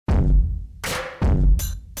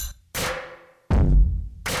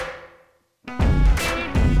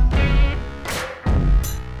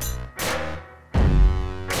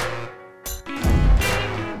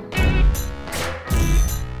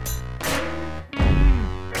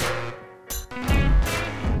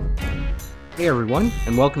Hey everyone,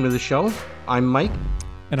 and welcome to the show. I'm Mike,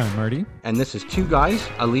 And I'm Marty. and this is Two Guys,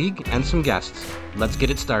 a League, and some guests. Let's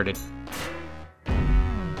get it started.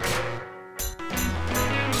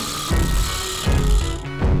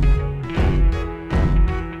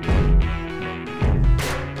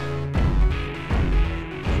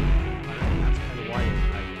 That's kind of why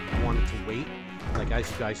I wanted to wait. Like, as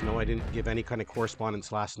you guys know, I didn't give any kind of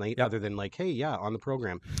correspondence last night, Yep. other than like, hey, yeah, on the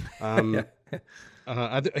program. Yeah.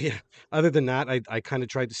 Other than that, I kind of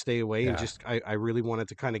tried to stay away and Yeah. just I really wanted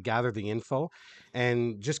to kind of gather the info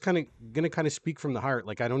and just kind of gonna kind of speak from the heart.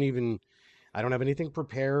 Like I don't have anything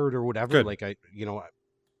prepared or whatever. Good. Like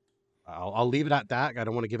I'll leave it at that. I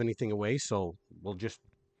don't want to give anything away, so we'll just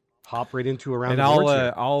hop right into around And the I'll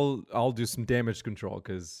boards here. I'll do some damage control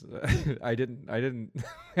because I didn't I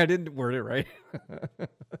didn't word it right.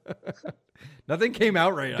 Nothing came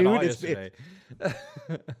out right Dude, at all it's- yesterday.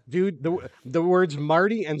 Dude, the words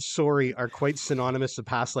Marty and sorry are quite synonymous the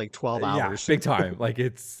past like 12 Yeah, hours. big time. Like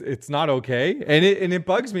it's not okay, and it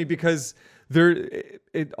bugs me because we'll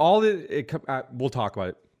talk about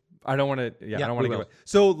it. I don't want to. Yeah, Yeah, I don't want we to will. go.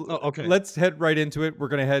 So Okay. let's head right into it. We're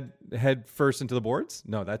gonna head first into the boards.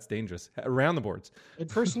 No, that's dangerous. Around the boards. At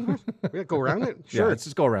first, we go around it. Yeah, Sure. let's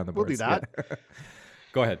just go around the We'll boards. do that. Yeah.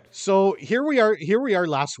 Go ahead. So here we are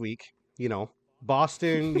last week,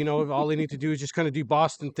 Boston, all they need to do is just kind of do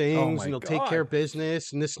Boston things my and they'll take care God. of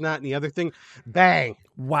business and this and that and the other thing. Bang.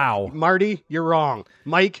 Wow. Marty, you're wrong.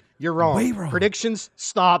 Mike, you're wrong. Way wrong. Predictions,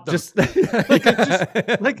 stop them. Just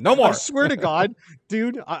I no more. swear to God,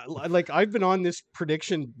 dude, I've been on this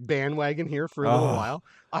prediction bandwagon here for a little Oh. while.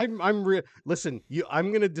 Listen, I'm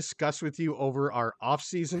going to discuss with you over our off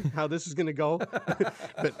season how this is going to go.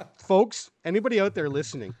 But folks, anybody out there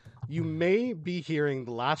listening, you may be hearing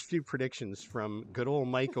the last few predictions from good old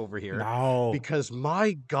Mike over here No. because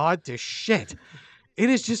my God to shit. It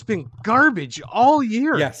has just been garbage all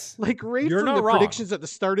year. Yes. Like right You're from not the wrong. predictions at the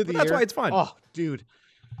start of the But that's year. why it's fun. Oh, dude.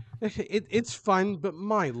 It's fun, but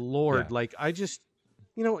my Lord, Yeah. like I just,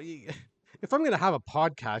 if I'm going to have a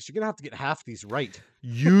podcast, you're going to have to get half these right.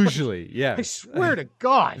 Usually, yes. I swear to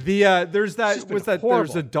God. The there's that just been there's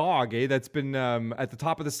horrible. a dog that's been at the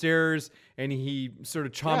top of the stairs and he sort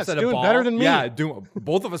of chomps it's at a doing ball. better than me. Yeah, doing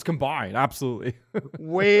both of us combined, absolutely.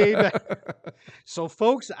 Way better. So,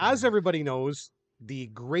 folks, as everybody knows, the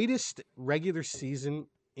greatest regular season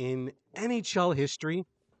in NHL history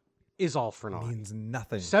is all for naught. Means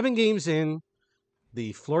nothing. 7 games in,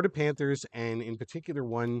 the Florida Panthers, and in particular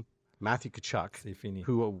one, Matthew Tkachuk, Safini.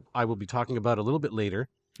 who I will be talking about a little bit later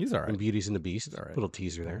He's all in right. Beauties and the Beast. all right. Little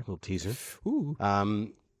teaser there, little teaser. Ooh.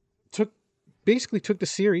 Took the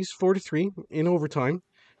series 4-3 in overtime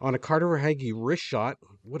on a Carter Verhaeghe wrist shot.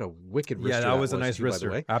 What a wicked wrist Yeah, shot that was a nice too, by the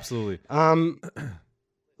wrister. way. Absolutely.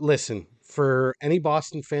 Listen, for any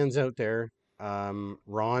Boston fans out there, Ron,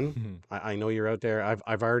 Mhm. I know you're out there.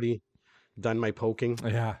 I've already done my poking,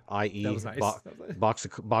 Yeah. i.e., That was nice. box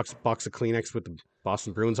of Kleenex with the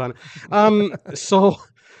Boston Bruins on it. So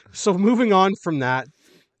moving on from that,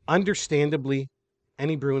 understandably,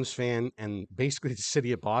 any Bruins fan and basically the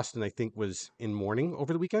city of Boston, I think, was in mourning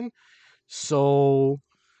over the weekend. So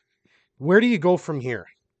where do you go from here?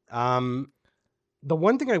 The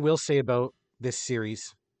one thing I will say about this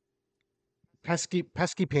series, pesky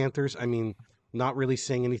Panthers. I mean, not really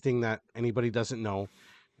saying anything that anybody doesn't know.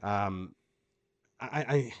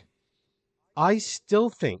 I still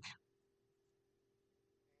think,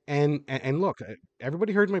 and look,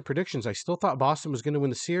 everybody heard my predictions. I still thought Boston was going to win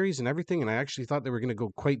the series and everything, and I actually thought they were going to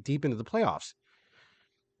go quite deep into the playoffs.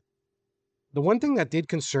 The one thing that did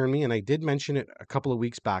concern me, and I did mention it a couple of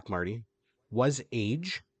weeks back, Marty, was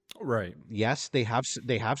age. Right. Yes, they have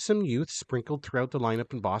some youth sprinkled throughout the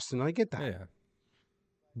lineup in Boston. And I get that. Yeah.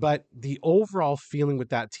 But the overall feeling with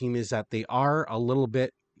that team is that they are a little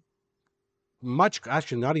bit much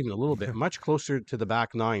closer to the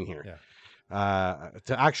back nine here. Yeah.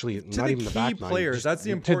 To actually To not the even the key back nine. players, just that's the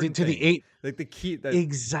to important the thing. 8. Like the key that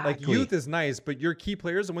Exactly. like youth is nice, but your key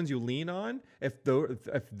players, the ones you lean on, if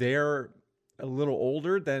they're a little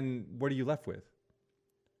older, then what are you left with?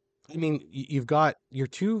 I mean, you've got your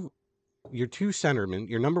two centermen,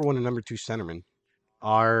 your number 1 and number 2 centermen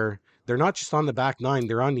they're not just on the back nine,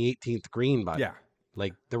 they're on the 18th green, but Yeah,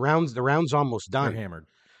 like the round's almost they're done. hammered.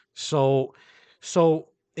 So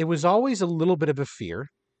it was always a little bit of a fear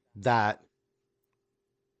that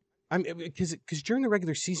because during the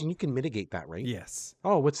regular season you can mitigate that, right? Yes.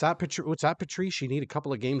 Oh, what's that, Patrice? You need a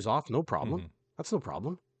couple of games off, no problem. Mhm. That's no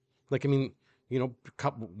problem. Like, I mean,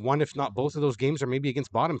 one if not both of those games are maybe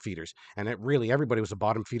against bottom feeders, and everybody was a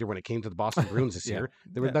bottom feeder when it came to the Boston Bruins this Yeah. year.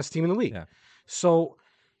 They were Yeah. the best team in the league. Yeah. So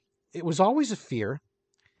it was always a fear.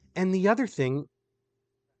 And the other thing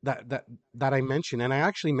that I mentioned, and I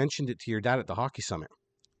actually mentioned it to your dad at the hockey summit.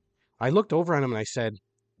 I looked over on him and I said,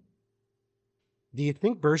 "Do you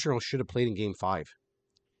think Bergeron should have played in Game 5?"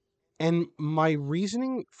 And my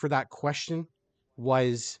reasoning for that question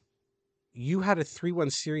was, you had a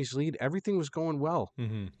 3-1 series lead. Everything was going well.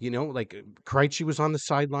 Mm-hmm. You know, like Krejci was on the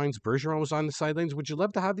sidelines. Bergeron was on the sidelines. Would you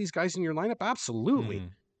love to have these guys in your lineup? Absolutely. Mm-hmm.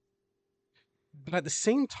 But at the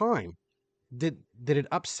same time, did it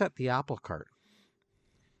upset the apple cart?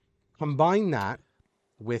 Combine that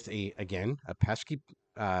with a pesky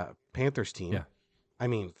Panthers team. Yeah. I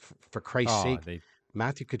mean, for Christ's sake,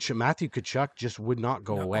 Matthew Tkachuk just would not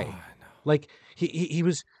go away. No. Like he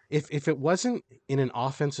was, if it wasn't in an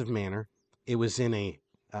offensive manner, it was in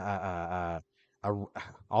I'll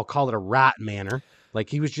call it a rat manner. Like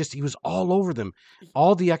he was all over them,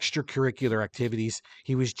 all the extracurricular activities.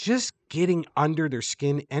 He was just getting under their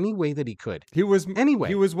skin any way that he could. He was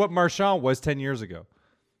what Marchand was 10 years ago.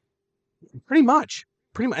 Pretty much.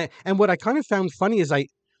 And what I kind of found funny is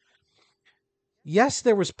yes,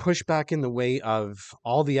 there was pushback in the way of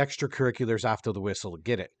all the extracurriculars after the whistle.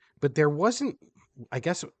 Get it. But there wasn't, I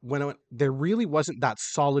guess, there really wasn't that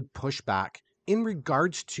solid pushback in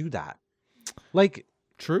regards to that. Like,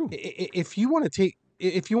 true. If you want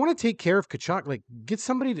to take care of Tkachuk, like get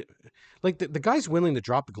somebody to, like the guy's willing to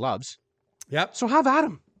drop the gloves. Yep. So have at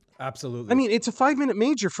him. Absolutely. I mean, it's a 5-minute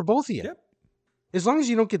major for both of you. Yep. As long as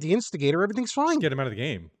you don't get the instigator, everything's fine. Just get him out of the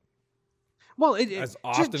game. Well, as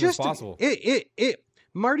often as possible.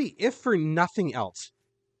 Marty, if for nothing else,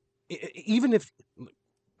 even if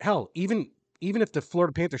the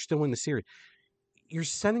Florida Panthers still win the series, you're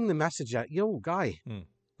sending the message that, yo, guy,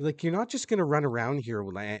 like you're not just going to run around here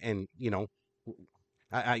and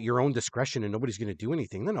at your own discretion and nobody's going to do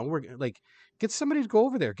anything. No, we're like, get somebody to go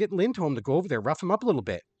over there, get Lindholm to go over there, rough him up a little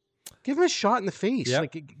bit. Give him a shot in the face. Yep.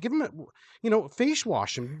 Like, give him face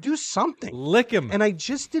wash him, do something. Lick him. And I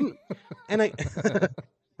just didn't, and I,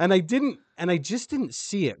 and I just didn't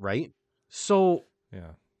see it, right? So,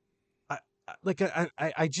 yeah,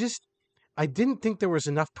 I didn't think there was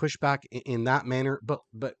enough pushback in that manner.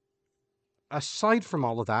 But aside from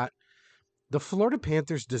all of that, the Florida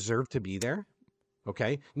Panthers deserve to be there.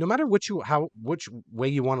 Okay, no matter which way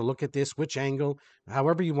you want to look at this, which angle,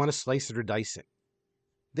 however you want to slice it or dice it.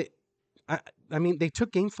 I mean, they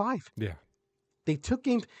took Game 5. Yeah. They took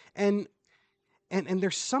game, and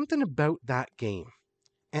there's something about that game,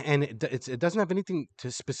 and it doesn't have anything to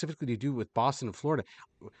specifically to do with Boston and Florida.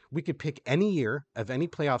 We could pick any year of any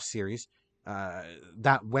playoff series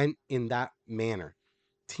that went in that manner.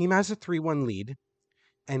 Team has a 3-1 lead,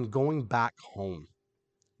 and going back home,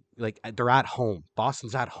 like they're at home.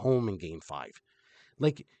 Boston's at home in Game 5.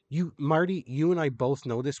 Like Marty, you and I both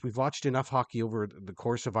know this. We've watched enough hockey over the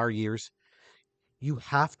course of our years. You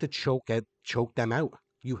have to choke them out.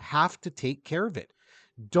 You have to take care of it.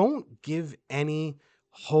 Don't give any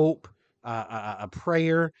hope, a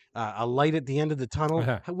prayer, a light at the end of the tunnel,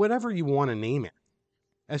 whatever you want to name it.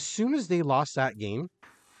 As soon as they lost that game,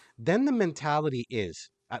 then the mentality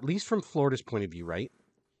is, at least from Florida's point of view, right?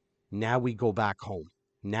 Now we go back home.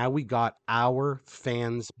 Now we got our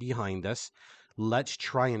fans behind us. Let's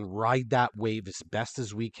try and ride that wave as best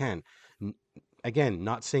as we can. Again,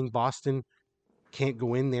 not saying Boston can't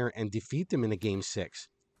go in there and defeat them in a Game 6.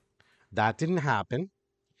 That didn't happen.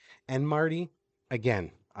 And Marty,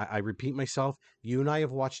 again, I repeat myself, you and I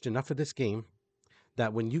have watched enough of this game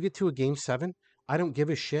that when you get to a Game 7, I don't give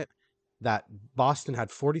a shit that Boston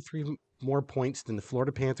had 43 more points than the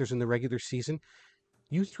Florida Panthers in the regular season.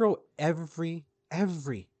 You throw every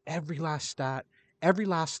last stat, every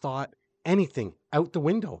last thought, anything out the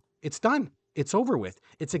window. It's done. It's over with.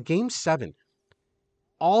 It's a Game 7.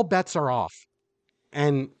 All bets are off.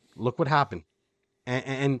 And look what happened.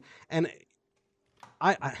 And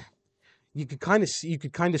I you could kind of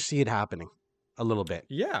see it happening a little bit.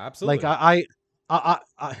 Yeah, absolutely. Like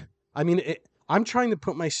I mean, I'm trying to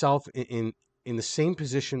put myself in the same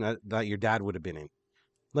position that your dad would have been in.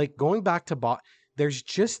 Like going back to there's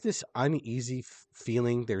just this uneasy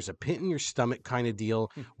feeling. There's a pit in your stomach kind of deal.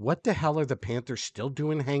 What the hell are the Panthers still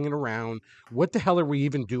doing hanging around? What the hell are we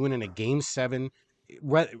even doing in a Game 7,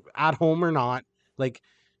 at home or not? Like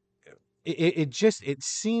it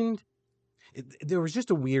seemed there was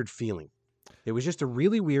just a weird feeling. It was just a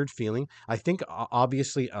really weird feeling. I think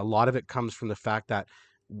obviously a lot of it comes from the fact that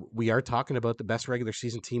we are talking about the best regular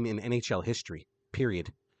season team in NHL history,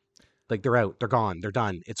 period. Like they're out, they're gone, they're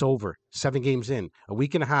done. It's over. 7 games in, a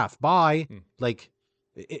week and a half. Bye. Like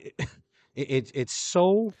it's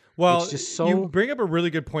so. Well, it's just so. You bring up a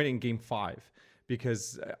really good point in Game 5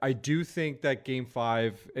 because I do think that Game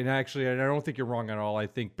 5, and actually, and I don't think you're wrong at all. I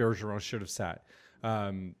think Bergeron should have sat.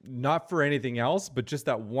 Not for anything else, but just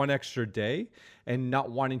that one extra day and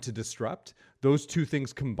not wanting to disrupt. Those two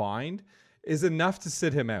things combined is enough to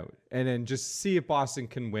sit him out and then just see if Boston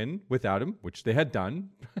can win without him, which they had done.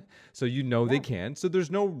 So they can. So there's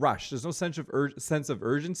no rush. There's no sense of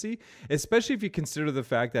urgency, especially if you consider the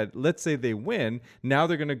fact that, let's say they win, now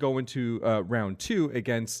they're going to go into round 2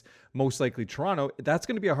 against most likely Toronto. That's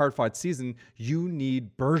going to be a hard-fought season. You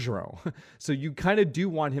need Bergeron. So you kind of do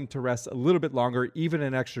want him to rest a little bit longer. Even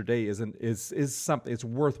an extra day is something, it's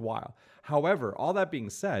worthwhile. However, all that being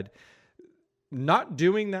said, not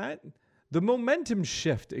doing that, the momentum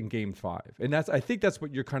shift in Game 5, and I think that's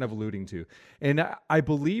what you're kind of alluding to. And I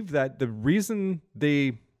believe that the reason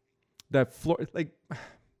I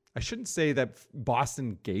shouldn't say that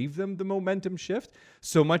Boston gave them the momentum shift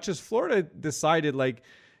so much as Florida decided, like,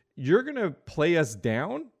 you're going to play us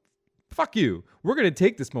down? Fuck you. We're going to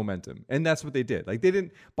take this momentum. And that's what they did. Like,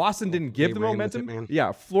 Boston didn't give the momentum.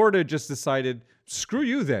 Yeah. Florida just decided, screw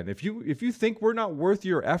you then. If you think we're not worth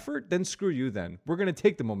your effort, then screw you then. We're going to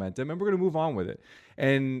take the momentum and we're going to move on with it.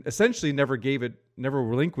 And essentially never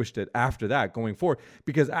relinquished it after that going forward.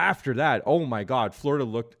 Because after that, oh my God, Florida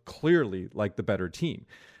looked clearly like the better team.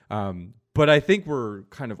 But I think we're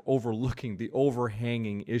kind of overlooking the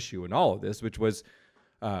overhanging issue in all of this, which was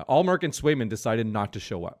Ullmark and Swayman decided not to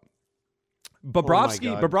show up.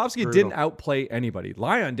 Bobrovsky didn't outplay anybody.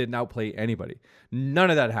 Lyon didn't outplay anybody.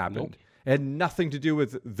 None of that happened. Nope. It had nothing to do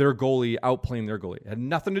with their goalie outplaying their goalie. It had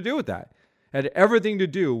nothing to do with that. It had everything to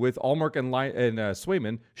do with Ullmark and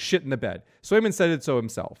Swayman shit in the bed. Swayman said it so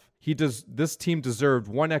himself. This team deserved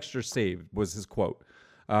one extra save, was his quote.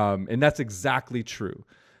 And that's exactly true.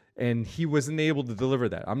 And he wasn't able to deliver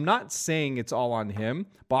that. I'm not saying it's all on him.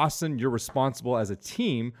 Boston, you're responsible as a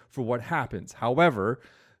team for what happens. However,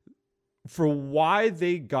 for why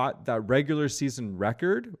they got that regular season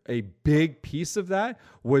record, a big piece of that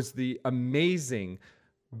was the amazing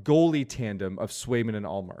goalie tandem of Swayman and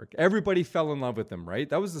Ullmark. Everybody fell in love with them, right?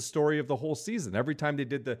 That was the story of the whole season. Every time they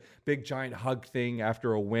did the big giant hug thing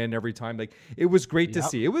after a win, every time, like, it was great to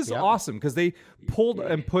see. It was awesome because they pulled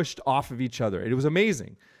and pushed off of each other. It was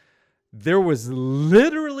amazing. There was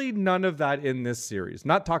literally none of that in this series.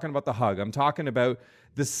 Not talking about the hug. I'm talking about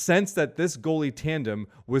the sense that this goalie tandem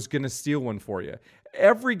was going to steal one for you.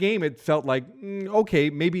 Every game, it felt like, okay,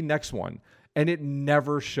 maybe next one. And it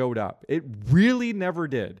never showed up. It really never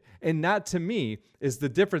did. And that, to me, is the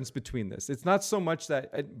difference between this. It's not so much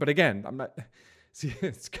that, but again, I'm not, see,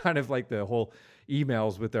 it's kind of like the whole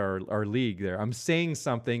emails with our league there. I'm saying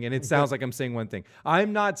something, and it sounds like I'm saying one thing.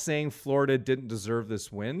 I'm not saying Florida didn't deserve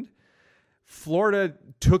this win. Florida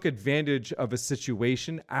took advantage of a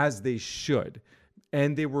situation as they should,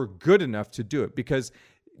 and they were good enough to do it, because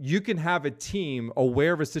you can have a team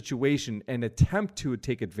aware of a situation and attempt to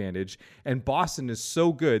take advantage, and Boston is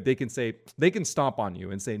so good, they can stomp on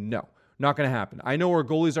you and say, no, not going to happen. I know our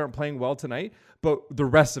goalies aren't playing well tonight, but the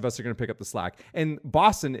rest of us are going to pick up the slack. And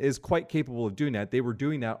Boston is quite capable of doing that. They were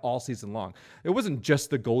doing that all season long. It wasn't just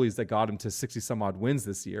the goalies that got them to 60 some odd wins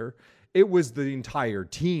this year. It was the entire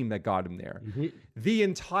team that got him there. Mm-hmm. The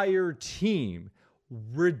entire team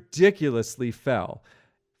ridiculously fell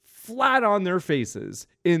flat on their faces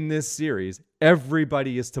in this series.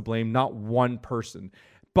 Everybody is to blame, not one person.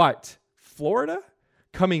 But Florida,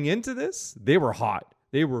 coming into this, they were hot.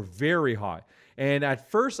 They were very hot. And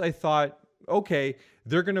at first I thought, okay,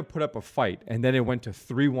 they're going to put up a fight. And then it went to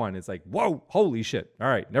 3-1. It's like, whoa, holy shit. All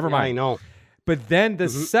right, never mind. I know. But then the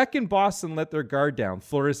second Boston let their guard down,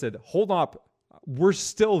 Florida said, hold up, we're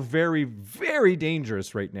still very, very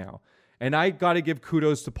dangerous right now. And I got to give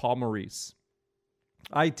kudos to Paul Maurice.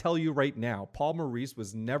 I tell you right now, Paul Maurice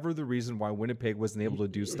was never the reason why Winnipeg wasn't able to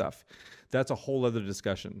do stuff. That's a whole other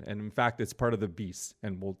discussion. And in fact, it's part of the beast.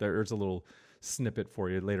 And there's a little snippet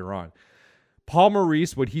for you later on. Paul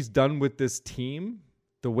Maurice, what he's done with this team,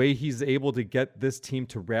 the way he's able to get this team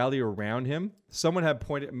to rally around him. Someone had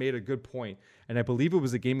made a good point, and I believe it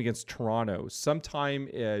was a game against Toronto, sometime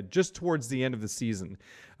just towards the end of the season.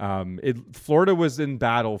 Florida was in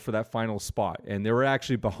battle for that final spot, and they were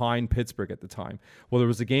actually behind Pittsburgh at the time. Well, there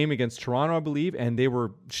was a game against Toronto, I believe, and they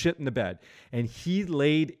were shit in the bed, and he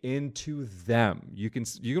laid into them. You can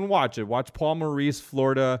watch it. Watch Paul Maurice,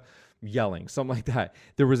 Florida yelling, something like that.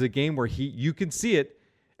 There was a game where you can see it.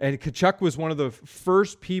 And Tkachuk was one of the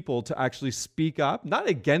first people to actually speak up, not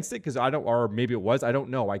against it, or maybe it was, I don't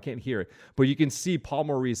know, I can't hear it. But you can see Paul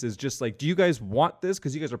Maurice is just like, do you guys want this?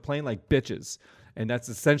 Because you guys are playing like bitches. And that's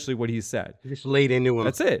essentially what he said. You just laid into him.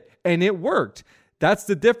 That's it. And it worked. That's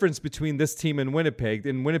the difference between this team and Winnipeg.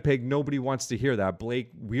 In Winnipeg, nobody wants to hear that.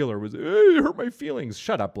 Blake Wheeler was, it hurt my feelings.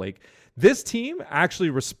 Shut up, Blake. This team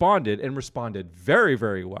actually responded very,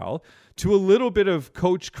 very well to a little bit of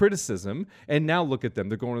coach criticism. And now look at them.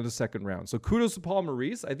 They're going to the second round. So kudos to Paul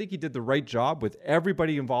Maurice. I think he did the right job with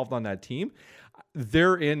everybody involved on that team.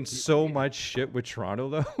 They're in so much shit with Toronto,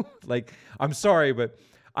 though. Like, I'm sorry, but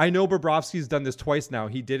I know Bobrovsky's done this twice now.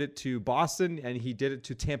 He did it to Boston and he did it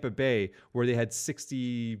to Tampa Bay, where they had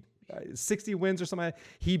 60 wins or something.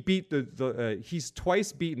 He beat he's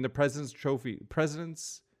twice beaten the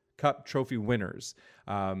President's Cup trophy winners.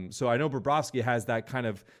 So I know Bobrovsky has that kind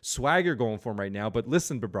of swagger going for him right now. But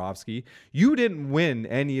listen, Bobrovsky, you didn't win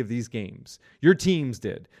any of these games. Your teams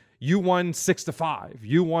did. You won 6-5.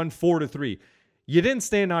 You won 4-3. You didn't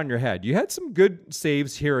stand on your head. You had some good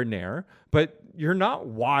saves here and there, but you're not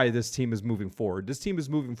why this team is moving forward. This team is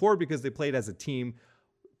moving forward because they played as a team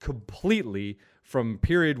completely from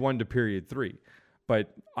period 1 to period 3.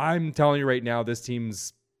 But I'm telling you right now, this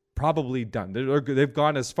team's probably done. They've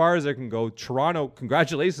gone as far as they can go. Toronto,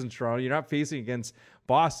 congratulations, Toronto. You're not facing against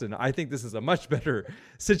Boston. I think this is a much better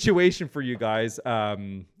situation for you guys.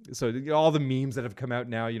 So all the memes that have come out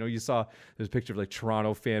now, you saw there's a picture of like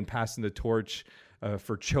Toronto fan passing the torch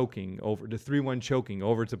for choking over the 3-1 choking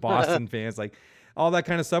over to Boston fans, like all that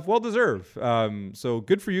kind of stuff. Well deserved. So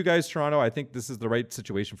good for you guys, Toronto. I think this is the right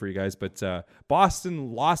situation for you guys. But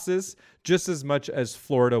Boston losses just as much as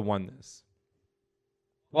Florida won this.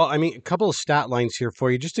 Well, I mean, a couple of stat lines here for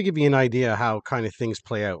you, just to give you an idea how kind of things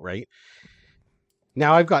play out, right?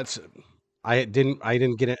 Now I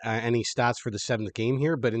didn't get any stats for the 7th game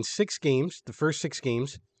here, but in 6 games, the first 6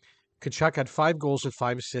 games, Tkachuk had 5 goals and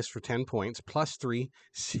 5 assists for 10 points, plus 3,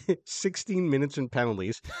 16 minutes in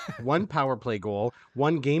penalties, 1 power play goal,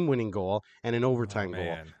 1 game-winning goal, and an overtime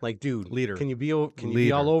goal. Like, dude, leader. Can you be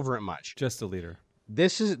all over it much? Just a leader.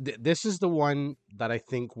 This is the one that I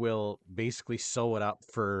think will basically sew it up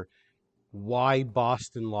for why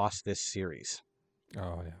Boston lost this series.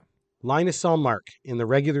 Oh, yeah. Linus Ullmark in the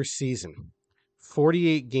regular season,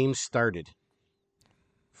 48 games started,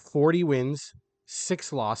 40 wins,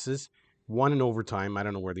 6 losses, 1 in overtime. I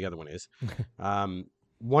don't know where the other one is.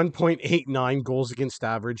 1.89 goals against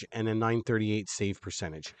average and a .938 save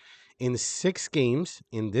percentage. In 6 games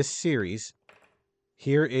in this series,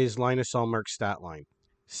 here is Linus Ullmark's stat line.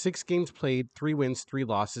 6 games played, 3 wins, 3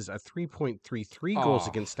 losses, a 3.33 goals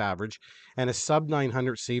against average, and a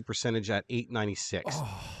sub-900 save percentage at .896.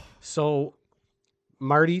 So,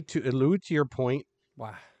 Marty, to allude to your point,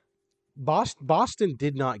 wow, Boston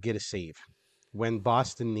did not get a save when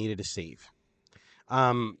Boston needed a save.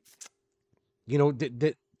 He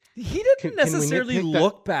didn't necessarily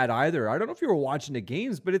look bad either. I don't know if you were watching the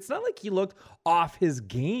games, but it's not like he looked off his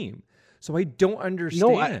game. So I don't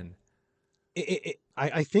understand.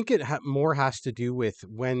 I think it more has to do with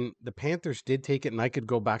when the Panthers did take it, and I could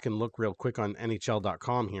go back and look real quick on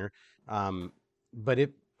NHL.com here. But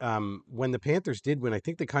when the Panthers did win, I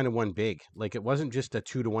think they kind of won big. Like, it wasn't just a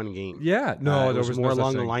 2-1 game. Yeah, no, there was more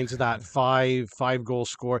along the lines of that 5 goal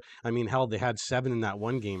score. I mean, hell, they had 7 in that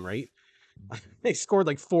one game, right? They scored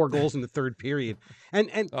like 4 goals in the third period,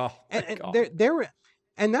 and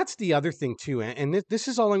that's the other thing too. And this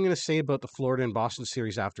is all I'm going to say about the Florida and Boston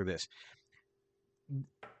series after this.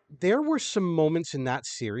 There were some moments in that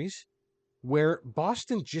series where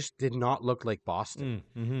Boston just did not look like Boston.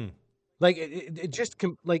 Mm-hmm. Like it just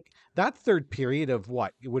like that third period of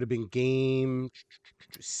what it would have been game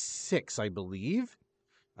 6, I believe.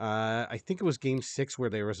 I think it was game 6 where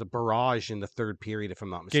there was a barrage in the third period, if I'm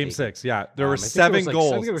not mistaken. Game 6, yeah. There were 7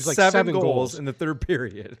 goals. I think it was like 7 goals in the third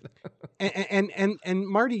period. and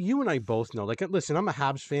Marty, you and I both know. Like, listen, I'm a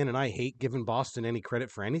Habs fan, and I hate giving Boston any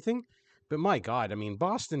credit for anything. But my God, I mean,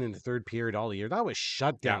 Boston in the third period all year, that was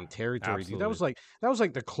shutdown territory. Dude. That was like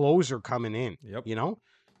the closer coming in. Yep. You know,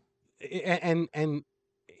 and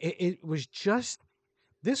it was just,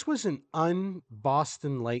 this was an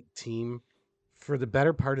un-Boston like team for the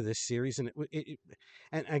better part of this series, and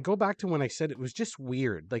and I go back to when I said it was just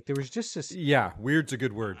weird. Like, there was just this. Yeah, weird's a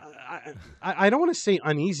good word. I don't want to say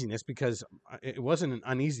uneasiness, because it wasn't an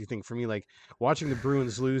uneasy thing for me. Like, watching the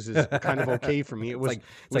Bruins lose is kind of okay for me. It was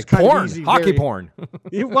like kind porn, of easy, hockey porn.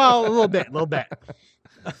 Well, a little bit.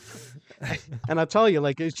 And I'll tell you,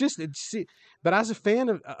 like, but as a fan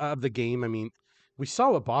of the game, I mean, we saw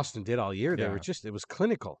what Boston did all year. Yeah. It was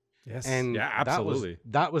clinical. Yes. And yeah, absolutely.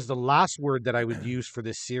 That was the last word that I would use for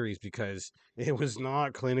this series, because it was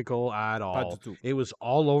not clinical at all. It was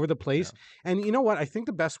all over the place. Yeah. And you know what? I think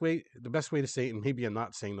the best way to say it, and maybe I'm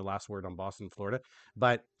not saying the last word on Boston, Florida,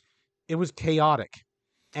 but it was chaotic.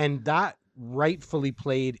 And that rightfully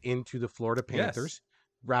played into the Florida Panthers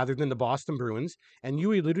rather than the Boston Bruins. And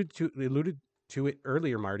you alluded to it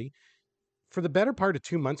earlier, Marty. For the better part of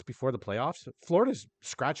 2 months before the playoffs, Florida's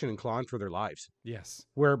scratching and clawing for their lives. Yes.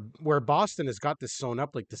 Where Boston has got this sewn up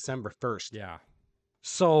like December 1st. Yeah.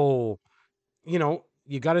 So,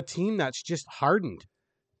 you got a team that's just hardened,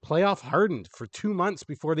 playoff hardened for 2 months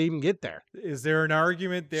before they even get there. Is there an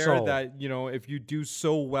argument there So- that, if you do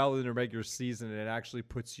so well in the regular season, it actually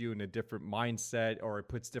puts you in a different mindset, or it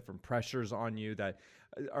puts different pressures on you that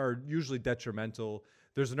are usually detrimental?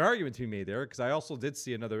 There's an argument to be made there, because I also did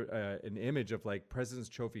see an image of like President's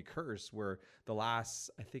Trophy curse, where I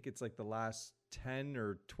think it's like the last 10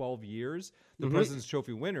 or 12 years, the President's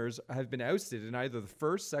Trophy winners have been ousted in either the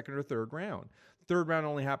first, second, or third round. Third round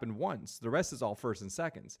only happened once. The rest is all first and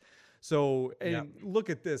seconds. So, look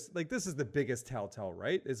at this. Like, this is the biggest telltale,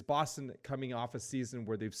 right? Is Boston coming off a season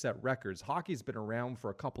where they've set records. Hockey's been around for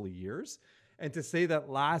a couple of years. And to say that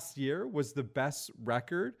last year was the best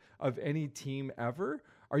record of any team ever,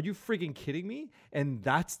 are you freaking kidding me? And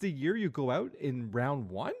that's the year you go out in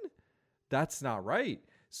round one? That's not right.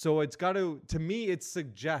 So it's got to me, it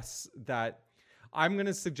suggests that I'm going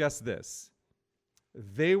to suggest this.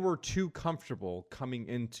 They were too comfortable coming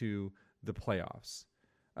into the playoffs.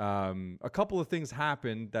 A couple of things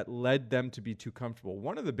happened that led them to be too comfortable.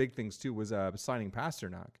 One of the big things, too, was signing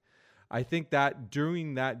Pasternak. I think that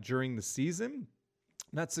during the season,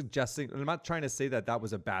 I'm not trying to say that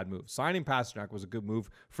was a bad move. Signing Pasternak was a good move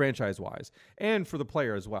franchise-wise and for the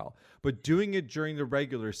player as well. But doing it during the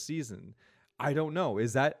regular season, I don't know.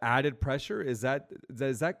 Is that added pressure? Is that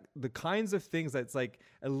the kinds of things that's like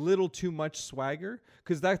a little too much swagger?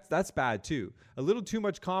 Because that's bad too. A little too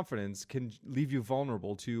much confidence can leave you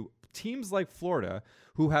vulnerable to teams like Florida,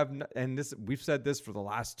 who have, we've said this for the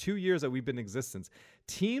last 2 years that we've been in existence.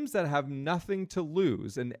 Teams that have nothing to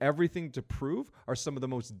lose and everything to prove are some of the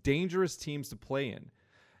most dangerous teams to play in.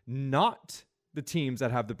 Not the teams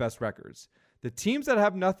that have the best records. The teams that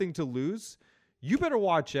have nothing to lose, you better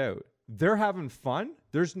watch out. They're having fun.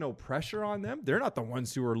 There's no pressure on them. They're not the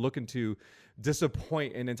ones who are looking to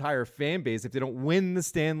disappoint an entire fan base if they don't win the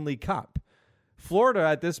Stanley Cup. Florida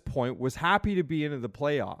at this point was happy to be into the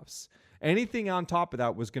playoffs. Anything on top of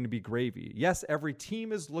that was going to be gravy. Yes, every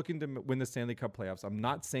team is looking to win the Stanley Cup playoffs. I'm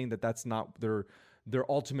not saying that that's not their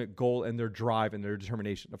ultimate goal and their drive and their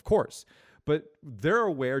determination, of course. But they're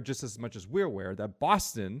aware, just as much as we're aware, that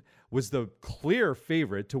Boston was the clear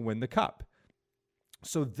favorite to win the Cup.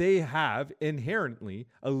 So they have inherently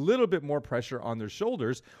a little bit more pressure on their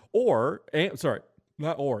shoulders, and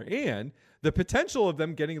the potential of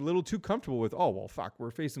them getting a little too comfortable with, we're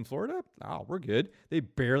facing Florida. We're good. They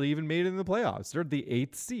barely even made it in the playoffs. They're the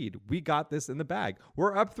 8th seed. We got this in the bag.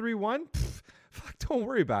 We're up 3-1. Don't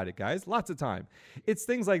worry about it, guys. Lots of time. It's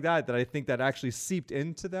things like that I think that actually seeped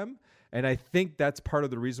into them. And I think that's part of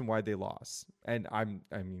the reason why they lost. And I'm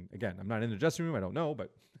not in the dressing room. I don't know, but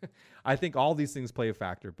I think all these things play a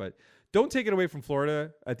factor. But don't take it away from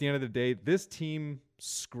Florida. At the end of the day, this team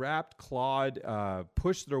scrapped, clawed,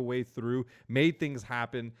 pushed their way through, made things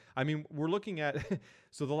happen. I mean, we're looking at,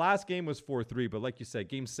 so the last game was 4-3, but like you said,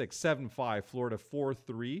 game 6, 7-5, Florida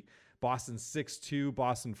 4-3, Boston 6-2,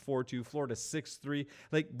 Boston 4-2, Florida 6-3.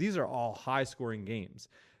 Like, these are all high scoring games.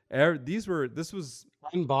 This was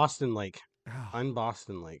un-Boston like.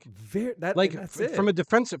 That's it. From a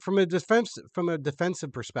defensive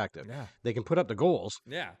perspective. Yeah. They can put up the goals.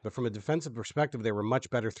 Yeah. But from a defensive perspective, they were much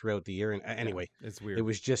better throughout the year. And anyway, it's weird. It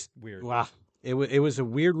was just weird. Wow. It was a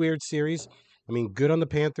weird series. I mean, good on the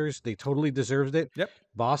Panthers. They totally deserved it. Yep.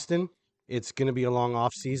 Boston, it's going to be a long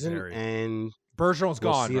off season, and Bergeron's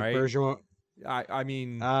gone, right? Bergeron. I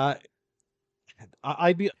mean,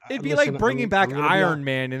 it'd be like bringing back Iron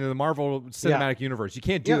Man into the Marvel Cinematic Universe. You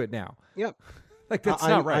can't do it now. Yep. Like, that's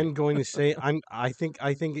not right. I'm going to say I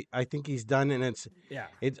think he's done, and it's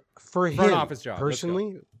for him front office job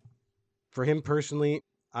personally. For him personally,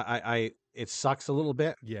 it sucks a little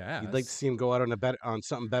bit. Yeah, you'd like to see him go out on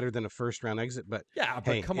something better than a first round exit, but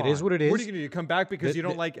hey, come on, it is what it is. What are you going to do? Come back because you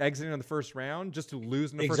don't like exiting on the first round just to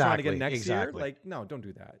lose in the first round again next year? Like, no, don't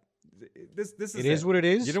do that. This is what it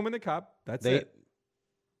is. You didn't win the cup. That's it.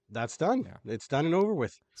 That's done. Yeah. It's done and over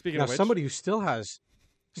with. Speaking of which, somebody who still has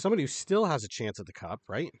a chance at the cup,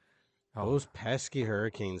 right? Those pesky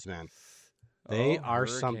Hurricanes, man. They are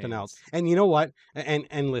something else. And you know what?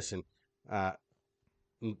 And listen,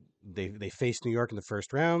 they faced New York in the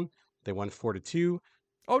first round. They won 4-2.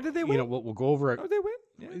 Oh, did they win? We'll go over it. Oh, they win?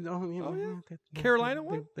 Yeah. Carolina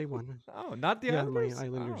won? They won. Oh, not the Islanders?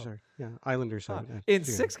 Islanders are. Yeah, Islanders are. In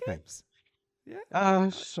 6 games?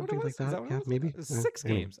 Yeah. Something like that. Yeah, maybe. 6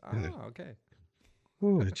 games. Oh, okay.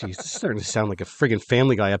 Oh, geez, this is starting to sound like a friggin'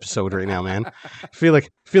 Family Guy episode right now, man. Feel like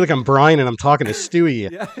I'm Brian and I'm talking to Stewie.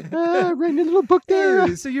 Yeah. Writing a little book there.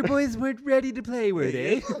 Oh, so your boys weren't ready to play, were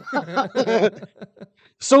they?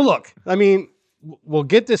 So look, I mean, we'll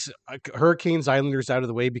get this Hurricanes Islanders out of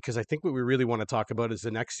the way because I think what we really want to talk about is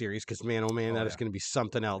the next series because man, oh man, that is going to be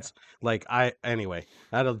something else. Like anyway,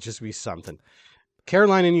 that'll just be something.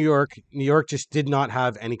 Carolina, New York just did not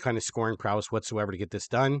have any kind of scoring prowess whatsoever to get this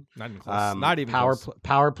done. Not even close. Not even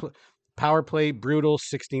power play, brutal,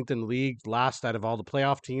 16th in the league, last out of all the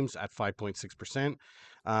playoff teams at 5.6%.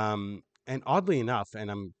 And oddly enough,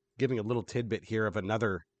 and I'm giving a little tidbit here of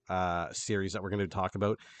another series that we're going to talk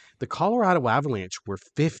about, the Colorado Avalanche were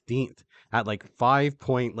 15th at like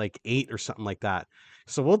 5.8 or something like that.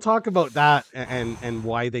 So we'll talk about that and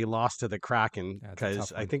why they lost to the Kraken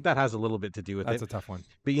because I think that has a little bit to do with it. That's a tough one.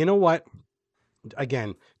 But you know what?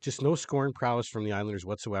 Again, just no scoring prowess from the Islanders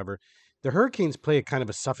whatsoever. The Hurricanes play a kind of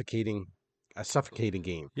a suffocating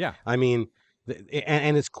game. Yeah. I mean,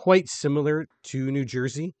 and it's quite similar to New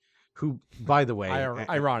Jersey, who, by the way,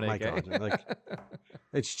 ironic. My God, like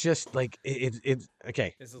it's just like it's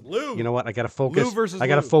okay. This is Lou. You know what? I got to focus. Lou versus I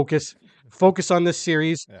got to focus on this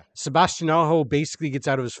series. Yeah. Sebastian Aho basically gets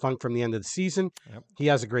out of his funk from the end of the season. Yep. He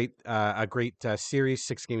has a great series.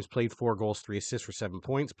 6 games played, 4 goals, 3 assists for 7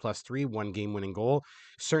 points, +3, 1 game-winning goal.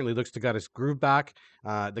 Certainly looks to got his groove back.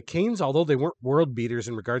 The Canes, although they weren't world beaters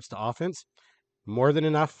in regards to offense, more than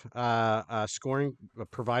enough scoring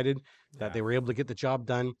provided that they were able to get the job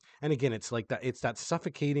done. And again, it's like that. It's that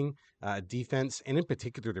suffocating defense, and in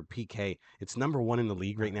particular their PK. It's number 1 in the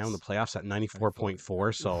league right now in the playoffs at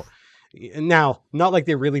 94.4. So now, not like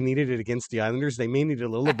they really needed it against the Islanders. They may need it a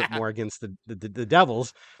little bit more against the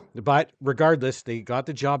Devils. But regardless, they got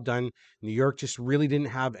the job done. New York just really didn't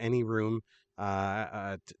have any room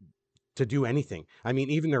to do anything. I mean,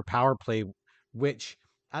 even their power play, which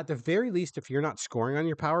at the very least, if you're not scoring on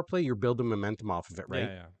your power play, you're building momentum off of it, right?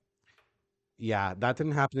 Yeah, that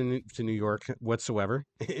didn't happen to New York whatsoever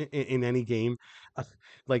in any game.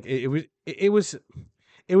 Like it was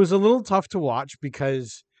a little tough to watch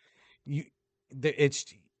because you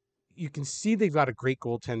can see they've got a great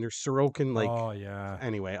goaltender, Sorokin. Like, oh yeah.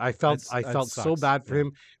 Anyway, I felt so bad for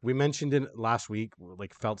him. We mentioned it last week.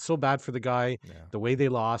 Like, felt so bad for the guy, the way they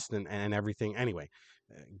lost and everything. Anyway.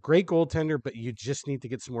 Great goaltender, but you just need to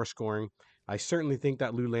get some more scoring. I certainly think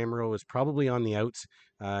that Lou Lamoriello is probably on the outs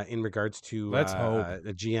in regards to let's hope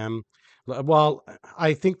the GM. Well,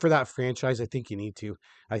 I think for that franchise, I think you need to.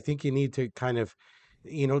 I think you need to kind of,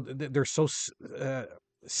 they're so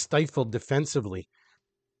stifled defensively.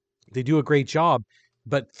 They do a great job,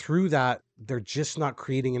 but through that, they're just not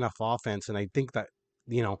creating enough offense. And I think that,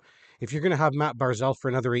 if you're going to have Matt Barzal for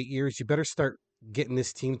another 8 years, you better start getting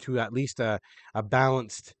this team to at least a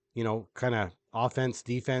balanced, kind of offense,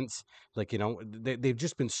 defense. Like, they've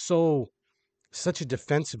just been such a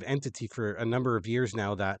defensive entity for a number of years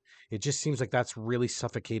now that it just seems like that's really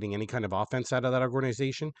suffocating any kind of offense out of that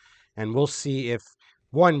organization. And we'll see if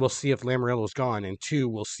Lamoriello is gone, and 2,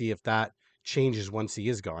 we'll see if that changes once he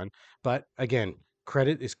is gone. But again,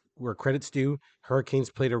 credit is where credit's due. Hurricanes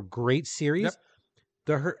played a great series.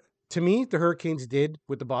 Yep. To me, the Hurricanes did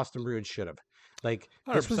what the Boston Bruins should have. Like,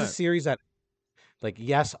 100%. This was a series that, like,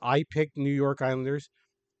 yes, I picked New York Islanders.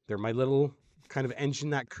 They're my little kind of engine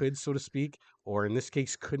that could, so to speak, or in this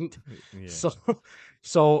case, couldn't. Yeah.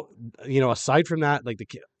 So aside from that, like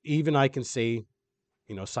even I can say,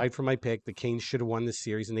 aside from my pick, the Canes should have won this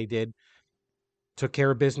series, and they did. Took care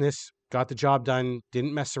of business, got the job done,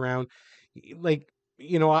 didn't mess around. Like,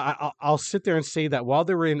 I'll sit there and say that while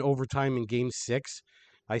they were in overtime in Game 6,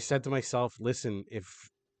 I said to myself, listen, if,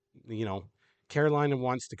 Carolina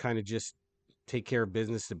wants to kind of just take care of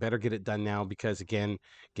business, they better get it done now because, again,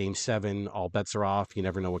 Game 7, all bets are off. You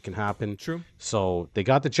never know what can happen. True. So they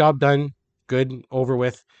got the job done. Good, over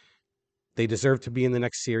with. They deserve to be in the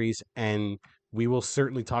next series, and we will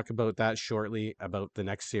certainly talk about that shortly, about the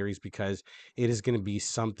next series, because it is going to be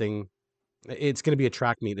something. It's going to be a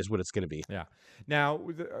track meet is what it's going to be. Yeah. Now,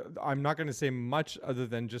 I'm not going to say much other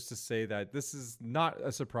than just to say that this is not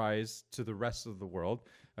a surprise to the rest of the world,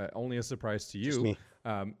 only a surprise to you. Just me.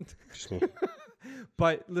 Just me.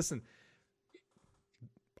 But listen,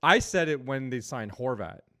 I said it when they signed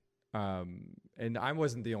Horvat, and I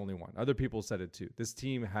wasn't the only one. Other people said it too. This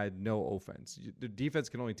team had no offense. The defense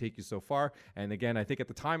can only take you so far. And again, I think at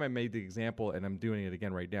the time I made the example, and I'm doing it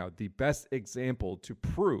again right now, the best example to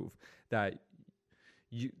prove that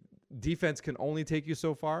defense can only take you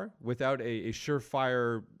so far without a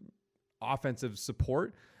surefire offensive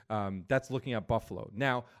support That's looking at Buffalo.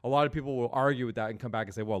 Now, a lot of people will argue with that and come back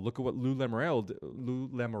and say, well, look at what Lou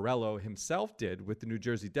Lamoriello himself did with the New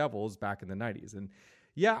Jersey Devils back in the 90s. And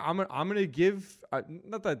yeah, I'm going to give,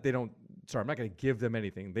 not that they don't, sorry, I'm not going to give them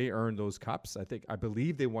anything. They earned those cups. I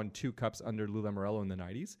believe they won 2 cups under Lou Lamoriello in the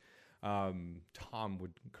 90s. Tom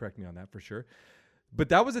would correct me on that for sure. But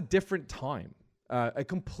that was a different time, a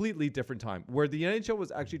completely different time where the NHL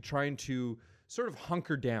was actually trying to sort of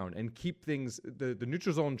hunker down and keep things. The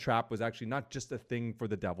neutral zone trap was actually not just a thing for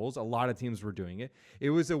the Devils. A lot of teams were doing it. It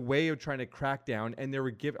was a way of trying to crack down, and they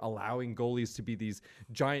were allowing goalies to be these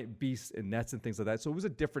giant beasts in nets and things like that. So it was a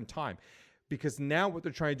different time. Because now what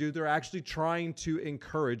they're trying to do, they're actually trying to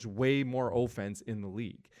encourage way more offense in the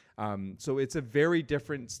league. So it's a very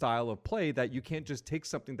different style of play that you can't just take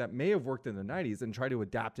something that may have worked in the 90s and try to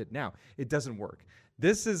adapt it now. It doesn't work.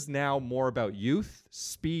 This is now more about youth,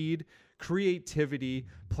 speed, creativity,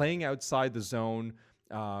 playing outside the zone,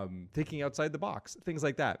 thinking outside the box, things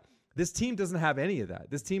like that. This team doesn't have any of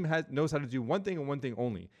that. This team knows how to do one thing and one thing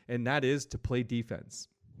only, and that is to play defense.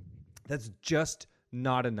 That's just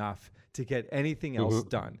not enough to get anything else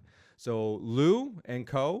done. So Lou and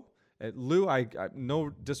co. Lou, I no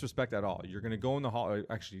disrespect at all. You're going to go in the hall.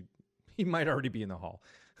 Actually, he might already be in the hall.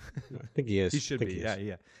 I think he is. He should be.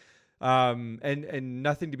 Yeah. And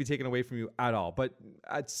nothing to be taken away from you at all. But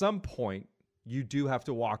at some point, you do have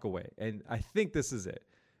to walk away. And I think this is it.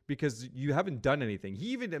 Because you haven't done anything.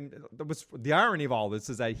 The irony of all this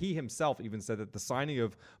is that he himself even said that the signing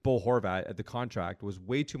of Bo Horvat at the contract was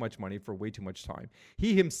way too much money for way too much time.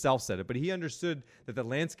 He himself said it, but he understood that the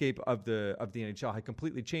landscape of the NHL had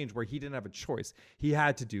completely changed where he didn't have a choice. He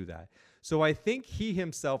had to do that. So I think he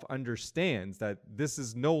himself understands that this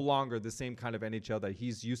is no longer the same kind of NHL that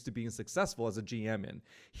he's used to being successful as a GM in.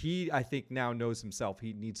 He, I think, now knows himself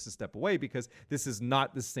he needs to step away because this is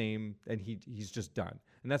not the same, and he's just done.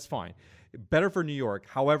 And that's fine. Better for New York.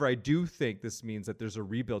 However, I do think this means that there's a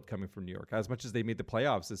rebuild coming from New York. As much as they made the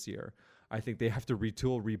playoffs this year, I think they have to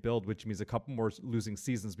retool, rebuild, which means a couple more losing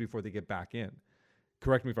seasons before they get back in.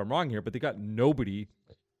 Correct me if I'm wrong here, but they got nobody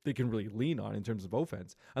they can really lean on in terms of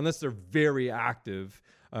offense, unless they're very active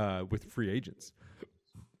with free agents.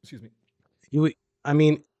 Excuse me. I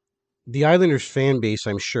mean, the Islanders fan base,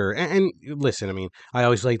 I'm sure, and listen, I mean, I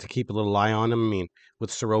always like to keep a little eye on them. I mean, with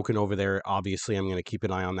Sorokin over there, obviously, I'm going to keep an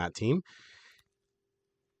eye on that team.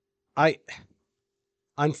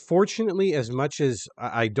 Unfortunately, as much as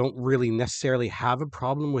I don't really necessarily have a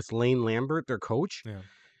problem with Lane Lambert, their coach. Yeah.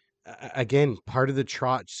 Again, part of the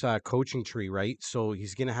Trotz coaching tree, right? So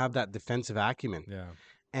he's going to have that defensive acumen. Yeah.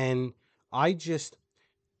 And I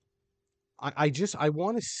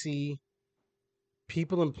want to see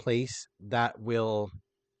people in place that will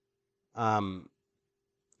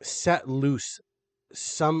set loose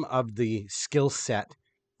some of the skill set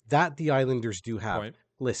that the Islanders do have. Point.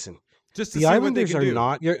 Listen, just the Islanders are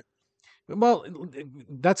not. Well,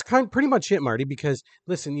 that's pretty much it, Marty, because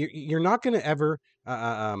listen, you're not going to ever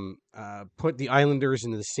put the Islanders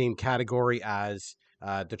into the same category as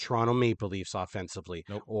the Toronto Maple Leafs offensively,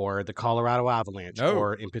 Nope. or the Colorado Avalanche, No.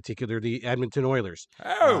 or in particular the Edmonton Oilers.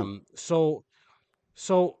 Oh. So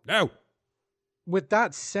No. with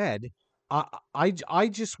that said, I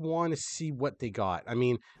just want to see what they got. I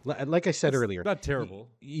mean, like I said earlier, Not terrible.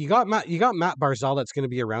 You got Matt Barzal that's going to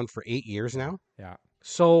be around for 8 years now. Yeah.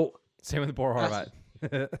 So Same with Bo Horvat.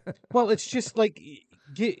 well, it's just like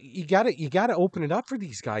you got to open it up for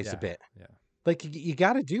these guys a bit. Yeah. Like you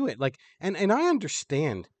got to do it. Like and I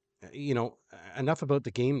understand, enough about the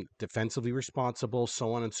game, defensively responsible,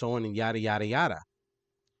 so on and so on, and yada yada yada.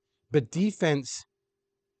 But defense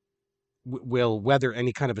will weather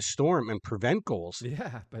any kind of a storm and prevent goals.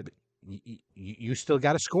 Yeah, but you still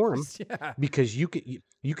got to score them yeah. because you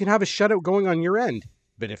can have a shutout going on your end.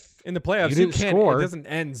 But if In the playoffs, you didn't can't. score, It doesn't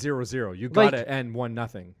end 0-0. You got to end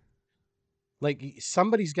 1-0. like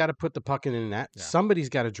somebody's got to put the puck in the net. Yeah. Somebody's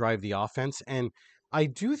got to drive the offense. And I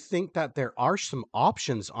do think that there are some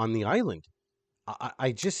options on the island.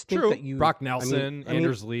 I just think True. that you... Brock Nelson, I mean,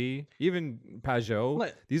 Anders Lee, even Pajot.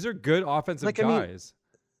 Like- These are good offensive guys.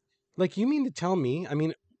 Like, you mean to tell me... I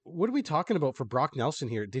mean, what are we talking about for Brock Nelson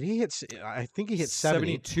here? Did he hit... I think he hit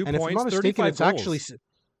 72 and points, if I'm not mistaken, 35 it's actually... goals.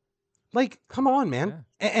 Like, come on, man.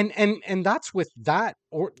 Yeah. And that's with that,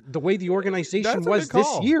 or the way the organization That's a was good this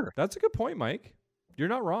call. year. That's a good point, Mike. You're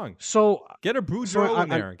not wrong. So... Get a Boudreaux So in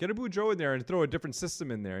there. Get a Boudreaux in there and throw a different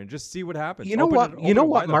system in there and just see what happens. You know what?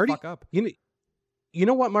 Marty? Fuck up. You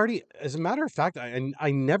know what, Marty? As a matter of fact,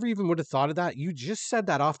 I never even would have thought of that. You just said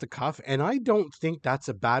that off the cuff, and I don't think that's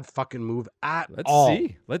a bad fucking move at all.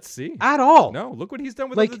 Let's see. At all. No, look what he's done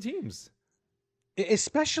with Like- other teams.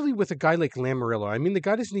 especially with a guy like Lamoriello. I mean, the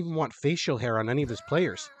guy doesn't even want facial hair on any of his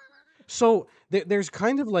players. So there's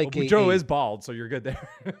kind of like Well, Joe is bald, so you're good there.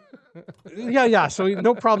 yeah. So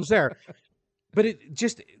no problems there. But it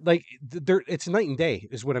just like it's night and day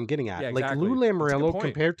is what I'm getting at. Yeah, Like exactly. Lou That's a good Lamoriello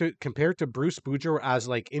point. compared to Bruce Boudreau as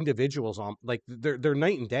like individuals on like they're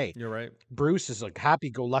night and day. You're right. Bruce is like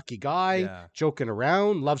happy-go-lucky guy, Yeah. joking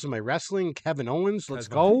around, loves my wrestling. Kevin Owens, let's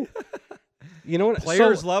That's funny. go. You know what?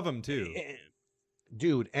 Players So, love him too.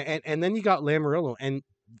 dude, and then you got Lamoriello, and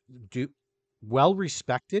dude, well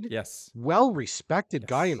respected Yes.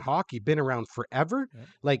 guy in Yes. hockey, been around forever. Yeah.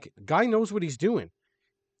 Like guy knows what he's doing.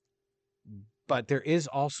 But there is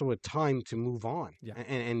also a time to move on, Yeah.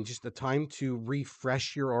 and just a time to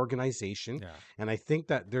refresh your organization. Yeah. And I think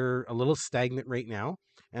that they're a little stagnant right now.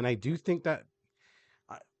 And I do think that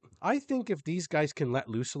I think if these guys can let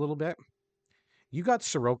loose a little bit, you got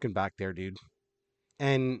Sorokin back there, dude.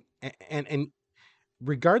 And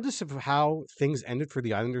regardless of how things ended for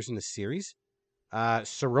the Islanders in the series,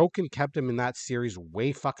 Sorokin kept him in that series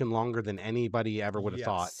way fucking longer than anybody ever would have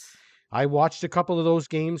thought. Yes. I watched a couple of those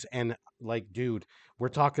games, and like, dude, we're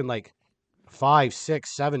talking like 5,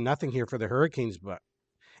 6, 7, nothing here for the Hurricanes, but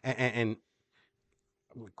and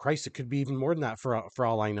Christ, it could be even more than that for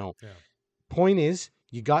all I know. Yeah. Point is,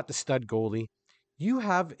 you got the stud goalie. You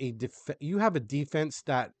have a defense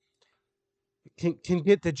that can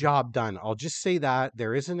get the job done. I'll just say that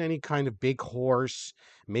there isn't any kind of big horse.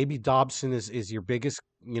 Maybe Dobson is your biggest,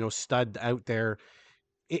 stud out there.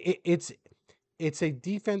 It's a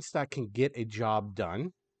defense that can get a job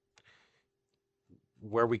done.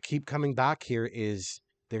 Where we keep coming back here is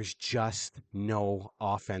there's just no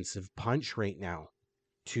offensive punch right now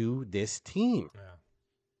to this team. Yeah.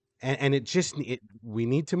 And we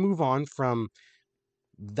need to move on from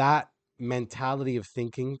that mentality of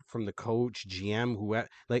thinking from the coach, GM, who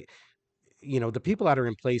like, the people that are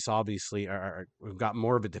in place obviously have got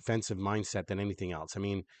more of a defensive mindset than anything else. I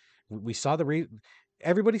mean, we saw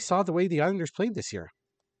everybody saw the way the Islanders played this year.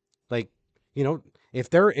 Like, if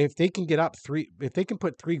they can get up if they can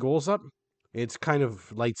put 3 goals up, it's kind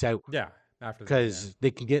of lights out. Yeah. After because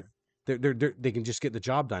they can get they can just get the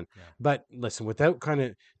job done. Yeah. But listen, without kind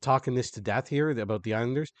of talking this to death here about the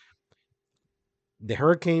Islanders, the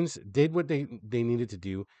Hurricanes did what they needed to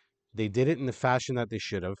do. They did it in the fashion that they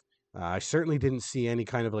should have. I certainly didn't see any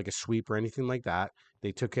kind of like a sweep or anything like that.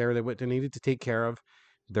 They took care of what they needed to take care of.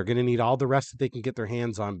 They're going to need all the rest that they can get their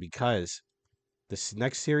hands on, because this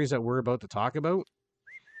next series that we're about to talk about,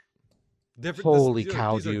 holy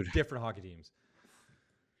cow, these dude. are different hockey teams.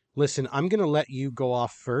 Listen, I'm going to let you go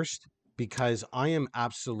off first because I am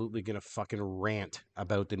absolutely going to fucking rant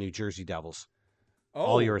about the New Jersey Devils.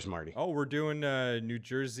 All yours, Marty. Oh, we're doing New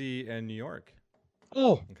Jersey and New York.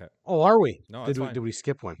 Oh, okay. Oh, are we? No, did fine. Did we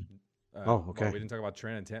skip one? Okay. Well, we didn't talk about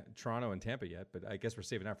Toronto and Tampa yet, but I guess we're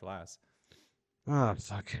saving that for last. Oh,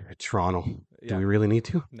 fuck. Toronto. Yeah. Do we really need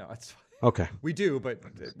to? No, it's fine. Okay. We do, but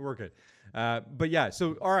we're good. But yeah,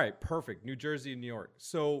 so all right, perfect. New Jersey and New York.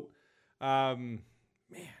 So, man,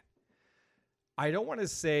 I don't want to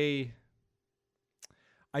say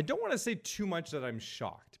too much that I'm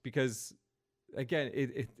shocked, because again,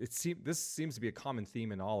 this seems to be a common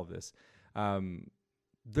theme in all of this.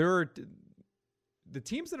 The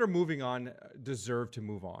teams that are moving on deserve to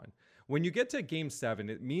move on. When you get to Game 7,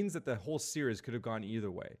 it means that the whole series could have gone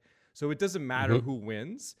either way. So it doesn't matter who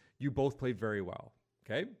wins. You both played very well.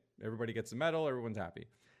 Okay? Everybody gets a medal. Everyone's happy.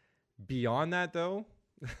 Beyond that, though,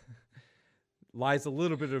 lies a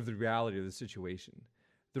little bit of the reality of the situation.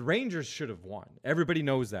 The Rangers should have won. Everybody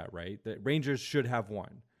knows that, right? The Rangers should have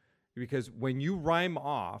won. Because when you rhyme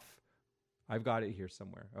off, I've got it here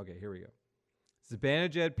somewhere. Okay, here we go.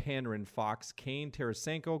 Zibanejad, Panarin, Fox, Kane,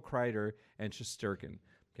 Tarasenko, Kreider, and Shesterkin.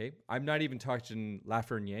 Okay, I'm not even touching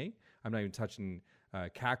Lafreniere. I'm not even touching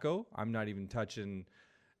Kakko. I'm not even touching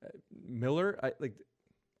Miller. Like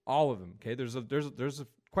all of them. Okay, there's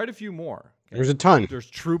quite a few more. Okay? There's a ton. There's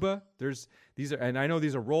Trouba. These are, and I know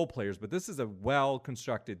these are role players, but this is a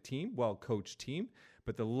well-constructed team, well-coached team.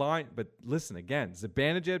 But listen again: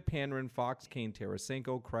 Zibanejad, Panarin, Fox, Kane,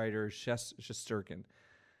 Tarasenko, Kreider, Shesterkin.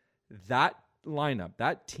 That lineup,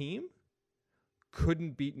 that team,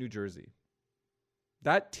 couldn't beat New Jersey.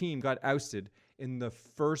 That team got ousted in the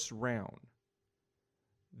first round.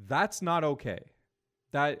 That's not okay.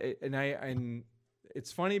 And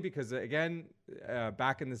it's funny because again,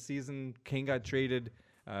 back in the season, Kane got traded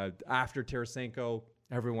after Tarasenko.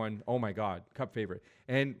 Everyone, oh my God, Cup favorite,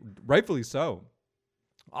 and rightfully so.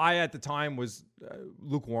 I at the time was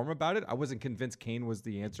lukewarm about it. I wasn't convinced Kane was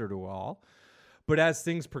the answer to all. But as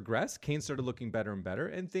things progressed, Kane started looking better and better,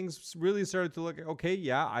 and things really started to look okay.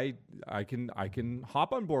 Yeah, I can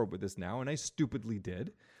hop on board with this now, and I stupidly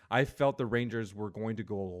did. I felt the Rangers were going to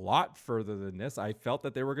go a lot further than this. I felt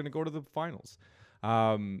that they were going to go to the finals.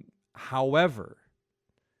 However,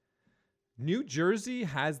 New Jersey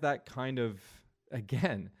has that kind of,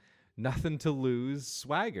 again, nothing to lose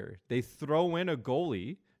swagger. They throw in a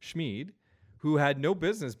goalie, Schmid, who had no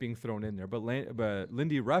business being thrown in there, but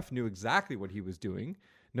Lindy Ruff knew exactly what he was doing,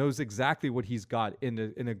 knows exactly what he's got in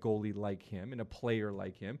a goalie like him, in a player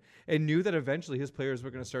like him, and knew that eventually his players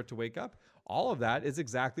were going to start to wake up. All of that is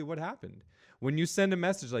exactly what happened. When you send a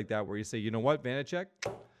message like that where you say, you know what, Vanacek,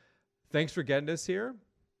 thanks for getting us here.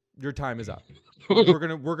 Your time is up.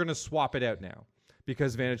 we're gonna swap it out now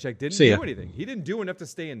because Vanacek didn't do anything. He didn't do enough to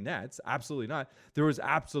stay in nets. Absolutely not. There was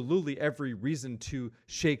absolutely every reason to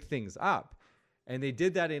shake things up. And they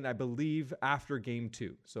did that in, I believe, after game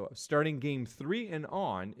 2. So starting game 3 and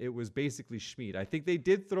on, it was basically Schmid. I think they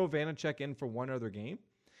did throw Vanacek in for one other game,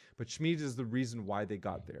 but Schmid is the reason why they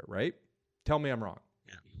got there, right? Tell me I'm wrong.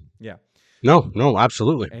 Yeah. No,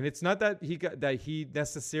 absolutely. And it's not that he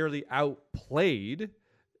necessarily outplayed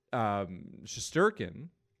Shesterkin,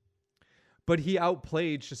 but he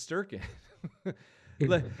outplayed Shesterkin.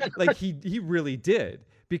 like he really did,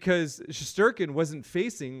 because Shesterkin wasn't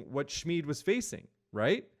facing what Schmid was facing,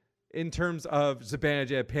 right? In terms of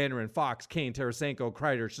Zibanejad, Panarin, Fox, Kane, Tarasenko,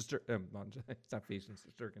 Kreider, Shesterkin. It's not facing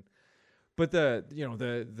Shesterkin. But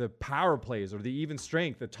the power plays or the even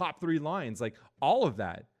strength, the top 3 lines, like all of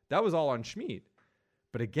that was all on Schmid.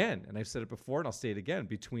 But again, and I've said it before and I'll say it again,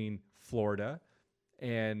 between Florida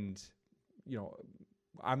and,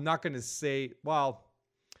 I'm not going to say, well,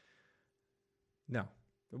 no,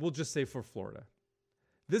 we'll just say for Florida.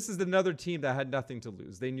 This is another team that had nothing to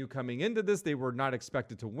lose. They knew coming into this, they were not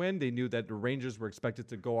expected to win. They knew that the Rangers were expected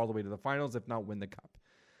to go all the way to the finals, if not win the cup.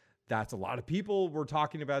 That's a lot of people were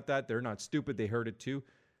talking about that. They're not stupid. They heard it too.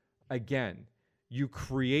 Again, you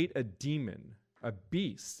create a demon, a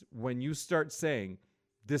beast, when you start saying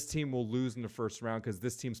this team will lose in the first round because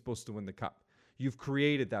this team's supposed to win the cup. You've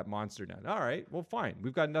created that monster now. All right, well, fine.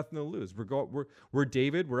 We've got nothing to lose. We're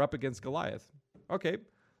David. We're up against Goliath. Okay,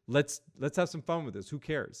 let's have some fun with this. Who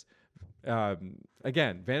cares?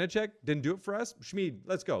 Again, Vanacek didn't do it for us. Schmid,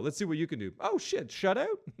 let's go. Let's see what you can do. Oh shit, shutout?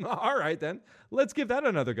 All right then. Let's give that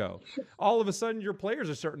another go. All of a sudden your players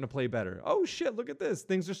are starting to play better. Oh shit, look at this.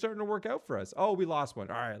 Things are starting to work out for us. Oh, we lost one.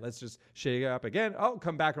 All right, let's just shake it up again. Oh,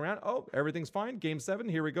 come back around. Oh, everything's fine. Game 7,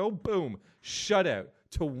 here we go. Boom. Shutout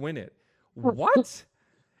to win it. What?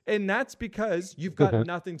 And that's because you've got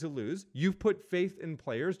nothing to lose. You've put faith in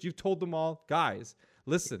players. You've told them all, guys,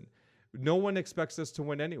 listen, no one expects us to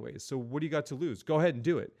win anyways. So what do you got to lose? Go ahead and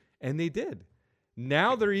do it. And they did.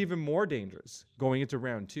 Now they're even more dangerous going into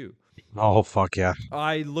round 2. Oh, fuck yeah.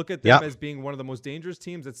 I look at them as being one of the most dangerous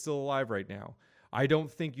teams that's still alive right now. I don't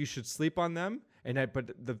think you should sleep on them.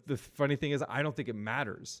 But the funny thing is, I don't think it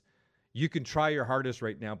matters. You can try your hardest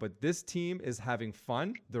right now, but this team is having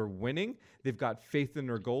fun. They're winning. They've got faith in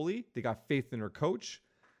their goalie. They got faith in their coach.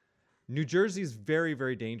 New Jersey's very,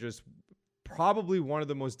 very dangerous. Probably one of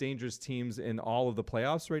the most dangerous teams in all of the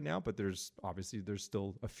playoffs right now, but there's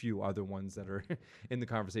still a few other ones that are in the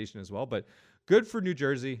conversation as well. But good for New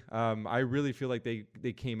Jersey. I really feel like they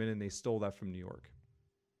came in and they stole that from New York.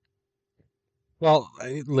 Well,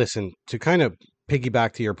 listen, to kind of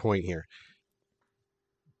piggyback to your point here.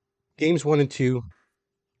 Games 1 and 2,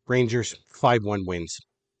 Rangers 5-1 wins.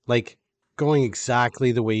 Like, going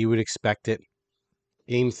exactly the way you would expect it.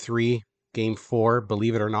 Game 3, Game 4,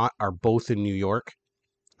 believe it or not, are both in New York.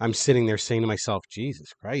 I'm sitting there saying to myself, Jesus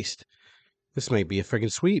Christ, this might be a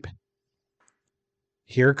friggin' sweep.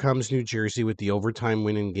 Here comes New Jersey with the overtime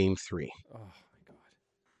win in Game 3. Oh, my God.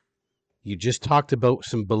 You just talked about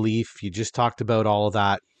some belief. You just talked about all of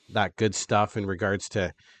that good stuff in regards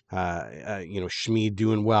to, Schmid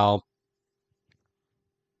doing well.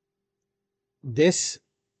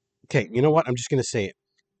 Okay, you know what? I'm just going to say it.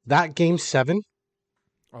 That Game 7,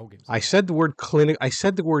 I said the word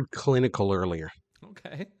clinical earlier.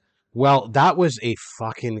 Okay. Well, that was a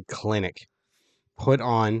fucking clinic put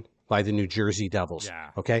on by the New Jersey Devils.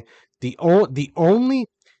 Yeah. Okay. The only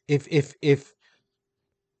if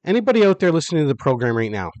anybody out there listening to the program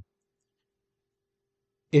right now,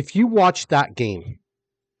 if you watch that game,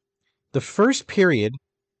 the first period,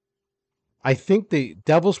 I think the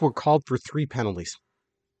Devils were called for 3 penalties.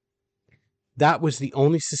 That was the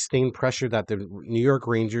only sustained pressure that the New York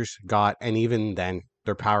Rangers got, and even then,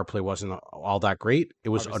 their power play wasn't all that great. It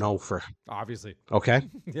was an over. Obviously. Okay?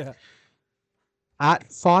 Yeah. At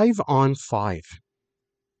 5-on-5,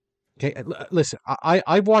 Okay, listen,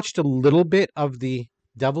 I've watched a little bit of the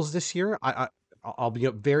Devils this year. I'll be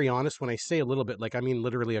very honest when I say a little bit, like I mean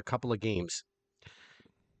literally a couple of games.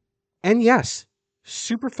 And yes,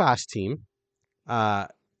 super fast team, uh,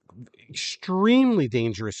 extremely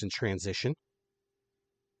dangerous in transition.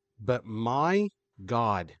 But my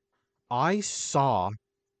God, I saw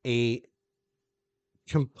a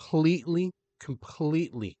completely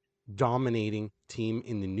dominating team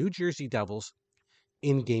in the New Jersey Devils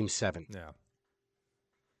in Game 7. Yeah.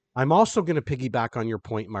 I'm also going to piggyback on your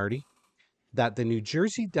point, Marty, that the New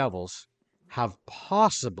Jersey Devils have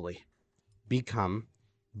possibly become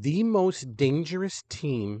the most dangerous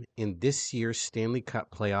team in this year's Stanley Cup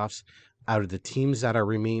playoffs out of the teams that are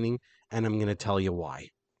remaining, and I'm going to tell you why.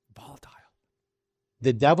 Volatile.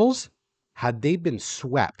 The Devils, had they been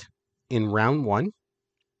swept in round 1,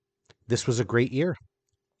 this was a great year.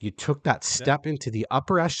 You took that step into the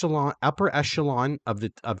upper echelon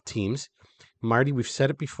of teams. Marty, we've said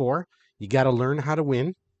it before. You got to learn how to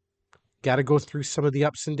win. Got to go through some of the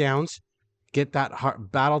ups and downs. Get that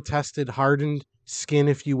battle-tested, hardened skin,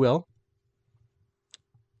 if you will.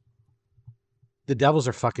 The Devils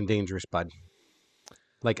are fucking dangerous, bud.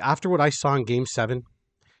 Like, after what I saw in Game 7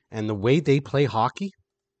 and the way they play hockey,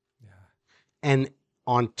 and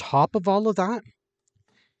on top of all of that,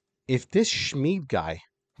 if this Schmid guy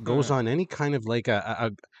goes on any kind of like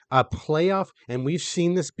a playoff, and we've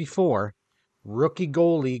seen this before, rookie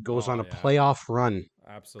goalie goes on a playoff run.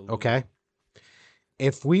 Absolutely. Okay?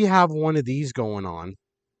 If we have one of these going on,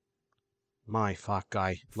 my fuck,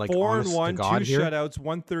 guy. Like, 4-1, God 2 here, shutouts,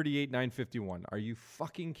 138-951. Are you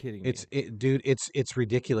fucking kidding me? Dude, it's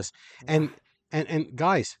ridiculous. And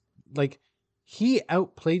guys, like, he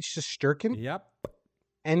outplayed Shesterkin. Yep.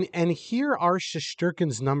 And here are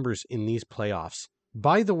Shesterkin's numbers in these playoffs.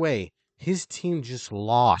 By the way, his team just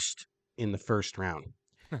lost in the first round.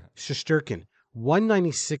 Shesterkin,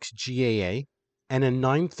 196 GAA and a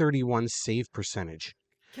 931 save percentage.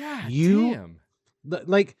 God damn.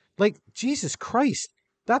 Like Jesus Christ.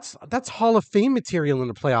 That's Hall of Fame material in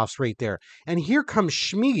the playoffs right there. And here comes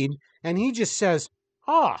Schmid, and he just says,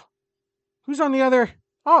 who's on the other?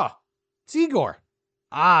 It's Igor.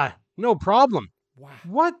 No problem. Wow.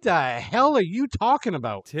 What the hell are you talking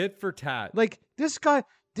about? Tit for tat. Like, this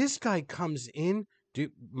guy comes in.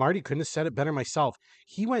 Dude, Marty couldn't have said it better myself.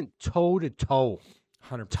 He went toe to toe.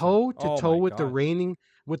 100%. Toe to toe with God. the reigning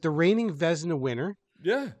Vezina winner.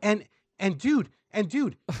 Yeah. And dude,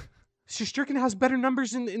 Shesterkin has better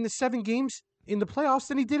numbers in the 7 games in the playoffs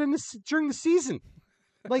than he did during the season.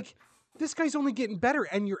 Like, this guy's only getting better,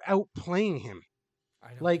 and you're outplaying him.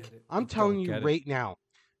 Like, I'm telling you right now,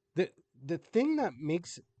 the thing that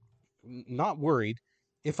makes not worried,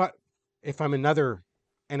 if I'm another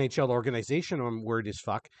NHL organization, I'm worried as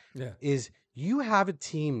fuck, is you have a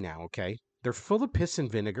team now, okay? They're full of piss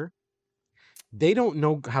and vinegar. They don't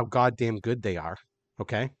know how goddamn good they are,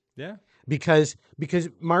 okay? Yeah. Because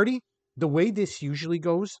Marty, the way this usually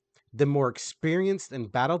goes, the more experienced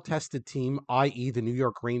and battle-tested team, i.e. the New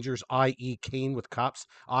York Rangers, i.e. Kane with Cups,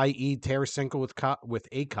 i.e. Tarasenko with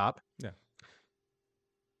a Cup. Yeah.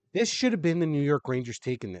 This should have been the New York Rangers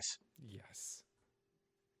taking this. Yes.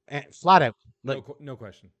 And flat out. Like, no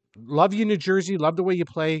question. Love you, New Jersey. Love the way you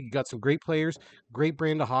play. You got some great players, great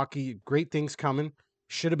brand of hockey, great things coming.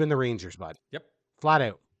 Should have been the Rangers, bud. Yep. Flat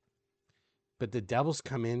out. But the Devils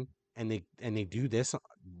come in and they do this.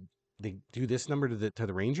 They do this number to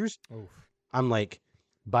the Rangers. Oof. I'm like,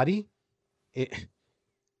 buddy,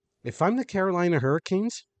 if I'm the Carolina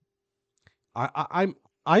Hurricanes,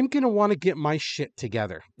 I'm gonna want to get my shit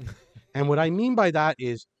together. And what I mean by that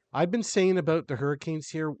is, I've been saying about the Hurricanes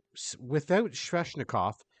here, without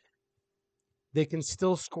Svechnikov, they can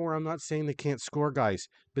still score. I'm not saying they can't score, guys,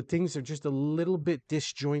 but things are just a little bit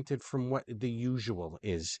disjointed from what the usual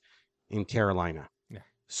is in Carolina. Yeah.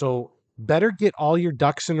 So better get all your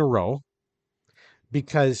ducks in a row,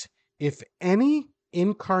 because if any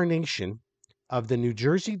incarnation of the New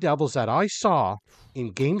Jersey Devils that I saw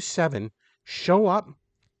in Game 7 show up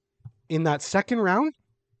in that second round,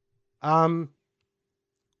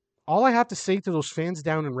 all I have to say to those fans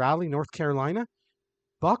down in Raleigh, North Carolina,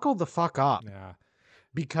 buckle the fuck up. Yeah.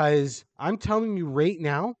 Because I'm telling you right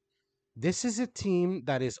now, this is a team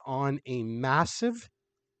that is on a massive,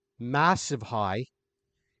 massive high.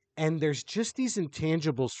 And there's just these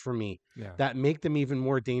intangibles for me that make them even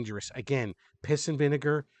more dangerous. Again, piss and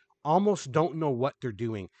vinegar, almost don't know what they're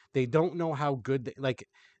doing. They don't know how good,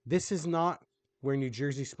 this is not where New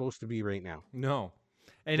Jersey's supposed to be right now. No.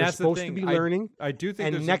 And They're that's the supposed thing. to be learning, I do think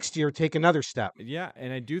and there's next year take another step. yeah,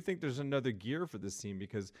 and I do think there's another gear for this team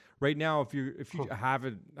because right now, if you have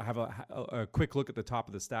a quick look at the top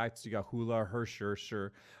of the stats, you got Hula, Hersher,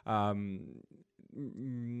 sure.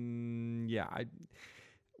 Yeah,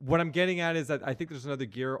 what I'm getting at is that I think there's another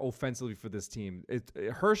gear offensively for this team.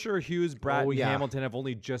 Hersher, Hughes, Bratt, and Hamilton have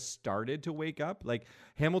only just started to wake up. Like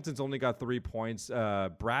Hamilton's only got 3 points.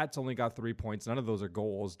 Bratt's only got 3 points. None of those are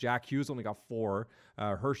goals. Jack Hughes only got 4.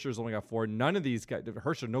 Hersher's only got 4. None of these guys,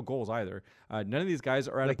 Hersher, no goals either. None of these guys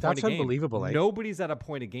are at a point That's a game. unbelievable. Nobody's at a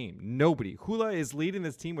point a game. Nobody. Hula is leading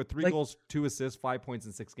this team with 3 goals, 2 assists, 5 points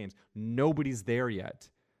in 6 games. Nobody's there yet.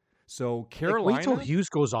 So Carolina, wait till Hughes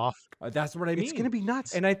goes off. That's what I mean. It's going to be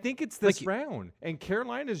nuts. And I think it's this round. And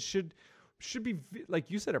Carolina should be, like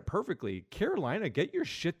you said it perfectly. Carolina, get your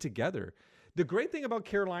shit together. The great thing about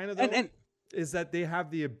Carolina, though, is that they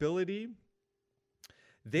have the ability.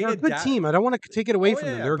 They're a good team. I don't want to take it away from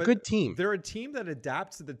them. They're a good team. They're a team that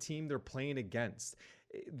adapts to the team they're playing against.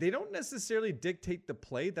 They don't necessarily dictate the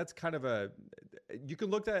play. That's kind of you can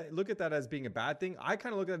look at that as being a bad thing. I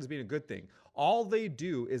kind of look at it as being a good thing. All they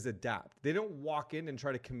do is adapt. They don't walk in and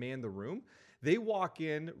try to command the room. They walk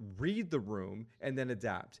in, read the room, and then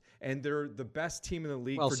adapt. And they're the best team in the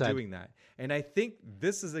league doing that. And I think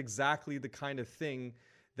this is exactly the kind of thing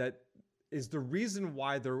that is the reason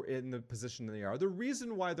why they're in the position they are. The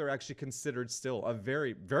reason why they're actually considered still a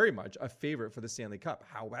very, very much a favorite for the Stanley Cup.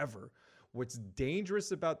 However, what's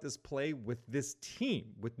dangerous about this play with this team,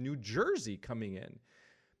 with New Jersey coming in,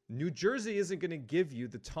 New Jersey isn't going to give you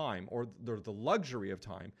the time or the luxury of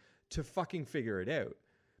time to fucking figure it out.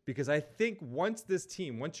 Because I think once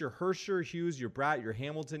your Hersher, Hughes, your Bratt, your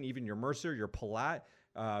Hamilton, even your Mercer, your Palat,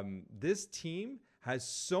 this team has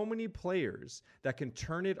so many players that can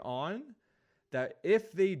turn it on that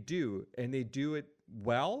if they do, and they do it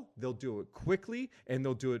well, they'll do it quickly and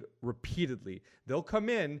they'll do it repeatedly. They'll come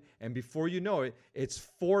in and before you know it, it's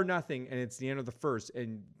 4-0 and it's the end of the first.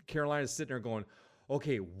 And Carolina's sitting there going,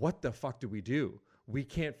 okay, what the fuck do we do? We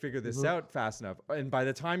can't figure this out fast enough. And by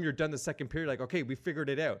the time you're done the second period, like, okay, we figured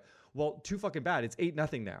it out. Well, too fucking bad. It's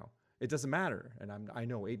 8-0 now. It doesn't matter. And I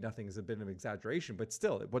know 8-0 is a bit of an exaggeration, but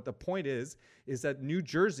still, what the point is that New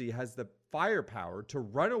Jersey has the firepower to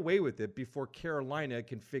run away with it before Carolina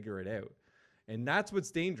can figure it out. And that's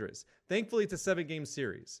what's dangerous. Thankfully, it's a 7-game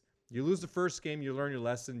series. You lose the first game, you learn your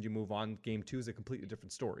lesson, you move on. Game 2 is a completely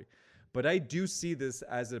different story. But I do see this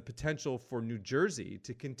as a potential for New Jersey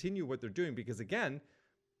to continue what they're doing because, again,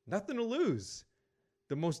 nothing to lose.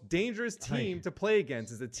 The most dangerous team to play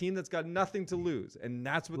against is a team that's got nothing to lose. And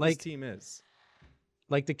that's what this team is.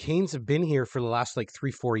 Like the Canes have been here for the last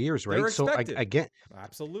 3-4 years, right? So again,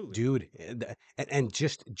 absolutely, dude, and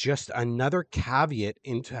just another caveat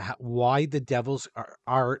into why the Devils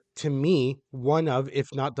are to me one of,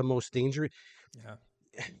 if not the most dangerous. Yeah,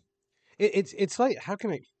 it's like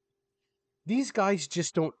these guys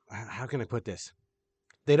just don't. How can I put this?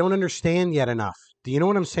 They don't understand yet enough. Do you know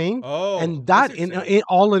what I'm saying? Oh, and that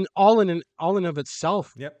all in of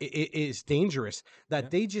itself, yep, is dangerous.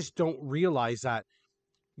 That they just don't realize that.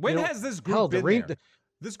 When has this group been there?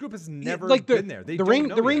 This group has never been there. The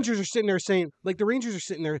Rangers are sitting there saying,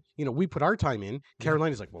 we put our time in.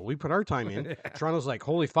 Carolina's like, well, we put our time in. Toronto's like,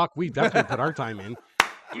 holy fuck, we definitely put our time in.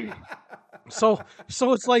 So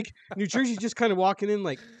it's like New Jersey's just kind of walking in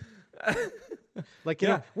like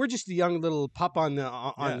we're just a young little pup on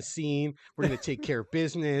the scene. We're going to take care of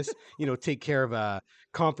business, take care of a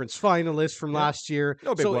conference finalist from last year.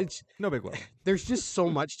 No big whoop. There's just so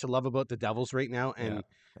much to love about the Devils right now. And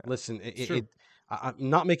listen, I'm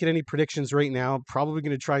not making any predictions right now. Probably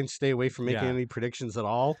going to try and stay away from making any predictions at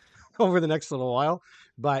all over the next little while.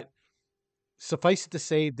 But suffice it to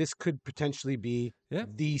say, this could potentially be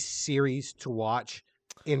the series to watch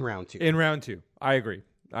in round 2. In round 2, I agree.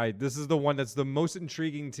 This is the one that's the most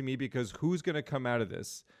intriguing to me because who's going to come out of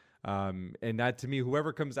this? And that, to me,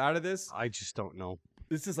 whoever comes out of this, I just don't know.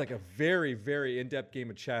 This is like a very, very in-depth game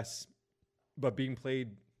of chess, but being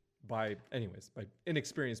played by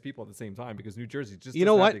inexperienced people at the same time because New Jersey just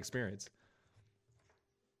doesn't have the experience.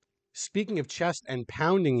 Speaking of chest and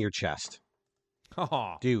pounding your chest,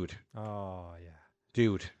 dude. Oh yeah,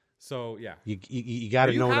 dude. So yeah, you got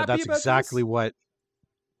to know that's exactly what.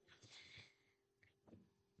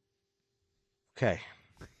 Okay.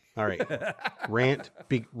 All right. Rant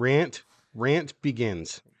begins.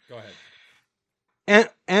 Go ahead.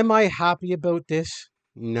 Am I happy about this?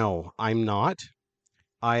 No, I'm not.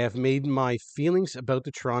 I have made my feelings about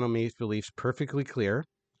the Toronto Maple Leafs perfectly clear.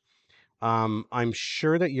 I'm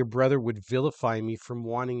sure that your brother would vilify me from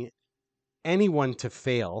wanting anyone to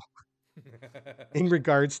fail in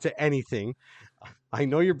regards to anything. I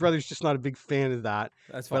know your brother's just not a big fan of that,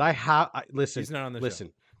 That's but fine. listen, He's not on the show. listen.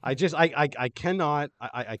 I cannot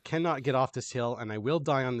I cannot get off this hill, and I will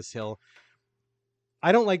die on this hill.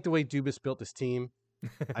 I don't like the way Dubas built this team.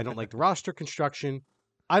 I don't like the roster construction.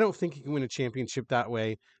 I don't think he can win a championship that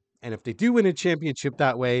way. And if they do win a championship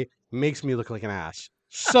that way, it makes me look like an ass.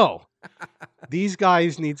 So these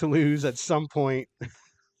guys need to lose at some point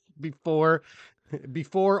before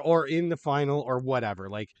or in the final or whatever.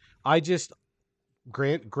 Like, I just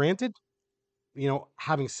granted,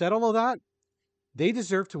 having said all of that, they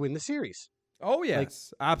deserve to win the series. Oh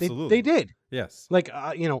yes, absolutely. They did. Yes. Like,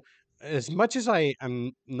 as much as I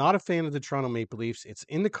am not a fan of the Toronto Maple Leafs, it's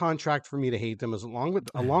in the contract for me to hate them, along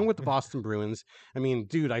with the Boston Bruins. I mean,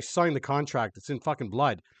 dude, I signed the contract; it's in fucking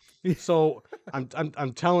blood. So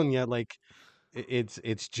I'm telling you, like,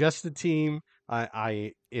 it's just the team.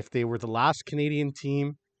 I if they were the last Canadian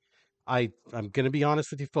team, I'm gonna be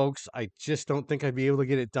honest with you folks. I just don't think I'd be able to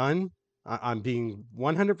get it done. I'm being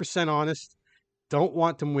 100% honest. Don't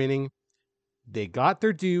want them winning. They got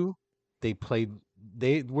their due. They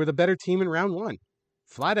were the better team in round one,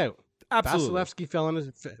 flat out. Absolutely. Vasilevsky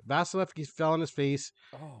fell on his face.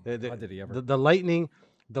 Oh, God, did he ever? The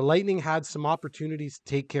Lightning had some opportunities to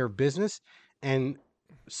take care of business, and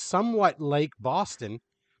somewhat like Boston,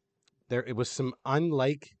 it was some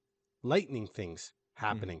unlike Lightning things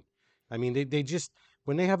happening. I mean, they just,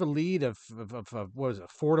 when they have a lead of what was it,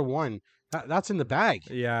 4-1, that's in the bag.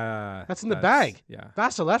 Yeah. That's in the bag. Yeah.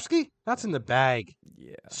 Vasilevsky, that's in the bag.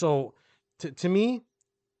 Yeah. So, to me,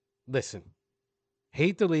 listen,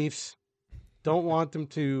 hate the Leafs, don't want them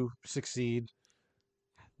to succeed.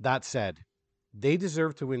 That said, they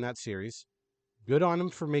deserve to win that series. Good on them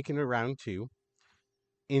for making it round two.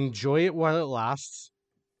 Enjoy it while it lasts.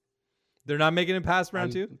 They're not making it past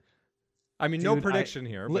round two? I mean, no prediction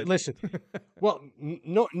here. But... Listen, well,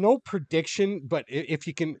 no prediction, but if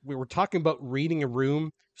you can, we were talking about reading a room,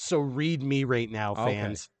 so read me right now,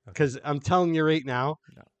 fans, because I'm telling you right now,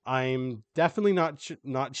 I'm definitely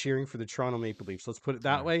not cheering for the Toronto Maple Leafs. Let's put it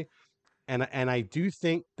that way. And I do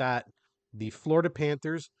think that the Florida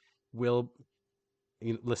Panthers will.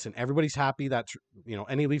 Listen, everybody's happy that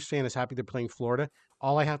any Leafs fan is happy they're playing Florida.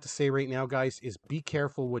 All I have to say right now, guys, is be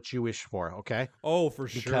careful what you wish for. Okay? Oh, for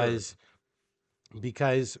sure.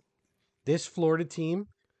 Because this Florida team,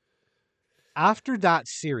 after that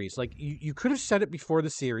series, like you could have said it before the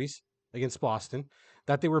series against Boston,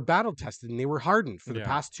 that they were battle tested and they were hardened for the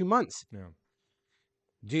past 2 months. Yeah.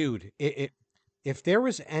 Dude, if there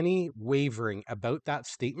was any wavering about that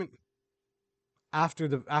statement after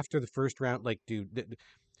the first round, like, dude,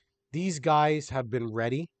 these guys have been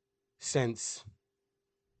ready since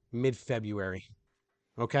mid-February.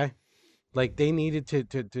 Okay? Like, they needed to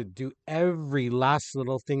do every last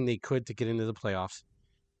little thing they could to get into the playoffs.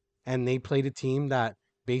 And they played a team that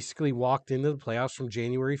basically walked into the playoffs from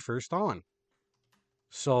January 1st on.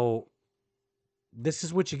 So this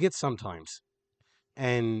is what you get sometimes.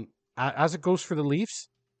 And as it goes for the Leafs,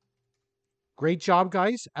 great job,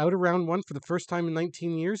 guys. Out of round one for the first time in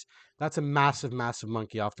 19 years. That's a massive, massive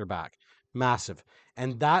monkey off their back. Massive.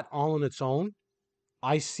 And that all on its own,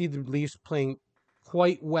 I see the Leafs playing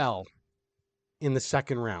quite well in the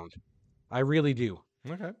second round. I really do.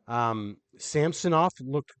 Okay. Samsonov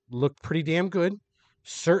looked pretty damn good.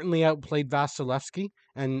 Certainly outplayed Vasilevsky,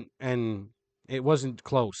 and it wasn't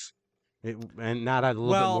close. And that had a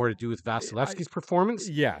little bit more to do with Vasilevsky's performance.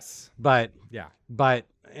 Yes. But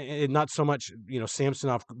not so much,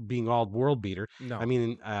 Samsonov being all world beater. No. I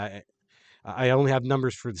mean, I only have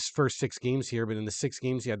numbers for the first 6 games here, but in the 6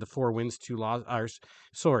 games he had the 4 wins, 2 losses.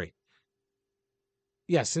 Sorry.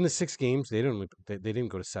 Yes, in the 6 games they didn't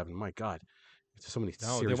go to 7. My God, so many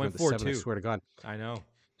series they went to 7. I swear to God, I know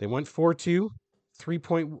they went 4-2,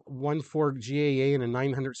 3.14 GAA and a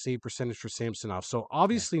 .900 save percentage for Samsonov. So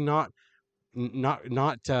obviously not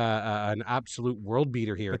an absolute world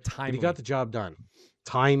beater here, but he got the job done.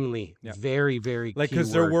 Timely, very, very like,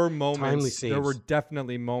 because there were moments, there were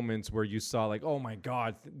definitely moments where you saw, like, oh my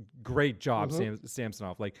God, great job,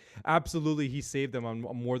 Samsonov. Like, absolutely, he saved them on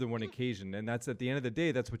more than one occasion, and that's, at the end of the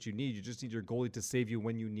day, that's what you need. You just need your goalie to save you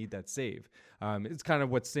when you need that save. It's kind of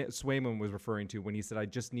what Swayman was referring to when he said, I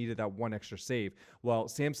just needed that one extra save. Well,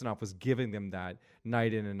 Samsonov was giving them that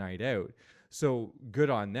night in and night out. So good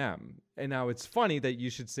on them. And now it's funny that you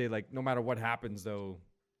should say, like, no matter what happens, though,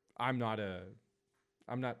 I'm not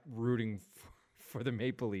rooting for the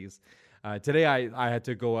Maple Leafs. Today I had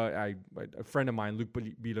to go. A friend of mine, Luc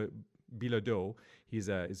Bilodeau, he's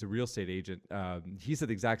a real estate agent. He said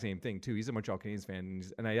the exact same thing too. He's a Montreal Canadiens fan,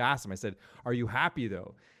 and I asked him. I said, "Are you happy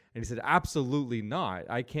though?" And he said, absolutely not.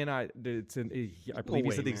 I cannot. I believe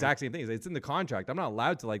he said the exact same thing. It's in the contract. I'm not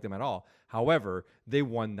allowed to like them at all. However, they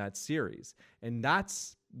won that series. And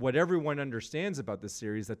that's what everyone understands about this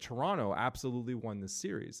series, that Toronto absolutely won this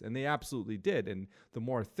series. And they absolutely did. And the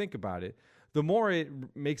more I think about it, the more it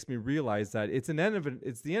makes me realize that it's the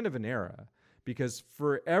end of an era. Because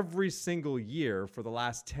for every single year for the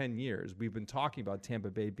last 10 years, we've been talking about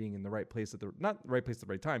Tampa Bay being in the right place not the right place at the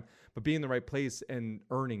right time, but being in the right place and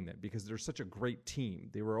earning them because they're such a great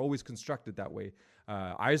team. They were always constructed that way.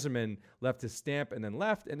 Yzerman left his stamp and then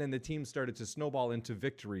left, and then the team started to snowball into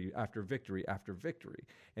victory after victory after victory.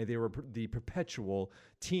 And they were the perpetual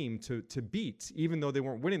team to beat. Even though they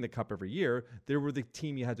weren't winning the cup every year, they were the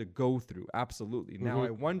team you had to go through. Absolutely. Mm-hmm. Now,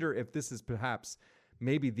 I wonder if this is perhaps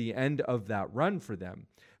maybe the end of that run for them.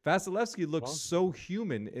 Vasilevsky looks so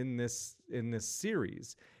human in this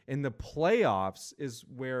series. In the playoffs is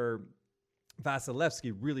where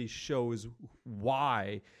Vasilevsky really shows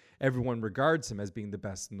why everyone regards him as being the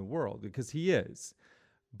best in the world, because he is.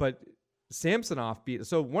 But Samsonov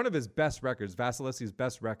so one of his best records, Vasilevsky's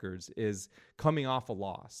best records, is coming off a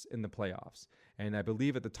loss in the playoffs. And I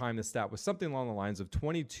believe at the time the stat was something along the lines of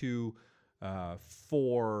 4-0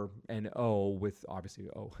 with obviously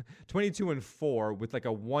 22-4 with like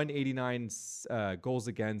a 189 goals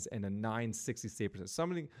against and a 960 save percentage.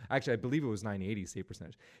 Something, actually, I believe it was 980 save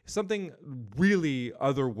percentage. Something really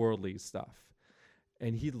otherworldly stuff.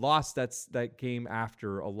 And he lost that game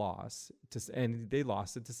after a loss, and they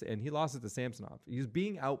lost it and he lost it to Samsonov. He's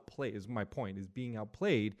being outplayed. Is my point? Is being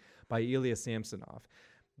outplayed by Ilya Samsonov.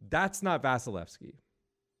 That's not Vasilevsky.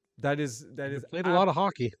 That is played a lot of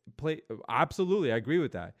hockey. Absolutely, I agree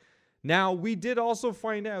with that. Now, we did also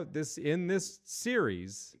find out in this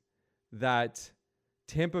series that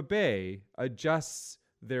Tampa Bay adjusts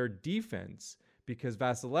their defense because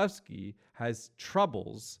Vasilevsky has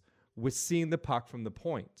troubles with seeing the puck from the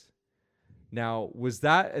point. Now, was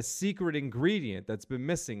that a secret ingredient that's been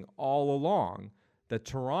missing all along that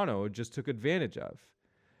Toronto just took advantage of?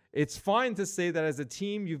 It's fine to say that as a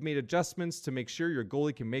team, you've made adjustments to make sure your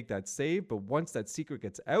goalie can make that save, but once that secret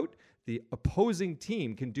gets out, the opposing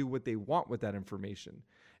team can do what they want with that information,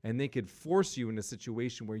 and they could force you in a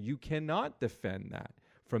situation where you cannot defend that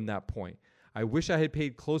from that point. I wish I had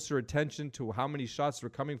paid closer attention to how many shots were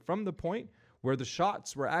coming from the point, where the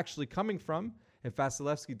shots were actually coming from, if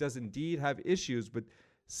Vasilevsky does indeed have issues with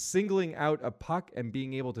singling out a puck and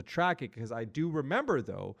being able to track it, because I do remember,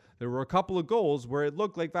 though, there were a couple of goals where it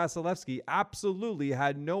looked like Vasilevsky absolutely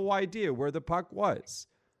had no idea where the puck was.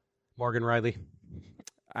 Morgan Rielly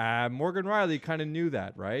kind of knew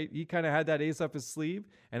that, right? He kind of had that ace up his sleeve,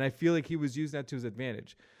 and I feel like he was using that to his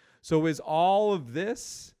advantage. So is all of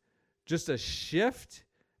this just a shift?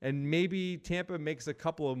 And maybe Tampa makes a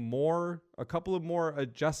couple of more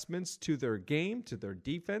adjustments to their game, to their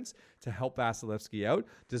defense, to help Vasilevsky out.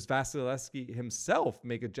 Does Vasilevsky himself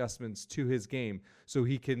make adjustments to his game so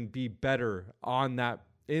he can be better on that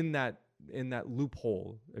in that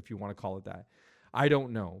loophole, if you want to call it that? I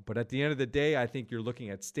don't know, but at the end of the day, I think you're looking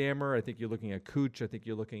at Stammer. I think you're looking at Cooch. I think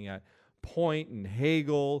you're looking at Point and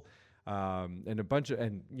Hagel, and a bunch of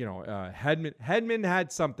Hedman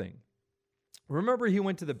had something. Remember, he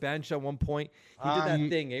went to the bench at one point. He did that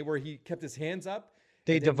thing, where he kept his hands up.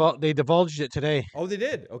 They divulged it today. Oh, they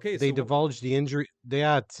did. Okay, they divulged the injury.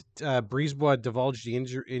 Brisebois divulged the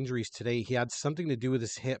injuries today. He had something to do with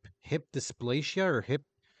his hip dysplasia or hip.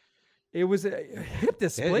 It was a hip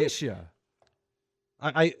dysplasia.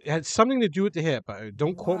 I had something to do with the hip.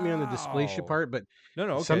 Don't quote me on the dysplasia part, but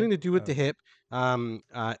okay. Something to do with the hip.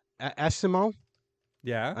 Esimo.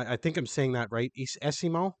 Yeah, I think I'm saying that right.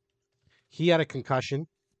 Esimo. He had a concussion.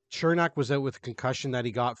 Chernak was out with a concussion that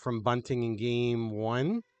he got from bunting in game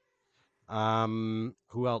 1.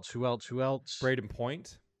 Who else? Braden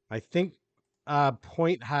Point. I think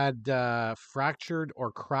Point had fractured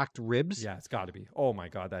or cracked ribs. Yeah, it's got to be. Oh my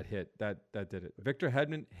God, that hit. That did it. Victor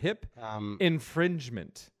Hedman, hip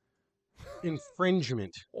infringement.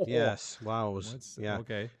 Infringement. Oh. Yes. Wow. Yeah.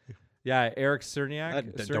 Okay. Yeah, Eric Cerniak. I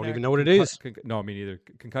don't even know what it is. No, me neither.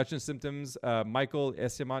 Concussion symptoms. Michael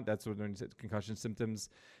Esimont, that's what it said, concussion symptoms.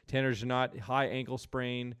 Tanner Janot, high ankle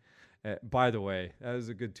sprain. By the way, that was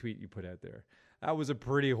a good tweet you put out there. That was a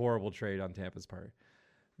pretty horrible trade on Tampa's part.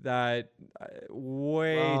 That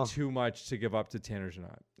too much to give up to Tanner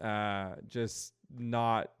Janot. Just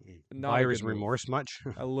not buyer's remorse much.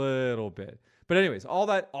 A little bit. But anyways, all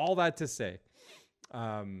that to say,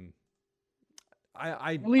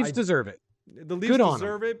 Leafs deserve it. The Leafs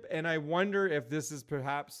deserve it, and I wonder if this is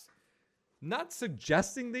perhaps not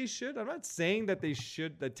suggesting they should. I'm not saying that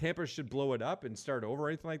that Tampa should blow it up and start over or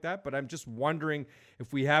anything like that. But I'm just wondering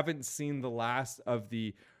if we haven't seen the last of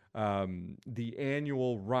the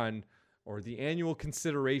annual run or the annual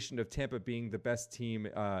consideration of Tampa being the best team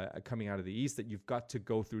coming out of the East that you've got to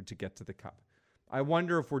go through to get to the Cup. I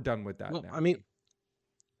wonder if we're done with that now. I mean,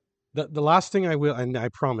 the last thing I will, and I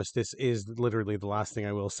promise this is literally the last thing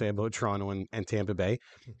I will say about Toronto and Tampa Bay,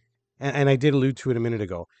 and I did allude to it a minute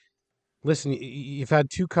ago. Listen, you've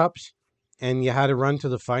had 2 cups, and you had to run to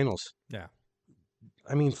the finals. Yeah.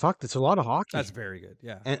 I mean, fuck, that's a lot of hockey. That's very good.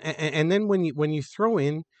 Yeah. And then when you throw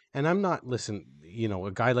in, and I'm not, listen, you know,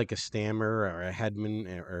 a guy like a Stammer or a Hedman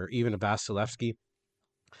or even a Vasilevsky,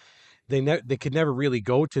 they could never really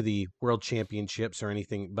go to the World Championships or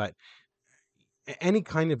anything, but any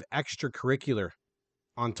kind of extracurricular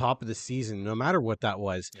on top of the season, no matter what that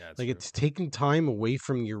was, like true. It's taking time away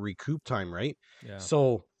from your recoup time, right? Yeah.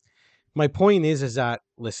 So my point is that,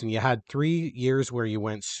 listen, you had 3 years where you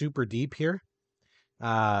went super deep here.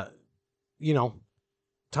 You know,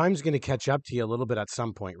 time's going to catch up to you a little bit at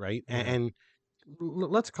some point, right? Yeah. And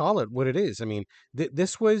let's call it what it is. I mean,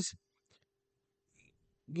 this was,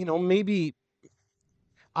 you know, maybe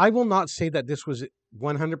I will not say that this was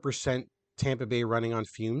 100% Tampa Bay running on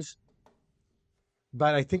fumes,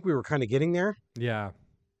 but I think we were kind of getting there. Yeah.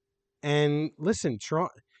 And listen,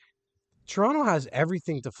 Toronto has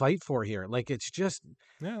everything to fight for here. Like, it's just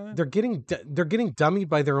they're getting dummied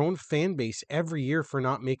by their own fan base every year for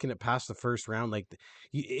not making it past the first round. Like,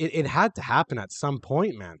 it had to happen at some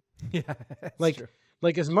point, man. Yeah,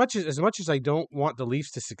 like as much as I don't want the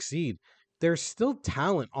Leafs to succeed, there's still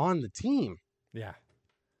talent on the team. Yeah.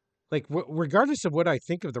 Like, regardless of what I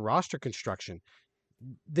think of the roster construction,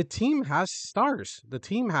 the team has stars. The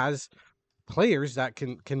team has players that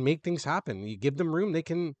can make things happen. You give them room, they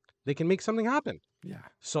can make something happen. Yeah.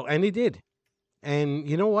 So, and they did. And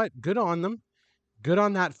you know what? Good on them. Good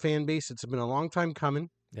on that fan base. It's been a long time coming.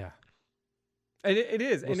 Yeah. And it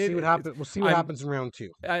is. We'll see what happens. We'll see what happens in round 2.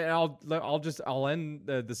 I'll end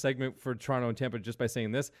the segment for Toronto and Tampa just by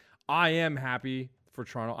saying this. I am happy for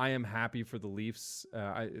Toronto. I am happy for the Leafs,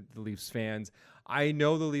 the Leafs fans. I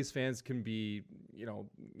know the Leafs fans can be, you know,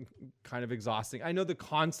 kind of exhausting. I know the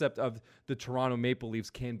concept of the Toronto Maple Leafs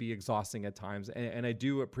can be exhausting at times, and I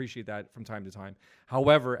do appreciate that from time to time.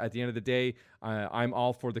 However, at the end of the day, I'm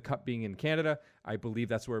all for the Cup being in Canada. I believe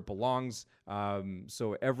that's where it belongs.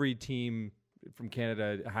 So every team from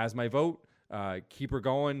Canada has my vote. Keep her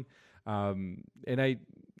going. And I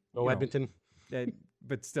go Edmonton.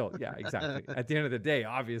 But still, yeah, exactly. At the end of the day,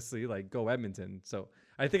 obviously, like, go Edmonton. So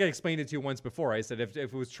I think I explained it to you once before. I said if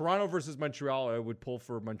it was Toronto versus Montreal, I would pull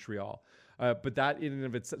for Montreal. But that in and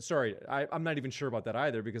of itself, sorry, I'm not even sure about that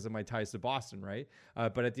either because of my ties to Boston, right?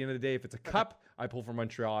 But at the end of the day, if it's a cup, I pull for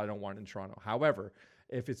Montreal. I don't want it in Toronto. However,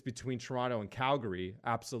 if it's between Toronto and Calgary,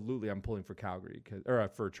 absolutely, I'm pulling for Calgary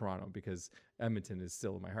for Toronto because Edmonton is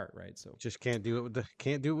still in my heart, right? So just can't do it with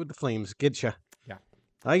the Flames. Get you. Yeah.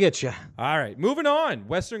 I get you. All right, moving on.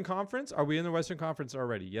 Western Conference. Are we in the Western Conference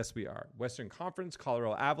already? Yes, we are. Western Conference,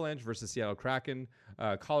 Colorado Avalanche versus Seattle Kraken.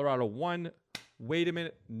 Colorado won. Wait a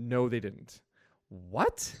minute. No, they didn't.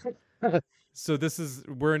 What? So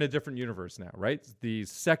we're in a different universe now, right? The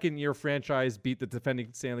second-year franchise beat the defending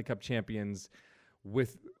Stanley Cup champions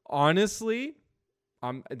with, honestly,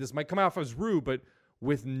 this might come off as rude, but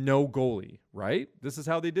with no goalie, right? This is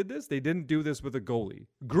how they did this. They didn't do this with a goalie.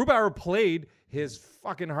 Grubauer played his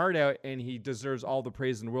fucking heart out, and he deserves all the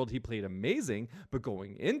praise in the world. He played amazing, but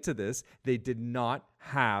going into this, they did not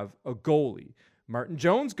have a goalie. Martin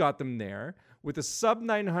Jones got them there with a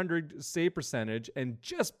sub-900 save percentage and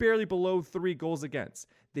just barely below 3 goals against.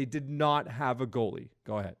 They did not have a goalie.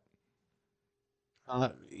 Go ahead.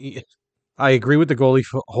 I agree with the goalie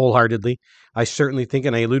wholeheartedly. I certainly think,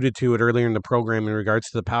 and I alluded to it earlier in the program in regards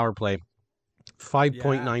to the power play,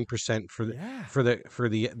 5.9% for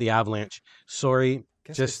the Avalanche. Sorry,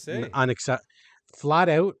 just flat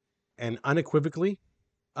out and unequivocally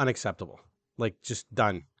unacceptable. Like, just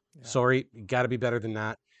done. Yeah. Sorry, got to be better than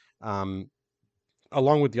that.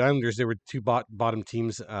 Along with the Islanders, there were 2 bottom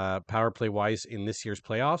teams power play wise in this year's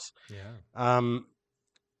playoffs. Yeah.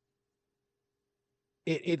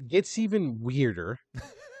 It gets even weirder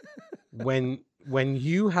when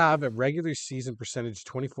you have a regular season percentage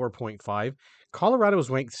 24.5. Colorado was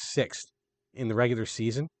ranked 6th in the regular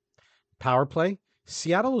season power play.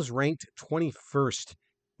 Seattle was ranked 21st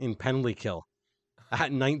in penalty kill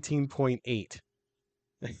at 19.8.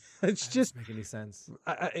 It's just doesn't make any sense.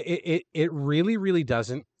 It really, really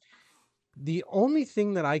doesn't. The only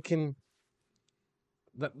thing that I can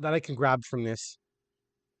grab from this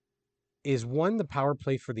is, one, the power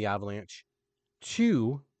play for the Avalanche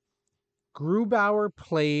 2, Grubauer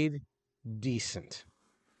played decent.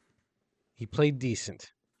 He played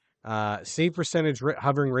decent. Save percentage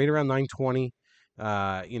hovering right around 920.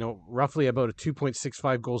 Roughly about a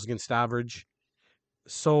 2.65 goals against average.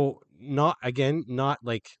 So not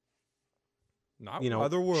like, Not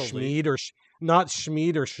otherworldly. not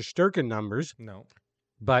Schmid or Shesterkin numbers, No.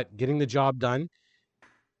 but getting the job done.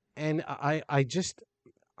 And I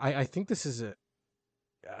think this is a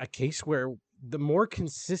case where the more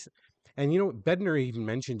consistent, and Bednar even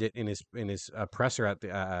mentioned it in his presser at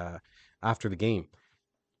the after the game.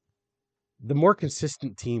 The more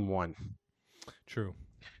consistent team won. True.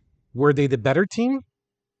 Were they the better team?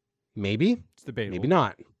 Maybe. It's debatable. Maybe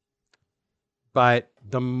not. But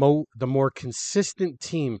the more consistent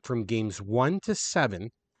team from games 1 to 7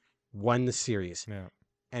 won the series. Yeah.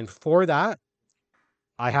 And for that,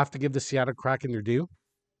 I have to give the Seattle Kraken their due.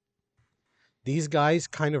 These guys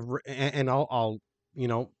kind of, and I'll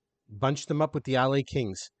bunch them up with the LA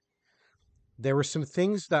Kings. There were some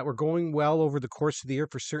things that were going well over the course of the year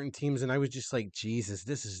for certain teams, and I was just like, Jesus,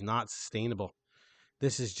 this is not sustainable.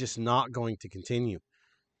 This is just not going to continue.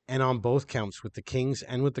 And on both counts, with the Kings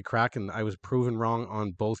and with the Kraken, I was proven wrong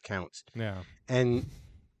on both counts. Yeah. And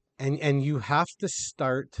you have to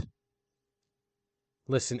start.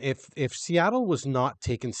 Listen, if Seattle was not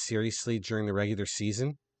taken seriously during the regular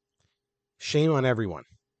season, shame on everyone.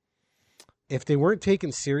 If they weren't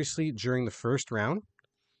taken seriously during the first round,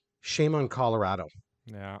 shame on Colorado.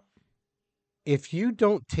 Yeah. If you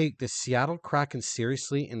don't take the Seattle Kraken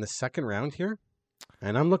seriously in the second round here,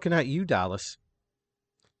 and I'm looking at you, Dallas,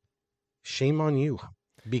 shame on you,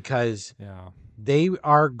 because they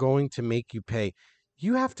are going to make you pay.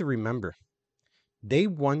 You have to remember, they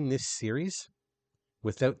won this series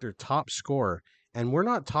without their top scorer, and we're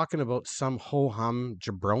not talking about some ho-hum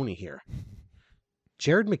jabroni here.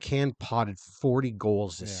 Jared McCann potted 40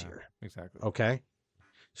 goals this year. Exactly. Okay?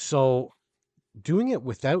 So doing it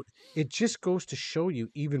without, it just goes to show you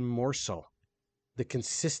even more so the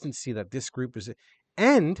consistency that this group is.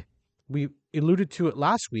 And we alluded to it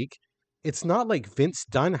last week. It's not like Vince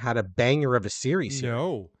Dunn had a banger of a series here.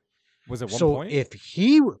 No. Was it one so point? if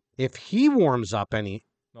he warms up any,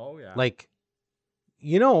 like,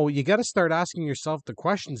 you got to start asking yourself the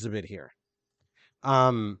questions a bit here.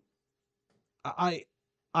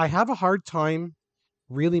 I have a hard time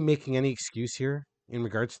really making any excuse here in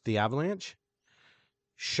regards to the Avalanche.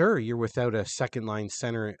 Sure, you're without a second line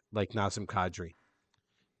center like Nazem Kadri.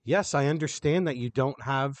 Yes, I understand that you don't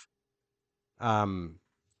have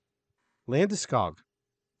Landeskog,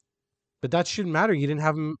 but that shouldn't matter. You didn't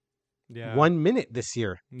have him 1 minute this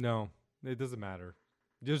year. No, it doesn't matter.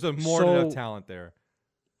 There's more than enough talent there.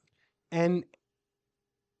 And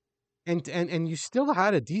you still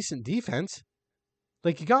had a decent defense.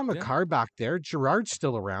 Like, you got Makar back there. Girard's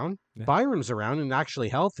still around. Yeah. Byram's around and actually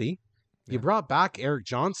healthy. You brought back Eric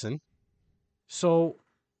Johnson. So,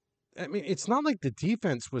 I mean, it's not like the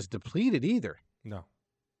defense was depleted either. No.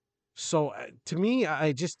 So, to me,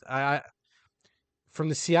 I from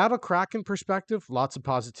the Seattle Kraken perspective, lots of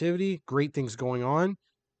positivity, great things going on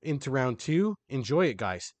into round 2. Enjoy it,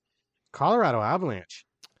 guys. Colorado Avalanche.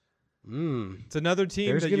 It's another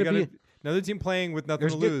team that you got another team playing with nothing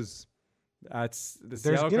to lose. That's the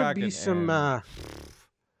Seattle Kraken.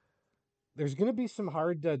 There's going to be some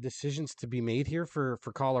hard decisions to be made here for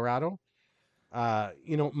Colorado.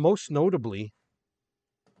 Most notably,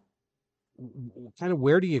 kind of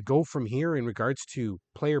where do you go from here in regards to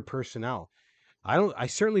player personnel? I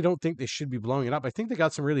certainly don't think they should be blowing it up. I think they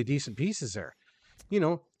got some really decent pieces there.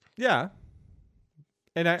 Yeah.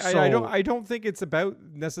 And I don't think it's about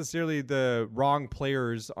necessarily the wrong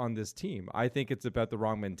players on this team. I think it's about the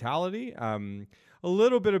wrong mentality. A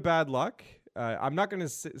little bit of bad luck. I'm not going to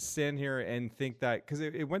stand here and think that, because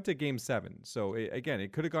it went to Game 7. So it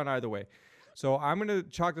could have gone either way. So I'm going to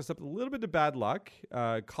chalk this up a little bit to bad luck.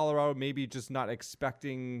 Colorado maybe just not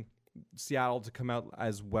expecting Seattle to come out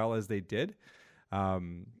as well as they did.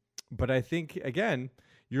 But I think, again,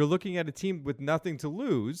 you're looking at a team with nothing to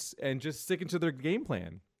lose and just sticking to their game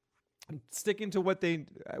plan, sticking to what they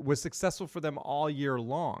was successful for them all year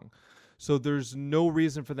long. So there's no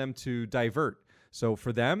reason for them to divert. So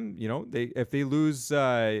for them, if they lose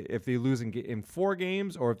in 4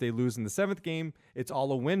 games, or if they lose in the 7th game, it's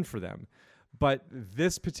all a win for them. But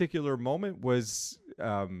this particular moment was,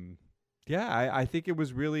 I think it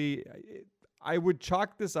was really. I would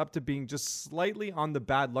chalk this up to being just slightly on the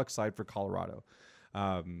bad luck side for Colorado.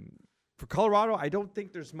 For Colorado, I don't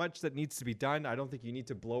think there's much that needs to be done. I don't think you need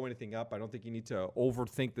to blow anything up. I don't think you need to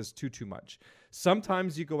overthink this too much.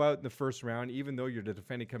 Sometimes you go out in the first round, even though you're the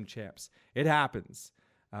defending champs. It happens.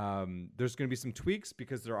 There's going to be some tweaks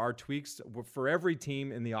because there are tweaks for every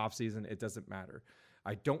team in the offseason. It doesn't matter.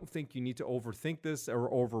 I don't think you need to overthink this or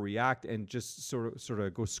overreact and just sort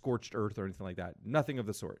of go scorched earth or anything like that. Nothing of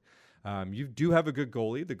the sort. You do have a good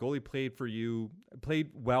goalie. The goalie played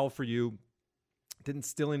well for you. Didn't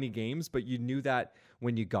steal any games, but you knew that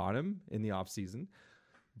when you got him in the offseason.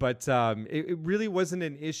 But it really wasn't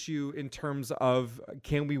an issue in terms of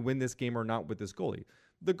can we win this game or not with this goalie.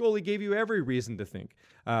 The goalie gave you every reason to think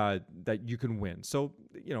that you can win. So,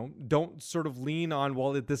 don't sort of lean on,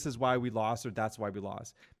 well, this is why we lost or that's why we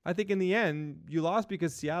lost. I think in the end, you lost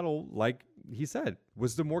because Seattle, like he said,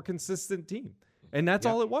 was the more consistent team. And that's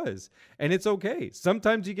all it was. And it's okay.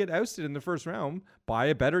 Sometimes you get ousted in the first round by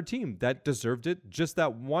a better team that deserved it just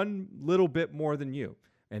that one little bit more than you.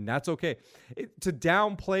 And that's okay. To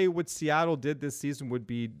downplay what Seattle did this season would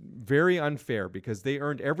be very unfair because they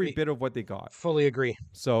earned every bit of what they got. Fully agree.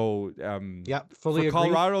 So, fully for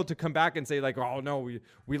Colorado to come back and say like, oh no,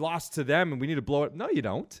 we lost to them and we need to blow it. No, you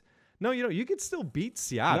don't. No, you don't. You can still beat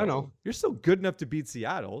Seattle. No. You're still good enough to beat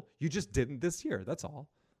Seattle. You just didn't this year. That's all.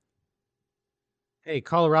 Hey,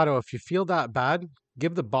 Colorado, if you feel that bad,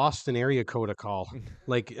 give the Boston area code a call.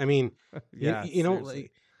 Like, I mean, Yeah, you know, seriously.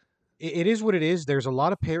 like, it is what it is. There's a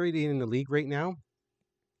lot of parity in the league right now.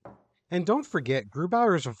 And don't forget,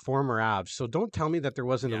 Grubauer is a former Avs, so don't tell me that there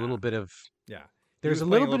wasn't a little bit of. Yeah. There's was a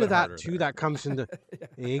playing little bit of harder that too there. that comes into.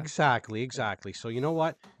 Exactly. So you know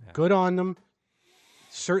what? Good on them.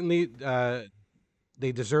 Certainly,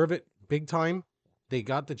 they deserve it big time. They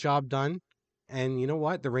got the job done, and you know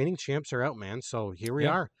what? The reigning champs are out, man. So here we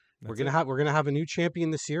Yeah, are. We're that's gonna have a new champion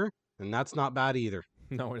this year, and that's not bad either.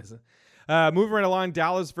 No, it isn't. Moving right along,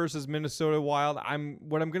 Dallas versus Minnesota Wild.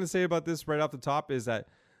 What I'm going to say about this right off the top is that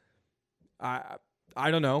I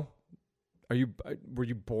don't know. Were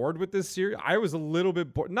you bored with this series? I was a little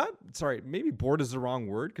bit bored. Maybe bored is the wrong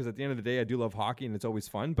word because at the end of the day, I do love hockey and it's always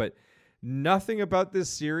fun. But nothing about this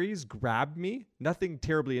series grabbed me. Nothing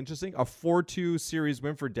terribly interesting. A 4-2 series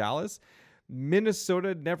win for Dallas.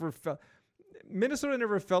 Minnesota never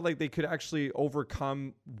felt like they could actually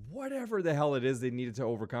overcome whatever the hell it is they needed to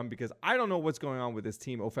overcome because I don't know what's going on with this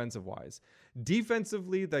team offensive-wise.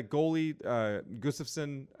 Defensively, that goalie,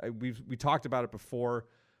 Gustafsson, we talked about it before.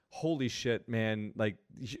 Holy shit, man. Like,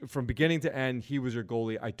 from beginning to end, he was your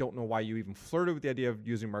goalie. I don't know why you even flirted with the idea of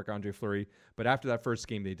using Marc-Andre Fleury, but after that first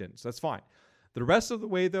game, they didn't. So that's fine. The rest of the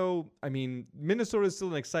way, though, I mean, Minnesota is still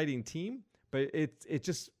an exciting team, but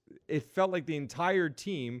it felt like the entire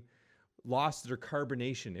team lost their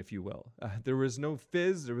carbonation, if you will. There was no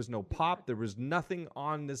fizz. There was no pop. There was nothing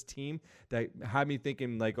on this team that had me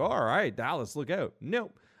thinking like, oh, all right, Dallas, look out.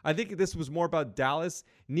 No, I think this was more about Dallas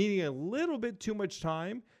needing a little bit too much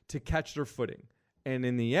time to catch their footing. And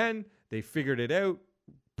in the end, they figured it out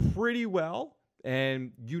pretty well.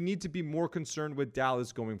 And you need to be more concerned with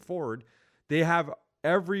Dallas going forward. They have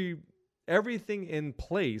everything in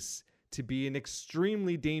place to be an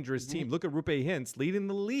extremely dangerous team. Look at Rupe Hintz leading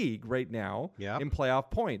the league right now in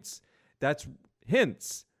playoff points. That's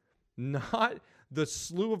Hintz, not the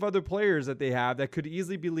slew of other players that they have that could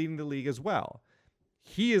easily be leading the league as well.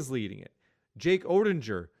 He is leading it. Jake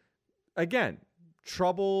Oettinger, again,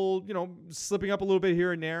 trouble, slipping up a little bit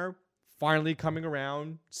here and there, finally coming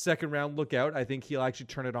around. Second round lookout. I think he'll actually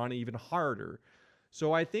turn it on even harder.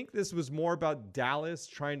 So I think this was more about Dallas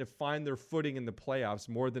trying to find their footing in the playoffs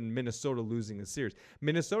more than Minnesota losing the series.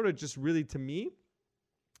 Minnesota just really, to me,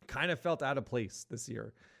 kind of felt out of place this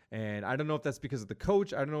year. And I don't know if that's because of the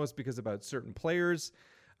coach. I don't know if it's because about certain players.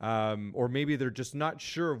 Or maybe they're just not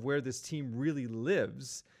sure of where this team really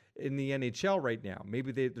lives in the NHL right now.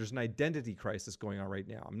 Maybe there's an identity crisis going on right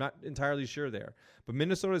now. I'm not entirely sure there. But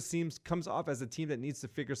Minnesota comes off as a team that needs to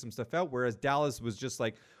figure some stuff out, whereas Dallas was just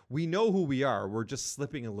like, we know who we are. We're just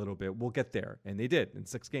slipping a little bit. We'll get there. And they did in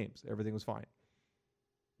 6 games. Everything was fine.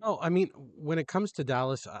 No, I mean, when it comes to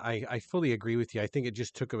Dallas, I fully agree with you. I think it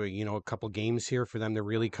just took a couple games here for them to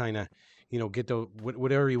really kind of, get the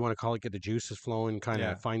whatever you want to call it, get the juices flowing, kind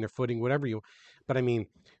of find their footing, whatever you. But I mean,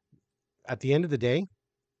 at the end of the day,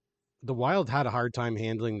 the Wild had a hard time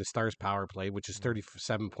handling the Stars power play, which is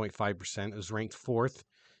 37.5%. It was ranked 4th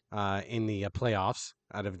in the playoffs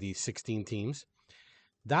out of the 16 teams.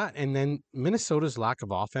 That and then Minnesota's lack of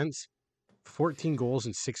offense. 14 goals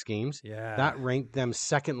in 6 games. Yeah. That ranked them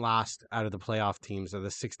second last out of the playoff teams, of the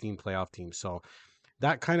 16 playoff teams. So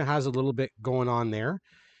that kind of has a little bit going on there.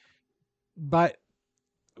 But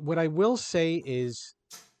what I will say is,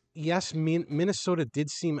 yes, Minnesota did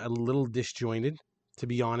seem a little disjointed, to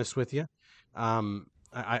be honest with you. Some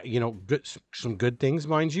good things,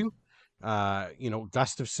 mind you.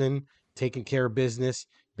 Gustafsson taking care of business.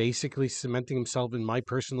 basically cementing himself, in my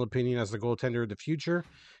personal opinion, as the goaltender of the future.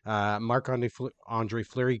 Marc-Andre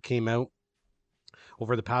Fleury came out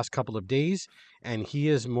over the past couple of days, and he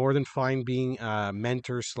is more than fine being a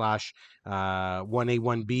mentor slash 1A,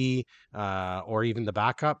 1B, or even the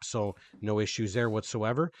backup. So no issues there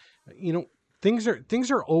whatsoever. You know, things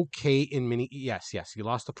are okay in many. Yes, you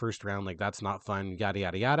lost the first round, like that's not fun. Yada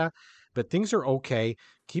yada yada, but things are okay.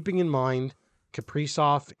 Keeping in mind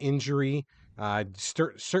Kaprizov injury.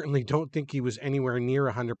 Certainly don't think he was anywhere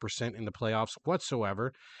near 100% in the playoffs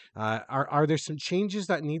whatsoever. Are there some changes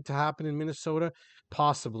that need to happen in Minnesota?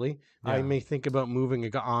 Possibly. I Yeah. may think about moving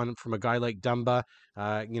on from a guy like Dumba,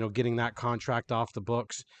 getting that contract off the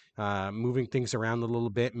books, moving things around a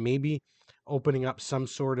little bit, maybe opening up some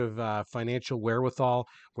sort of financial wherewithal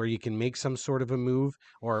where you can make some sort of a move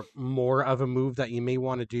or more of a move that you may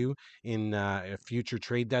want to do in future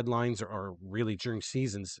trade deadlines or really during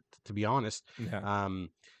seasons, to be honest. Yeah.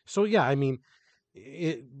 So, yeah, I mean,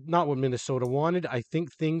 not what Minnesota wanted. I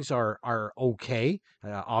think things are okay.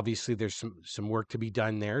 Obviously, there's some work to be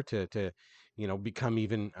done there to become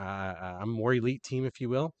even a more elite team, if you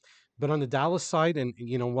will. But on the Dallas side, and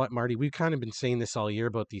you know what, Marty, we've kind of been saying this all year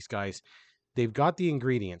about these guys. They've got the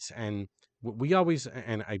ingredients, and we always,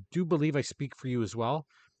 and I do believe I speak for you as well.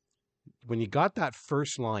 When you got that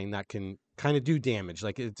first line that can kind of do damage,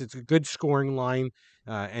 like it's a good scoring line,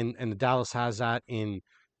 and the Dallas has that in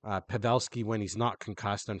Pavelski when he's not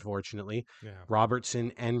concussed, unfortunately. Yeah.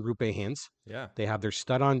 Robertson and Rupe Hintz. Yeah. They have their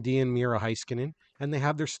stud on D and Miro Heiskanen, and they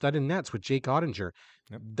have their stud in nets with Jake Ottinger.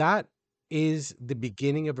 Yep. That is the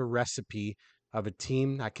beginning of a recipe of a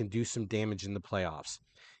team that can do some damage in the playoffs.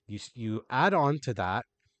 You add on to that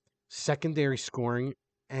secondary scoring,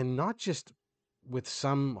 and not just with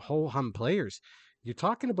some ho hum players. You're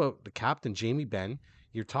talking about the captain Jamie Benn.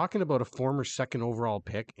 You're talking about a former second overall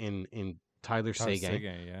pick in Tyler Seguin.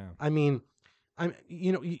 Yeah. I mean,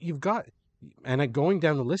 you've got, and going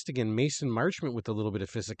down the list again, Mason Marchment with a little bit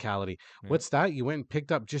of physicality. Yeah. What's that? You went and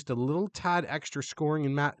picked up just a little tad extra scoring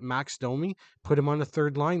in Max Domi, put him on the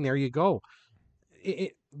third line. There you go.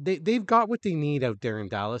 They've got what they need out there in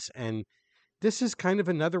Dallas, and this is kind of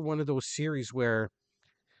another one of those series where,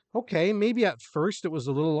 okay, maybe at first it was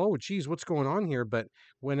a little, oh, geez, what's going on here? But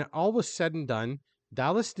when all was said and done,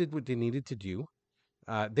 Dallas did what they needed to do.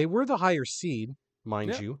 They were the higher seed,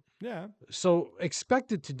 mind you, Yeah. so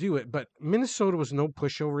expected to do it. But Minnesota was no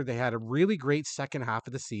pushover. They had a really great second half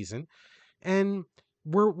of the season, and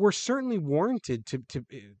we're certainly warranted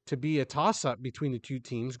to be a toss up between the two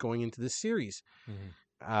teams going into this series.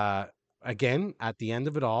 Mm-hmm. Again, at the end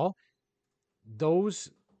of it all, those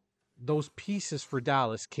pieces for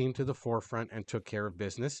Dallas came to the forefront and took care of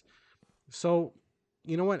business. So,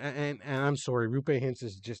 you know what? And I'm sorry, Rupe Hintz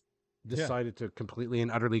has just decided to completely and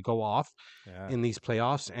utterly go off in these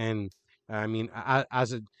playoffs. And I mean,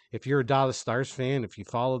 if you're a Dallas Stars fan, if you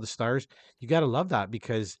follow the Stars, you got to love that,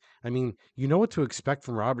 because I mean, you know what to expect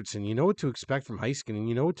from Robertson, you know what to expect from Heiskanen, and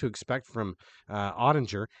you know what to expect from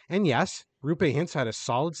Ottinger. And yes, Rupe Hintz had a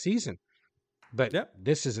solid season. But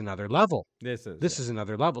this is another level. This is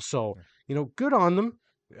another level. So, good on them.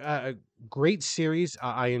 Great series.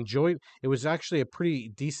 I enjoyed. It was actually a pretty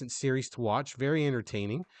decent series to watch. Very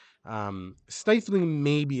entertaining. Stifling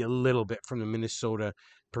maybe a little bit from the Minnesota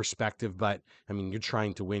perspective, but I mean, you're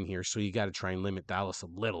trying to win here, so you got to try and limit Dallas a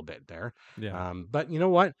little bit there. Yeah. But you know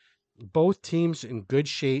what? Both teams in good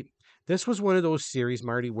shape. This was one of those series,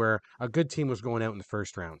 Marty, where a good team was going out in the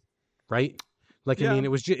first round, right? Like, I mean, it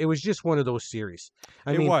was just one of those series.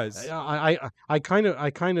 I mean, I kind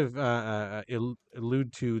of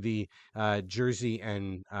allude to the Jersey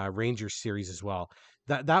and Rangers series as well.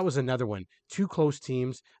 That was another one. Two close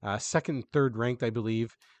teams, second and third ranked, I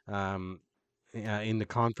believe, in the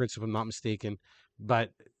conference, if I'm not mistaken. But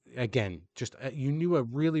again, just you knew a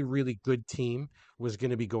really, really good team was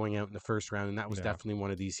going to be going out in the first round, and that was definitely one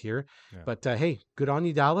of these here. Yeah. But hey, good on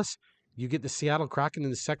you, Dallas. You get the Seattle Kraken in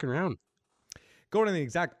the second round. Going in the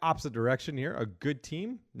exact opposite direction here, a good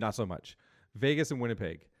team, not so much. Vegas and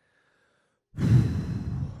Winnipeg.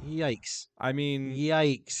 Yikes. I mean,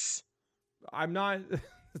 yikes. I'm not.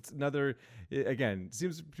 It's another, again,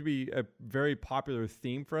 seems to be a very popular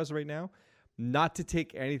theme for us right now. Not to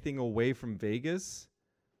take anything away from Vegas,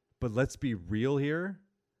 but let's be real here.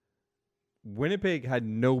 Winnipeg had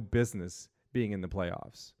no business being in the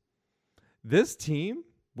playoffs. This team,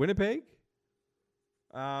 Winnipeg,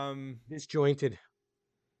 disjointed.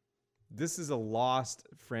 This is a lost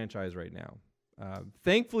franchise right now.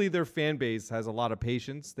 Thankfully, their fan base has a lot of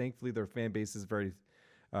patience. Thankfully, their fan base is very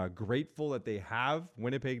grateful that they have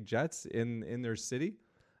Winnipeg Jets in their city.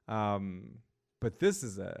 But this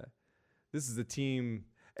is a team.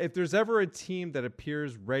 if there's ever a team that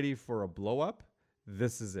appears ready for a blow up,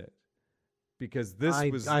 this is it. Because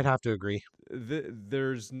I'd have to agree.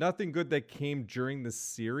 There's nothing good that came during the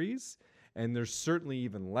series, and there's certainly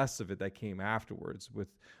even less of it that came afterwards with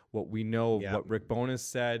what we know of what Rick Bowness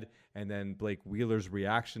said and then Blake Wheeler's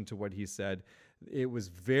reaction to what he said. It was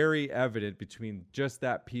very evident between just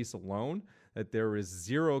that piece alone that there is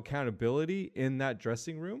zero accountability in that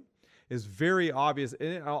dressing room. Is very obvious.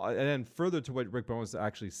 And then further to what Rick Bowness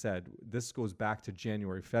actually said, this goes back to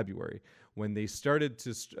January, February, when they started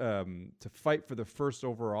to fight for the first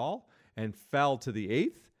overall and fell to the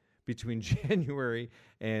 8th between January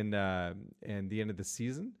and the end of the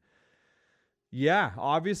season. Yeah,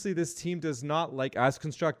 obviously this team does not like, as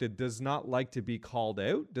constructed, does not like to be called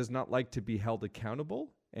out, does not like to be held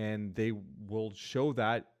accountable. And they will show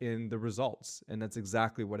that in the results. And that's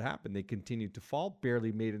exactly what happened. They continued to fall,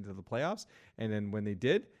 barely made it into the playoffs. And then when they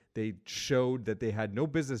did, they showed that they had no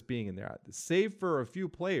business being in there, save for a few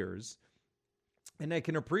players. And I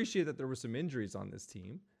can appreciate that there were some injuries on this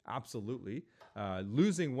team. Absolutely.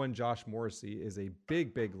 Losing one Josh Morrissey is a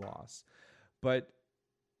big, big loss. But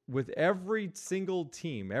with every single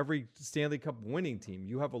team, every Stanley Cup winning team,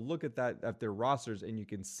 you have a look at their rosters and you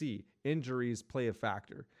can see injuries play a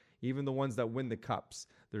factor. Even the ones that win the cups,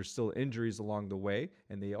 there's still injuries along the way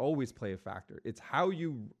and they always play a factor. It's how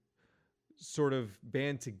you sort of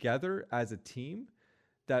band together as a team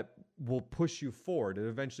that will push you forward and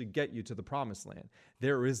eventually get you to the promised land.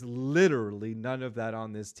 There is literally none of that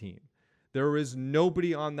on this team. There is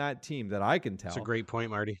nobody on that team that I can tell. That's a great point,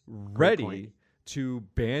 Marty. Ready to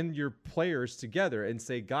band your players together and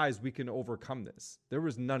say, guys, we can overcome this. There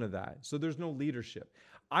was none of that. So there's no leadership.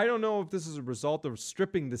 I don't know if this is a result of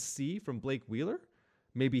stripping the C from Blake Wheeler.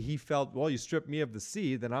 Maybe he felt, well, you stripped me of the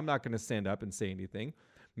C, then I'm not going to stand up and say anything.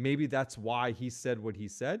 Maybe that's why he said what he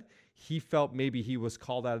said. He felt maybe he was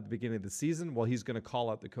called out at the beginning of the season. Well, he's going to call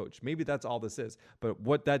out the coach. Maybe that's all this is. But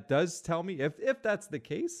what that does tell me, if that's the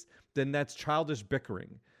case, then that's childish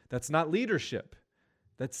bickering. That's not leadership.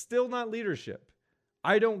 That's still not leadership.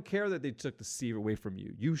 I don't care that they took the C away from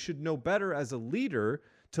you. You should know better as a leader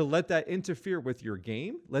to let that interfere with your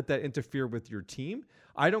game, let that interfere with your team.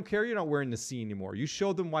 I don't care you're not wearing the C anymore. You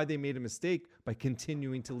showed them why they made a mistake by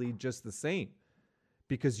continuing to lead just the same.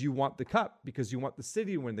 Because you want the cup, because you want the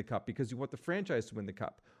city to win the cup, because you want the franchise to win the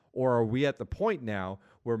cup. Or are we at the point now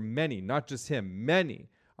where many, not just him, many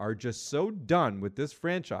are just so done with this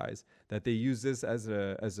franchise that they use this as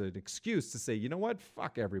an excuse to say, you know what,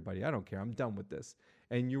 fuck everybody. I don't care. I'm done with this.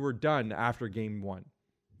 And you were done after game 1.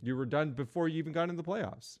 You were done before you even got into the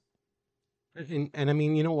playoffs. And I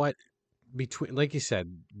mean, you know what? Between, like you said,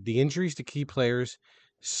 the injuries to key players,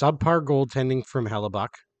 subpar goaltending from Hellebuck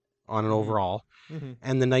on an overall,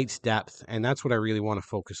 and the Knights' depth. And that's what I really want to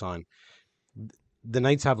focus on. The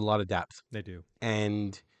Knights have a lot of depth. They do.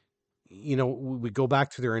 And, you know, we go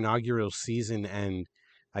back to their inaugural season, and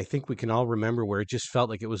I think we can all remember where it just felt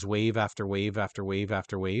like it was wave after wave after wave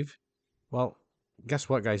after wave. Well, guess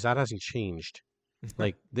what, guys? That hasn't changed.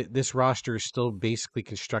 Like, this roster is still basically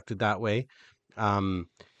constructed that way. The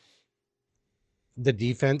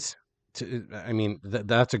defense,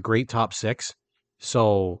 that's a great top 6.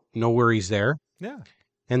 So no worries there. Yeah.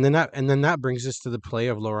 And then that brings us to the play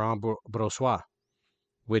of Laurent Brossoit,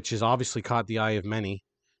 which has obviously caught the eye of many.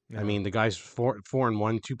 Yeah. I mean, the guy's 4-1,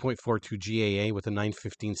 2.42 GAA with a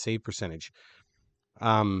 .915 save percentage.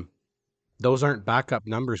 Those aren't backup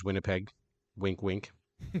numbers, Winnipeg. Wink, wink.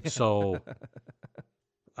 So,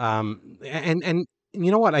 and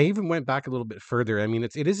you know what? I even went back a little bit further. I mean,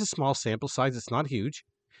 it is a small sample size. It's not huge,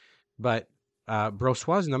 but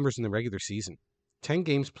Brossoit's numbers in the regular season: 10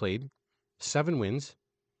 games played, 7 wins,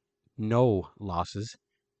 no losses,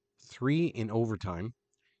 3 in overtime,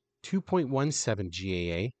 2.17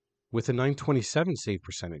 GAA with a .927 save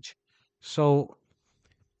percentage. So,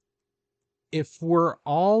 if we're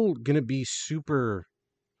all going to be super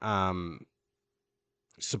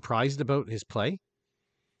surprised about his play,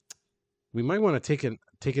 we might want to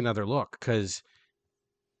take another look, because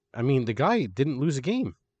I mean, the guy didn't lose a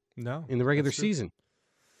game in the regular season.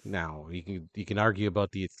 Now, you can argue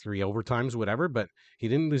about the 3 overtimes, whatever, but he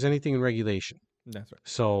didn't lose anything in regulation. That's right.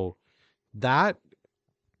 So that,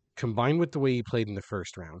 combined with the way he played in the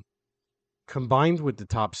first round, combined with the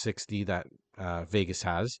top 60 that Vegas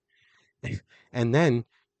has, and then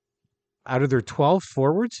out of their 12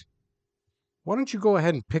 forwards, why don't you go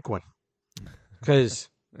ahead and pick one? Because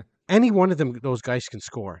any one of them, those guys can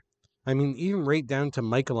score. I mean, even right down to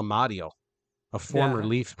Michael Amadio, a former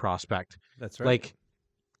Leafs prospect. That's right. Like,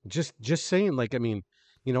 just saying, like, I mean,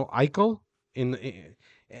 you know, Eichel,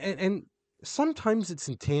 and sometimes it's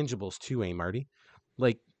intangibles too, Marty?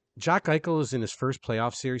 like Jack Eichel is in his first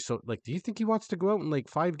playoff series. So like, do you think he wants to go out in like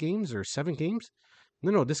 5 games or 7 games?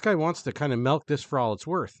 No, this guy wants to kind of milk this for all it's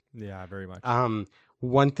worth. Yeah, very much.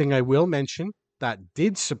 One thing I will mention that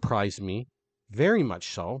did surprise me very much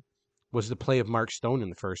so was the play of Mark Stone in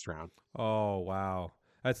the first round. Oh, wow.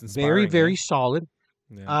 That's Very, inspiring. very solid.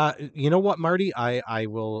 Yeah. You know what, Marty? I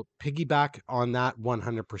will piggyback on that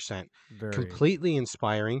 100%. Very. Completely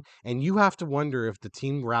inspiring. And you have to wonder if the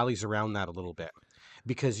team rallies around that a little bit.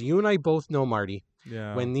 Because you and I both know, Marty,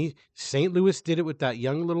 Yeah. when the St. Louis did it with that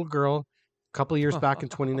young little girl a couple of years back in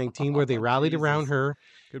 2019, where they rallied around Jesus. her.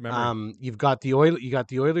 Good memory. You got the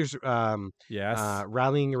Oilers Yes.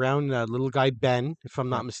 rallying around little guy Ben, if I'm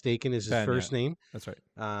not Yep. mistaken, is his Ben, first name. That's right.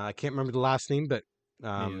 I can't remember the last name, but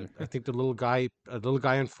Neither. I think the little guy,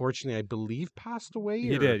 unfortunately, I believe, passed away.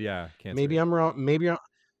 He or did, yeah. Cancer. Maybe I'm wrong.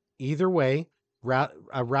 Either way,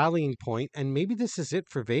 a rallying point, and maybe this is it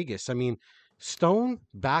for Vegas. I mean, Stone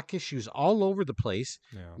back issues all over the place.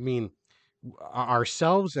 Yeah. I mean,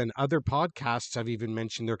 ourselves and other podcasts have even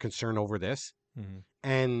mentioned their concern over this,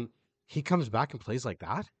 and he comes back and plays like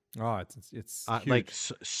that. Oh, it's huge. like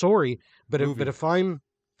sorry, but Movie.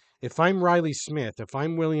 if I'm Riley Smith, if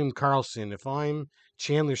I'm William Karlsson, if I'm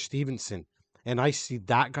Chandler Stevenson, and I see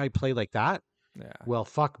that guy play like that, Yeah. well,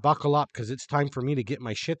 buckle up, because it's time for me to get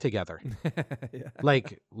my shit together. Yeah.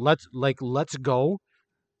 Like let's go.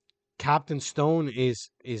 Captain Stone is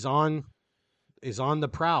on the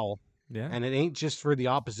prowl, Yeah. and it ain't just for the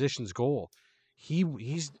opposition's goal.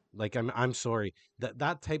 He's like, I'm sorry,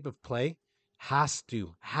 that type of play has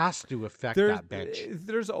to affect that bench.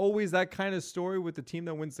 There's always that kind of story with the team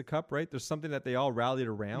that wins the cup, right? There's something that they all rallied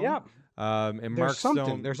around. Yeah. And There's Mark something.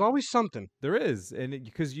 Stone, There's always something. there is, and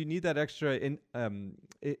because you need that extra.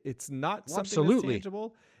 It's not something Absolutely. that's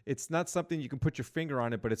tangible. It's not something you can put your finger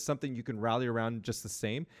on it, but it's something you can rally around just the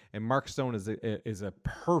same. And Mark Stone is a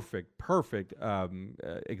perfect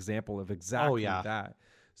example of exactly that.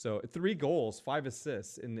 So 3 goals, 5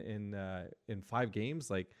 assists in 5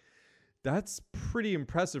 games, like. That's pretty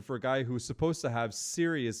impressive for a guy who's supposed to have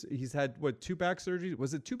serious. He's had 2 back surgeries?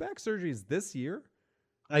 Was it 2 back surgeries this year?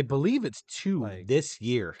 I believe it's 2 this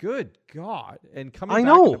year. Good God! And coming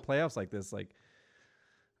back in the playoffs like this, like,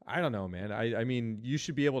 I don't know, man. I mean, you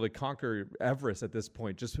should be able to conquer Everest at this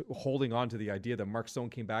point. Just holding on to the idea that Mark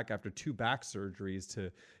Stone came back after 2 back surgeries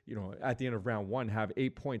to, at the end of round 1, have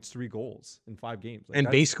 8 points, 3 goals in 5 games, and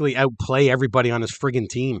basically outplay everybody on his friggin'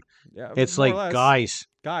 team. Yeah, it's like, guys,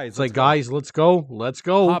 it's like, guys, let's go.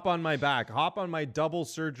 Hop on my back. Hop on my double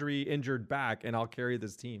surgery injured back, and I'll carry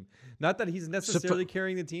this team. Not that he's necessarily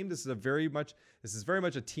carrying the team. This is very much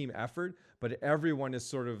a team effort, but everyone is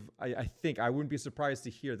sort of, I think, I wouldn't be surprised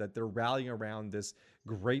to hear that they're rallying around this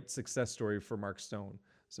great success story for Mark Stone.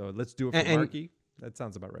 So let's do it for Marky. That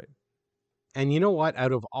sounds about right. And you know what?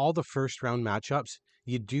 Out of all the first round matchups,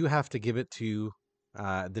 you do have to give it to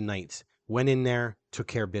the Knights. Went in there, took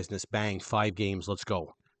care of business, bang, 5 games, let's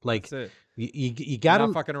go. Like, that's it. You got to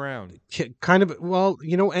not fucking around. Kind of, well,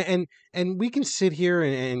 and we can sit here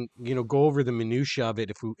and go over the minutia of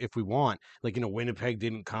it if we want. Like, Winnipeg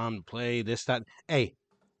didn't come to play this, that. Hey,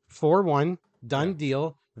 4-1, done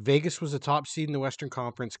deal. Vegas was the top seed in the Western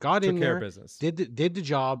Conference. Got in there, business. did the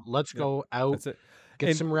job. Let's go out. That's it.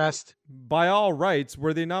 Get some rest. By all rights,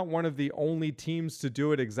 were they not one of the only teams to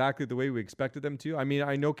do it exactly the way we expected them to? I mean,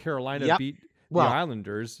 I know Carolina beat the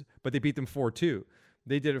Islanders, but they beat them 4-2.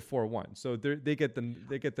 They did it 4-1. So they get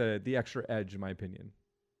the extra edge, in my opinion.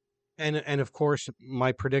 And of course,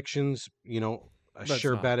 my predictions,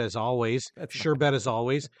 bet as always. Bet as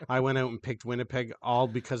always. I went out and picked Winnipeg, all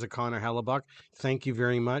because of Connor Hellebuck. Thank you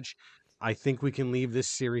very much. I think we can leave this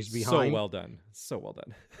series behind. So well done.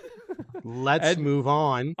 Let's move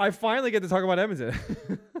on. I finally get to talk about Edmonton.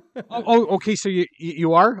 Okay. So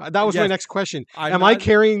you are? That was my next question. Am I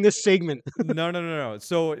carrying this segment? No.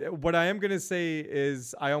 So what I am going to say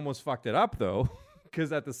is I almost fucked it up, though,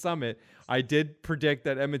 because at the summit, I did predict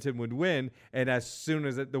that Edmonton would win. And as soon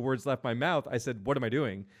as the words left my mouth, I said, what am I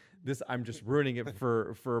doing? I'm just ruining it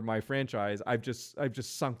for my franchise. I've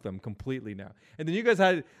just sunk them completely now. And then you guys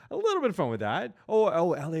had a little bit of fun with that. Oh,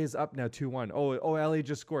 LA is up now 2-1. Oh, LA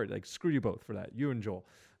just scored. Like, screw you both for that, you and Joel.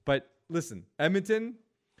 But listen, Edmonton,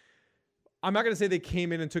 I'm not going to say they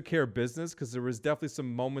came in and took care of business, because there was definitely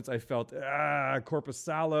some moments I felt,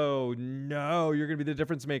 Korpisalo, no, you're going to be the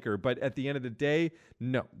difference maker. But at the end of the day,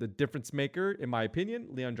 no, the difference maker, in my opinion,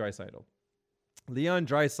 Leon Draisaitl. Leon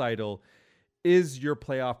Draisaitl is your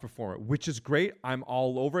playoff performer, which is great. I'm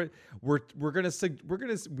all over it.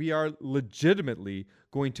 We are legitimately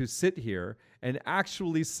going to sit here and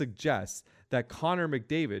actually suggest that Connor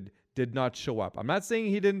McDavid did not show up. I'm not saying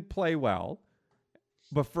he didn't play well.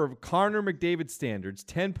 But for Connor McDavid standards,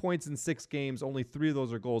 10 points in 6 games, only 3 of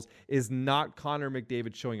those are goals, is not Connor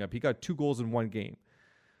McDavid showing up. He got 2 goals in 1 game.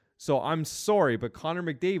 So I'm sorry, but Connor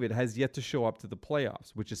McDavid has yet to show up to the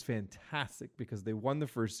playoffs, which is fantastic because they won the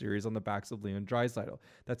first series on the backs of Leon Draisaitl.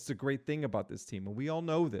 That's the great thing about this team, and we all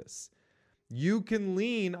know this. You can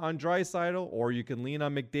lean on Draisaitl or you can lean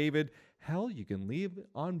on McDavid. Hell, you can lean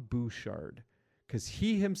on Bouchard because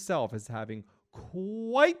he himself is having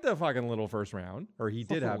quite the fucking little first round, or he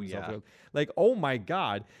did have himself. Like, oh my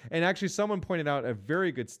God. And actually, someone pointed out a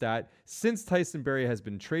very good stat. Since Tyson Barrie has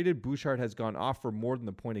been traded, Bouchard has gone off for more than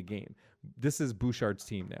a point a game. This is Bouchard's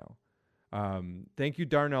team now. Thank you,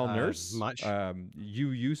 Darnell Nurse.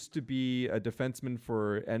 You used to be a defenseman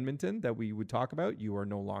for Edmonton that we would talk about. You are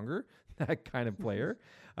no longer that kind of player.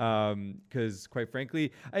 Because quite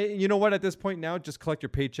frankly, you know what, at this point now, just collect your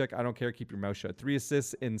paycheck. I don't care. Keep your mouth shut. 3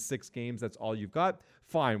 assists in 6 games. That's all you've got.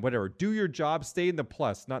 Fine, whatever. Do your job. Stay in the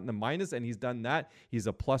plus, not in the minus. And he's done that. He's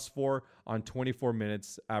a +4 on 24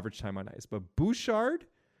 minutes average time on ice. But Bouchard,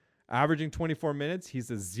 averaging 24 minutes, he's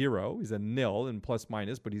a 0. He's a 0 in plus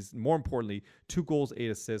minus, but he's more importantly 2 goals, 8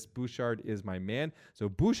 assists. Bouchard is my man. So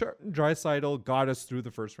Bouchard and Draisaitl got us through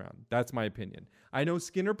the first round. That's my opinion. I know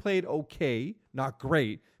Skinner played okay, not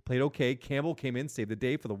great, played okay. Campbell came in, saved the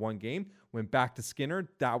day for the 1 game, went back to Skinner.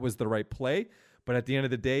 That was the right play. But at the end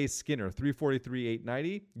of the day, Skinner, 343,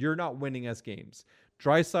 890. You're not winning us games.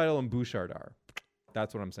 Draisaitl and Bouchard are.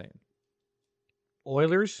 That's what I'm saying.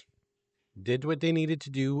 Oilers did what they needed to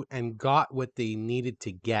do and got what they needed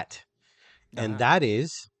to get. And that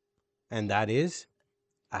is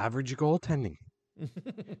average goaltending.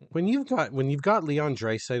 when you've got Leon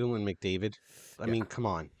Draisaitl and McDavid, I mean, come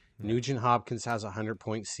on. Nugent Hopkins has a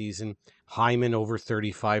 100-point season. Hyman over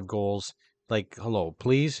 35 goals. Like, hello,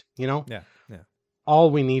 please, you know? Yeah.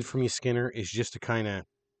 All we need from you, Skinner, is just to kind of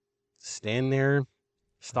stand there,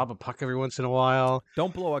 stop a puck every once in a while.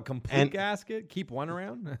 Don't blow a complete gasket. Keep one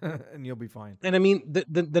around, and you'll be fine. And I mean,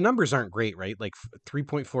 the numbers aren't great, right? Like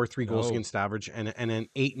 3.43 goals against average and an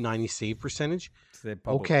 890 save percentage.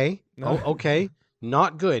 Okay. Okay.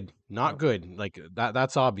 Not good. Not good. Like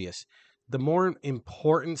that's obvious. The more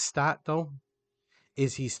important stat, though,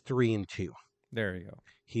 is he's 3-2. There you go.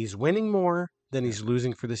 He's winning more than he's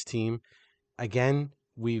losing for this team. Again,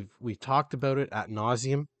 we've talked about it ad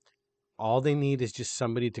nauseum. All they need is just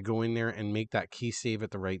somebody to go in there and make that key save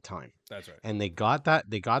at the right time. That's right. And they got that.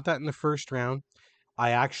 They got that in the first round.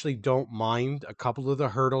 I actually don't mind a couple of the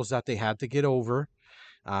hurdles that they had to get over.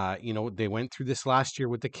 They went through this last year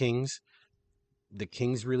with the Kings. The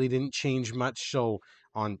Kings really didn't change much. So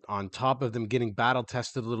on top of them getting battle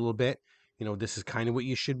tested a little bit, this is kind of what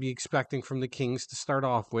you should be expecting from the Kings to start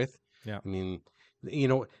off with. Yeah. I mean,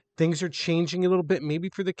 things are changing a little bit maybe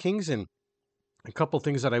for the Kings, and a couple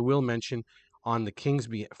things that I will mention on the Kings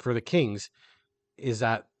for the Kings is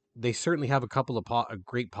that they certainly have a couple of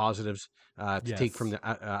great positives to take from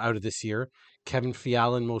out of this year. Kevin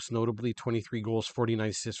Fiala, most notably, 23 goals, 49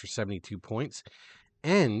 assists for 72 points.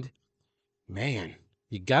 And, man,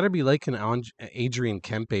 you got to be liking Adrian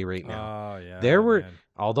Kempe right now. Oh, yeah.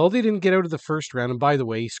 Although they didn't get out of the first round, and by the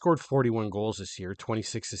way, he scored 41 goals this year,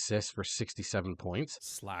 26 assists for 67 points.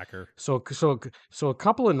 Slacker. So a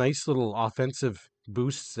couple of nice little offensive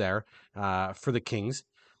boosts there for the Kings.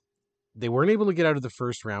 They weren't able to get out of the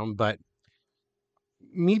first round, but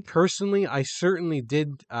me personally, I certainly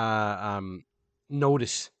did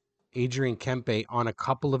notice Adrian Kempe on a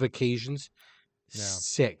couple of occasions.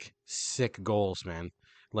 Yeah. Sick goals, man.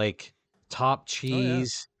 Like top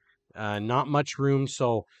cheese, not much room.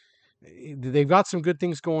 So they've got some good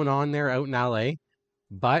things going on there out in LA.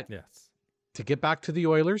 But to get back to the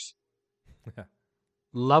Oilers,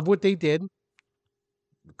 love what they did.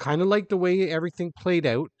 Kind of like the way everything played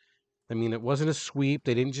out. I mean, it wasn't a sweep.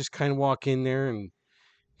 They didn't just kind of walk in there and,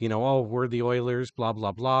 we're the Oilers, blah,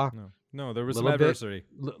 blah, blah. No, there was some adversity.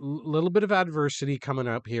 Little bit of adversity coming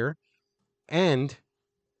up here. And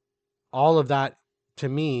all of that, to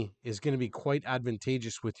me, is going to be quite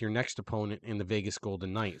advantageous with your next opponent in the Vegas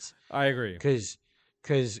Golden Knights. I agree.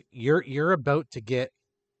 Because you're about to get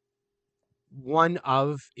one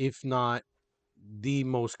of, if not the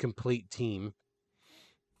most complete team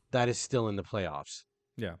that is still in the playoffs.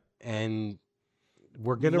 Yeah. And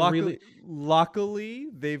we're gonna luckily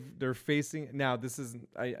they're facing now. This isn't.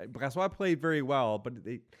 Brassois played very well, but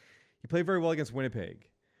he played very well against Winnipeg.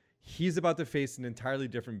 He's about to face an entirely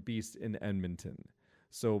different beast in Edmonton.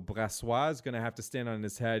 So Brassois is going to have to stand on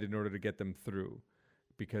his head in order to get them through,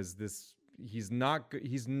 because he's not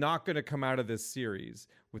going to come out of this series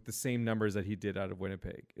with the same numbers that he did out of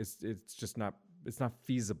Winnipeg. It's just not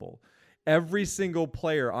feasible. Every single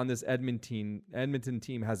player on this Edmonton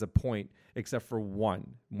team has a point except for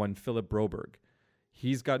one Philip Broberg.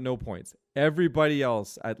 He's got no points. Everybody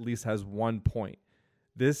else at least has 1 point.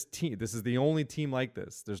 This is the only team like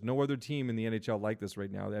this. There's no other team in the NHL like this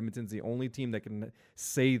right now. Edmonton's the only team that can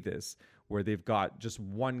say this, where they've got just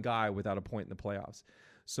one guy without a point in the playoffs.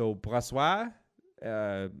 So Brassois,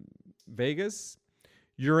 Vegas,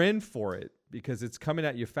 you're in for it because it's coming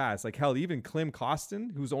at you fast. Like hell, even Klim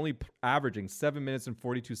Kostin, who's only averaging 7 minutes and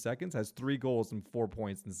 42 seconds, has 3 goals and 4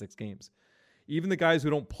 points in 6 games. Even the guys who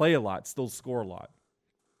don't play a lot still score a lot.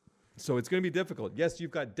 So it's going to be difficult. Yes,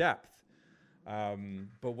 you've got depth.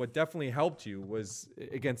 But what definitely helped you was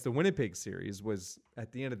against the Winnipeg series was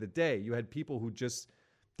at the end of the day, you had people who just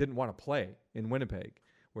didn't want to play in Winnipeg.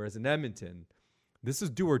 Whereas in Edmonton, this is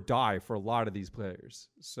do or die for a lot of these players.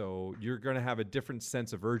 So you're going to have a different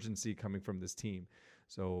sense of urgency coming from this team.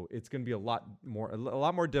 So it's going to be a lot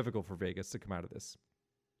more difficult for Vegas to come out of this.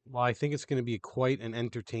 Well, I think it's going to be quite an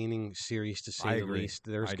entertaining series to say the least.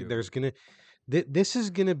 This is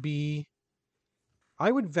going to be,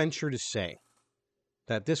 I would venture to say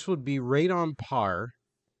that this would be right on par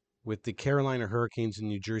with the Carolina Hurricanes and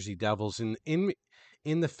New Jersey Devils in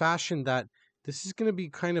the fashion that this is going to be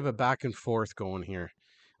kind of a back and forth going here.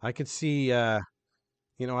 I could see, I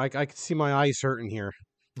could see my eyes hurting here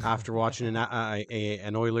after watching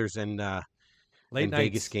an Oilers and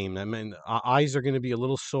Vegas game. I mean, eyes are going to be a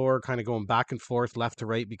little sore, kind of going back and forth, left to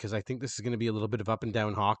right, because I think this is going to be a little bit of up and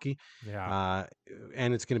down hockey. Yeah.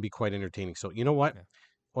 And it's going to be quite entertaining. So you know what? Yeah.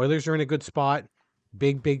 Oilers are in a good spot.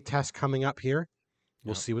 Big test coming up here.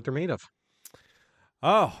 We'll see what they're made of.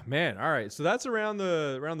 Oh man! All right, so that's around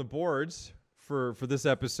the boards for this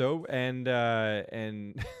episode, and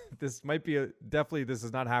this might be definitely this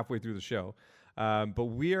is not halfway through the show, but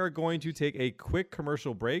we are going to take a quick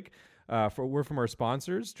commercial break. We're from our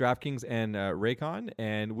sponsors, DraftKings and Raycon,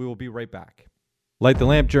 and we will be right back. Light the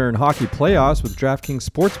lamp during hockey playoffs with DraftKings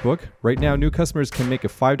Sportsbook. Right now, new customers can make a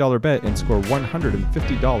 $5 bet and score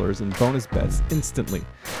 $150 in bonus bets instantly.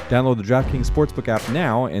 Download the DraftKings Sportsbook app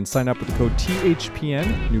now and sign up with the code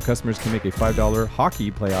THPN. New customers can make a $5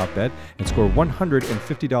 hockey playoff bet and score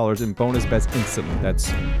 $150 in bonus bets instantly.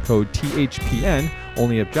 That's code THPN,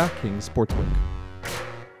 only at DraftKings Sportsbook.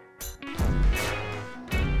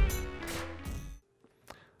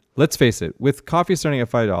 Let's face it, with coffee starting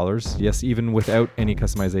at $5, yes, even without any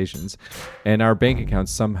customizations, and our bank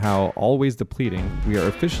accounts somehow always depleting, we are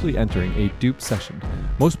officially entering a dupe session.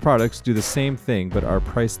 Most products do the same thing but are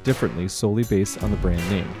priced differently solely based on the brand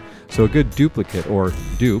name. So a good duplicate, or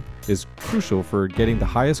dupe, is crucial for getting the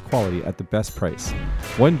highest quality at the best price.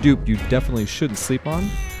 One dupe you definitely shouldn't sleep on: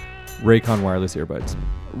 Raycon wireless earbuds.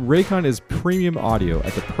 Raycon is premium audio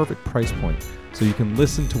at the perfect price point, so you can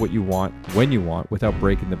listen to what you want when you want without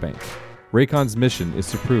breaking the bank. Raycon's mission is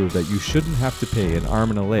to prove that you shouldn't have to pay an arm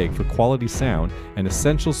and a leg for quality sound and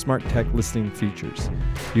essential smart tech listening features.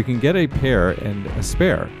 You can get a pair and a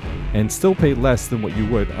spare and still pay less than what you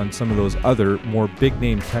would on some of those other more big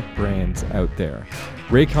name tech brands out there.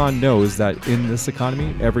 Raycon knows that in this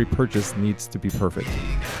economy, every purchase needs to be perfect.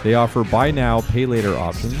 They offer buy now, pay later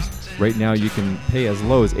options. Right now, you can pay as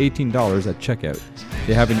low as $18 at checkout.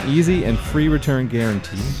 They have an easy and free return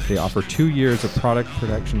guarantee. They offer 2 years of product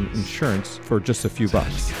protection insurance for just a few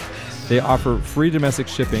bucks. They offer free domestic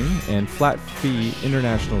shipping and flat fee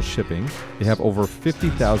international shipping. They have over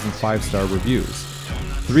 50,000 5-star reviews.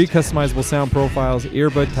 3 customizable sound profiles,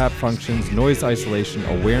 earbud tap functions, noise isolation,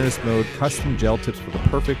 awareness mode, custom gel tips for the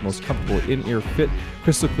perfect, most comfortable in-ear fit,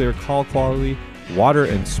 crystal clear call quality, water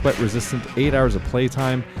and sweat resistant, 8 hours of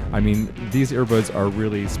playtime. I mean, these earbuds are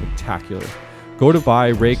really spectacular. Go to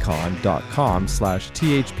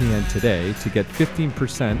buyraycon.com/THPN today to get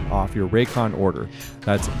 15% off your Raycon order.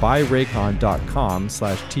 That's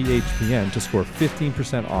buyraycon.com/THPN to score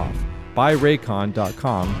 15% off.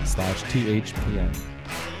 buyraycon.com/THPN.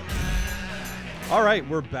 All right,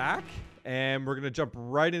 we're back, and we're going to jump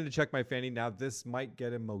right into Check My Fanny. Now, this might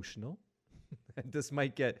get emotional. This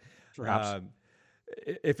might get... Perhaps.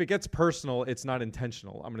 If it gets personal, it's not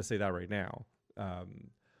intentional. I'm going to say that right now.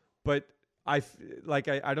 But I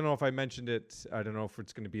don't know if I mentioned it. I don't know if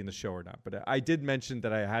it's going to be in the show or not. But I did mention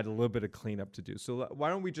that I had a little bit of cleanup to do. So why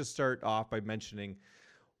don't we just start off by mentioning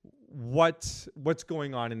what's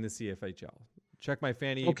going on in the CFHL? Check My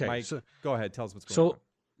Fanny. Okay, Mike, so, go ahead. Tell us what's going on.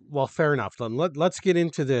 Well, fair enough. Let's get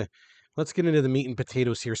into the meat and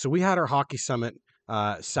potatoes here. So we had our hockey summit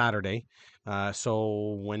Saturday.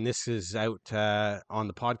 So when this is out on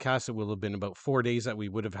the podcast, it will have been about 4 days that we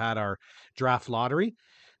would have had our draft lottery,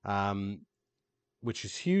 which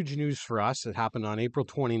is huge news for us. It happened on April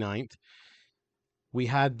 29th. we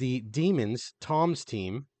had the Demons, Tom's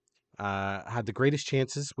team, had the greatest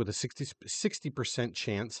chances with a 60%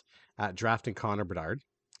 chance at drafting Connor Bedard.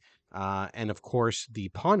 And of course, the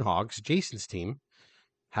Pawn Hogs, Jason's team,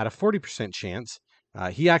 had a 40% chance.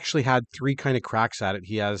 He actually had 3 kind of cracks at it.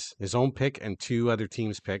 He has his own pick and 2 other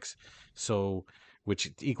teams' picks, so which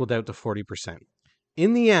equaled out to 40%.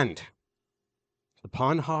 In the end, the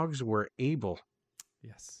Pawn Hogs were able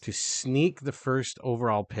Yes. to sneak the first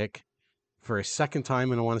overall pick for a second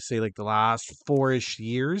time in, I want to say, like the last 4-ish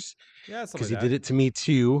years. Yeah, Because he did it to me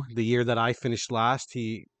too. The year that I finished last,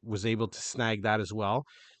 he was able to snag that as well.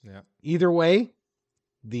 Yeah. Either way,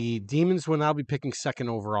 the Demons will now be picking second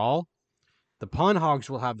overall. The Pawn Hogs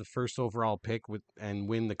will have the first overall pick and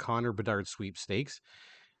win the Connor Bedard sweepstakes.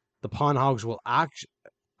 The Pawn Hogs will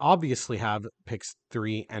obviously have picks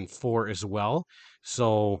 3 and 4 as well.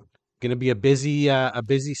 So going to be a busy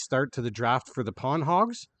start to the draft for the Pawn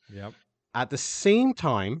Hogs. Yep. At the same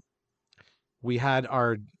time, we had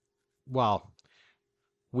a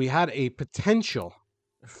potential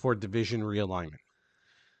for division realignment.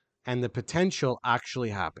 And the potential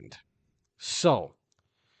actually happened. So,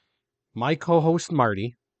 my co-host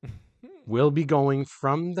Marty will be going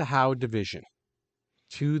from the Howe division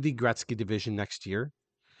to the Gretzky division next year.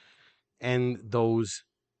 And those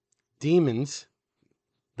Demons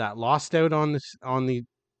that lost out on the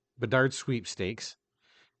Bedard sweepstakes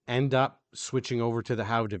end up switching over to the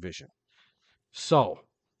Howe division. So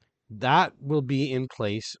that will be in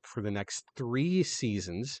place for the next 3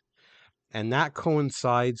 seasons. And that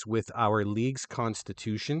coincides with our league's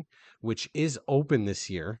constitution, which is open this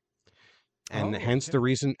year. And hence the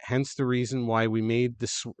reason why we made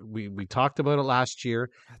this. We talked about it last year,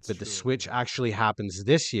 but the switch actually happens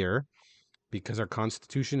this year because our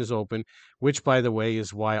constitution is open, which, by the way,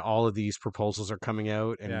 is why all of these proposals are coming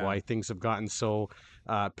out and why things have gotten so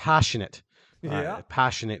passionate.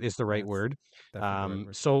 Passionate is the right word.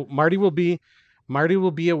 So Marty will be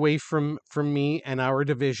away from me and our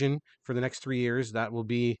division for the next 3 years. That will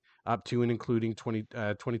be up to and including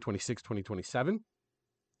 2026, 2027.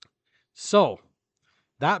 So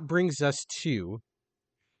that brings us to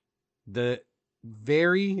the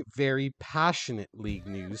very, very passionate league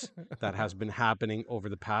news that has been happening over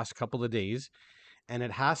the past couple of days. And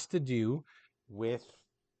it has to do with,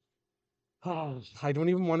 I don't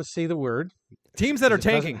even want to say the word. Teams that are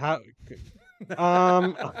tanking. Having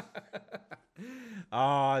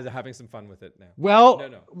some fun with it now.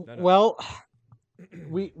 Well,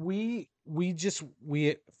 we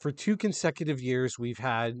for 2 consecutive years we've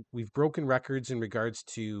broken records in regards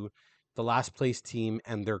to the last place team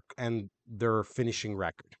and their finishing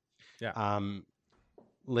record. Yeah.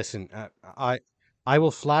 Listen, I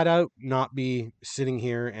will flat out not be sitting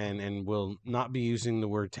here and will not be using the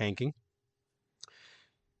word tanking.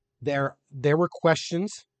 There were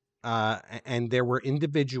questions, and there were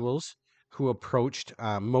individuals who approached,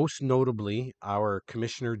 most notably our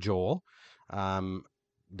commissioner Joel.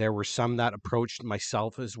 There were some that approached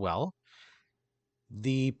myself as well.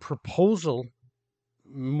 The proposal,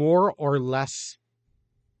 more or less,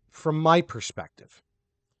 from my perspective,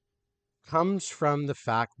 comes from the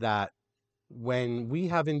fact that when we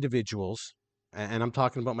have individuals, and I'm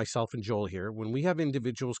talking about myself and Joel here, when we have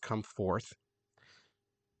individuals come forth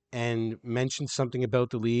and mention something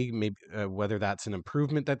about the league, maybe whether that's an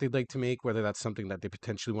improvement that they'd like to make, whether that's something that they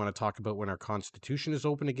potentially want to talk about when our constitution is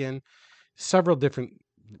open again, several different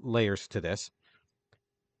layers to this.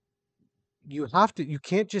 You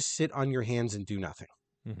can't just sit on your hands and do nothing.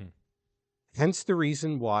 Mm-hmm. Hence the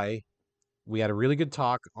reason why we had a really good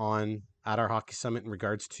talk at our hockey summit in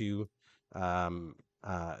regards to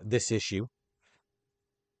this issue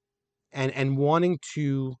and wanting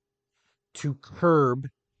to curb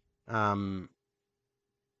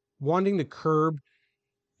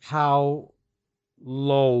how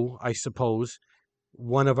low, I suppose,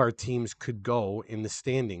 one of our teams could go in the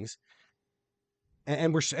standings.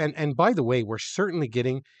 And by the way, we're certainly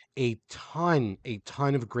getting a ton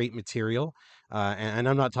of great material. And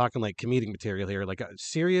I'm not talking like comedic material here, like a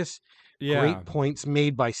serious, great points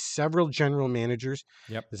made by several general managers.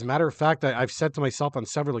 Yep. As a matter of fact, I've said to myself on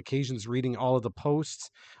several occasions, reading all of the posts,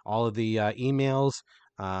 all of the emails,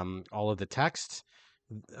 all of the texts,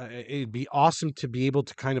 it'd be awesome to be able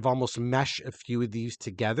to kind of almost mesh a few of these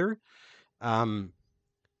together.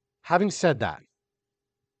 Having said that,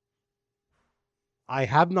 I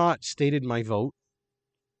have not stated my vote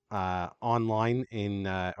online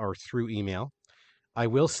or through email. I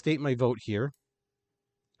will state my vote here.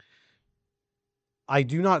 I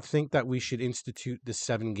do not think that we should institute the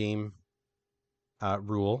 7-game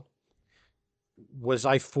rule. Was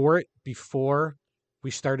I for it before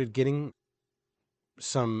we started getting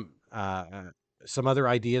some other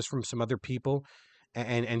ideas from some other people,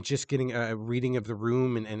 and just getting a reading of the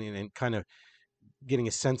room, and kind of getting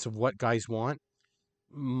a sense of what guys want,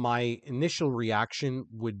 my initial reaction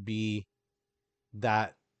would be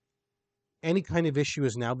that any kind of issue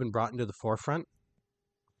has now been brought into the forefront.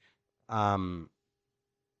 To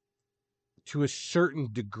a certain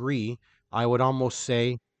degree, I would almost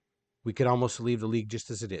say we could almost leave the league just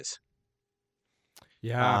as it is.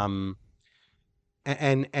 Yeah.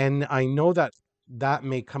 And I know that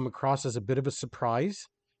may come across as a bit of a surprise.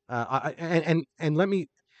 And let me,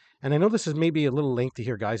 and I know this is maybe a little lengthy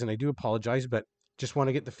here, guys, and I do apologize, but just want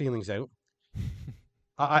to get the feelings out.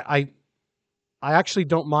 I actually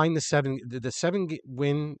don't mind the 7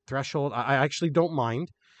 win threshold. I actually don't mind.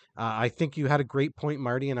 I think you had a great point,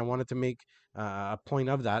 Marty, and I wanted to make a point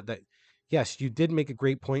of that. That yes, you did make a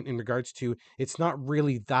great point in regards to it's not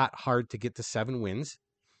really that hard to get to 7 wins.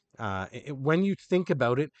 When you think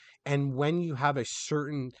about it, and when you have a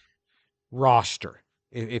certain roster,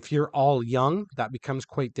 if you're all young, that becomes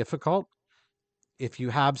quite difficult. If you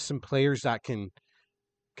have some players that can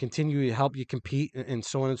continue to help you compete and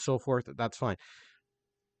so on and so forth, that's fine.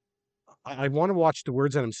 I want to watch the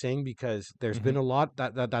words that I'm saying, because there's been a lot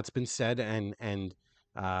that's been said, and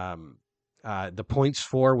the points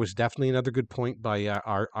for was definitely another good point by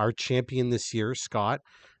our champion this year, Scott.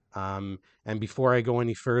 And before I go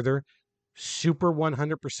any further, super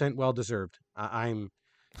 100% well deserved. I'm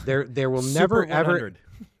there. There will Super never ever. 100.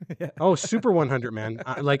 Yeah. Oh, super 100, man.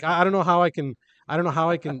 I don't know how I can. I don't know how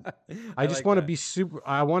I can. I just like want to that. be super.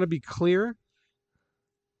 I want to be clear.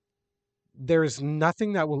 There's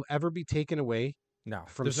nothing that will ever be taken away No,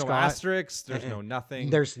 from there's no Scott. asterisks. There's no nothing.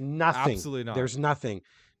 There's nothing. Absolutely not. There's nothing.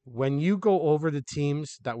 When you go over the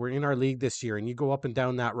teams that were in our league this year, and you go up and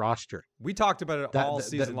down that roster, We talked about it all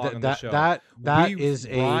season long on the show. that we is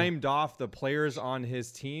rhymed off the players on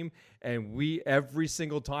his team, and we every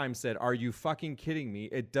single time said, "Are you fucking kidding me?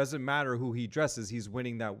 It doesn't matter who he dresses; he's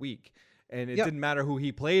winning that week." And it didn't matter who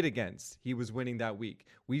he played against; he was winning that week.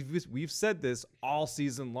 We've said this all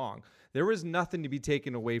season long. There was nothing to be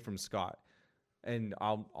taken away from Scott, and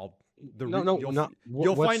you'll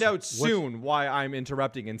find out soon why I'm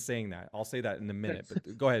interrupting and saying that. I'll say that in a minute,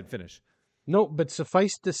 but go ahead, finish. No, but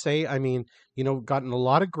suffice to say, I mean, gotten a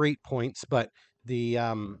lot of great points, but the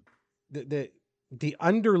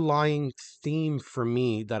underlying theme for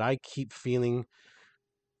me that I keep feeling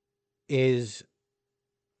is,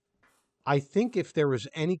 I think if there was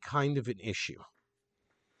any kind of an issue,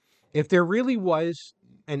 if there really was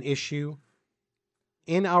an issue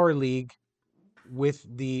in our league with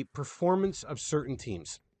the performance of certain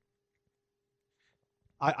teams,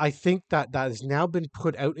 I think that has now been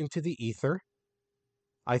put out into the ether.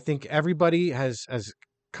 I think everybody has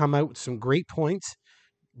come out with some great points.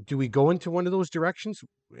 Do we go into one of those directions?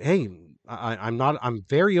 Hey, I'm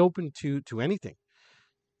very open to anything.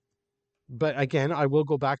 But again, I will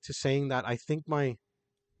go back to saying that I think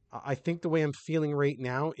the way I'm feeling right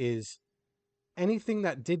now is anything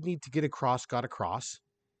that did need to get across got across.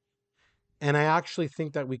 And I actually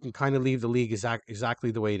think that we can kind of leave the league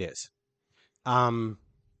exactly the way it is.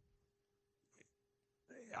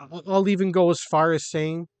 I'll even go as far as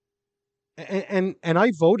saying, and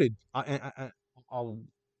I voted. I'll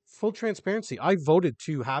full transparency. I voted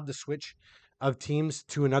to have the switch of teams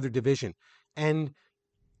to another division, and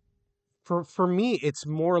for me, it's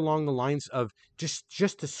more along the lines of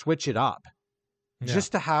just to switch it up,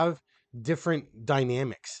 just to have different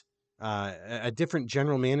dynamics, a different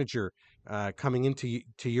general manager coming into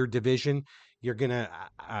your division. You're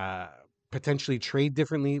gonna potentially trade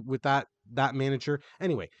differently with that manager.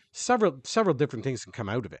 Anyway, several different things can come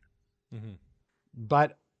out of it. Mm-hmm.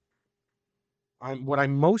 But what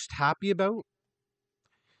I'm most happy about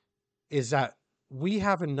is that we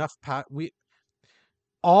have enough.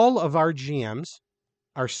 All of our GMs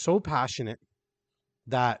are so passionate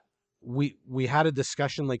that we had a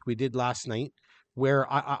discussion like we did last night, where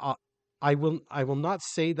I will not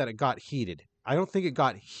say that it got heated. I don't think it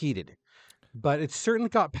got heated, but it certainly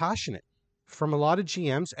got passionate from a lot of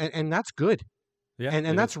GMs, and that's good. Yeah,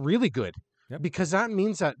 and that's really good. Yep. Because that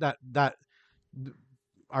means that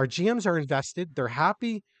our GMs are invested. They're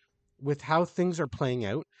happy with how things are playing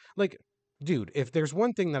out. Like, dude, if there's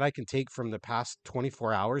one thing that I can take from the past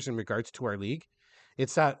 24 hours in regards to our league,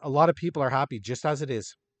 it's that a lot of people are happy just as it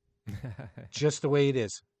is, just the way it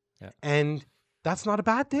is. Yeah. And that's not a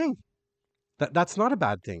bad thing. That's not a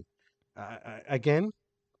bad thing. Again,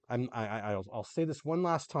 I'll say this one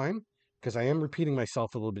last time, because I am repeating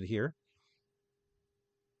myself a little bit here.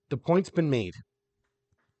 The point's been made,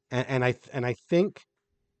 and I think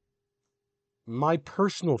my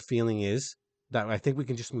personal feeling is that I think we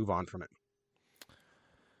can just move on from it.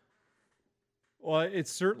 Well,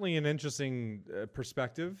 it's certainly an interesting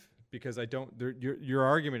perspective because your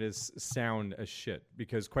argument is sound as shit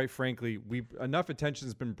because quite frankly, enough attention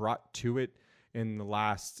has been brought to it in the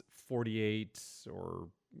last 48 or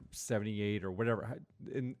 78 or whatever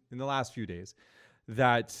in the last few days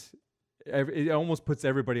that it almost puts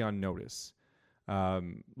everybody on notice.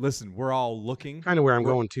 Listen, we're all looking kind of where I'm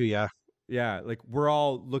going to. Yeah. Yeah, like we're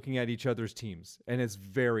all looking at each other's teams, and it's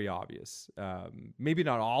very obvious. Maybe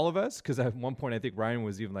not all of us, because at one point I think Ryan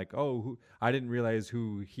was even like, "Oh, I didn't realize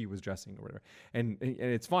who he was dressing or whatever." And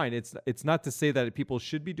it's fine. It's not to say that people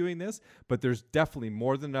should be doing this, but there's definitely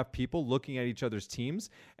more than enough people looking at each other's teams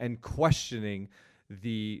and questioning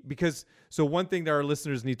because one thing that our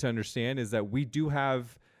listeners need to understand is that we do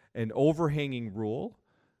have an overhanging rule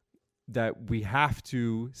that we have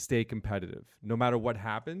to stay competitive. No matter what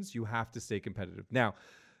happens, you have to stay competitive. Now,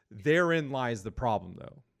 therein lies the problem,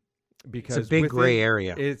 though. Because it's a big gray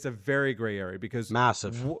area. It's a very gray area because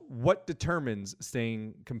massive. What determines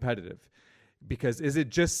staying competitive? Because is it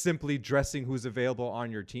just simply dressing who's available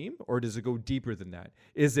on your team, or does it go deeper than that?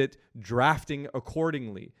 Is it drafting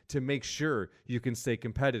accordingly to make sure you can stay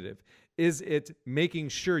competitive? Is it making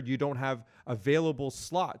sure you don't have available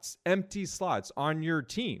slots, empty slots on your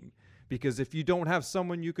team? Because if you don't have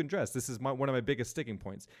someone you can dress, this is one of my biggest sticking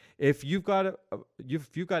points. If you've got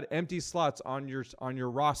empty slots on your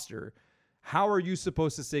roster, how are you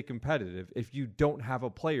supposed to stay competitive if you don't have a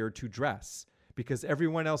player to dress? Because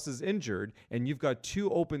everyone else is injured and you've got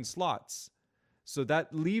 2 open slots. So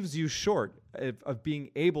that leaves you short of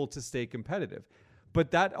being able to stay competitive.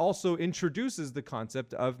 But that also introduces the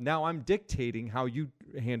concept of now I'm dictating how you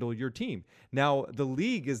handle your team. Now the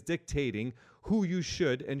league is dictating who you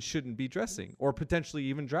should and shouldn't be dressing or potentially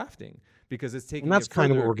even drafting because it's taking. And that's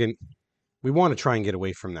kind of what we're getting. We want to try and get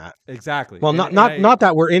away from that. Exactly. Well, not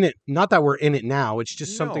that we're in it. Not that we're in it now. It's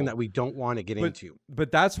just something that we don't want to get into.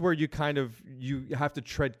 But that's where you have to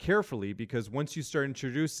tread carefully because once you start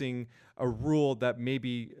introducing a rule that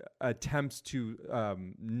maybe attempts to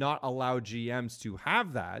not allow GMs to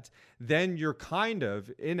have that, then you're kind of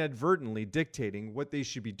inadvertently dictating what they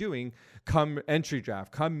should be doing come entry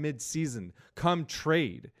draft, come mid-season, come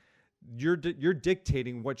trade. You're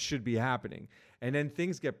dictating what should be happening. And then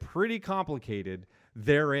things get pretty complicated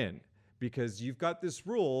therein because you've got this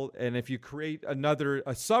rule. And if you create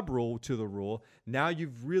a sub rule to the rule, now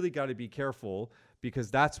you've really got to be careful because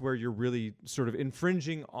that's where you're really sort of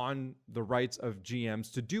infringing on the rights of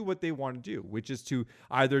GMs to do what they want to do, which is to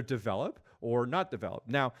either develop or not develop.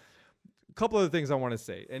 Now, a couple of things I want to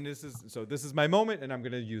say, and this is my moment and I'm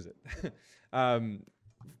going to use it.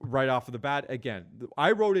 Right off of the bat, again,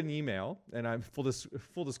 I wrote an email, and I'm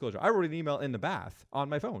full disclosure. I wrote an email in the bath on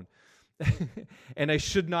my phone, and I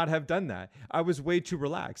should not have done that. I was way too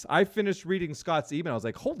relaxed. I finished reading Scott's email. I was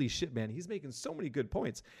like, "Holy shit, man! He's making so many good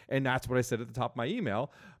points." And that's what I said at the top of my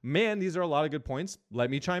email. Man, these are a lot of good points.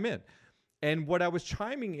 Let me chime in. And what I was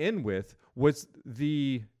chiming in with was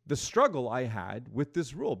the struggle I had with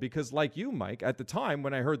this rule, because like you, Mike, at the time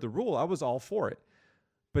when I heard the rule, I was all for it.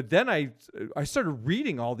 But then I started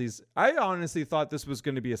reading all these. I honestly thought this was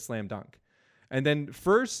going to be a slam dunk. And then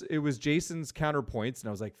first it was Jason's counterpoints. And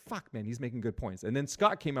I was like, fuck, man, he's making good points. And then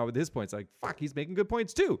Scott came out with his points. Like, fuck, he's making good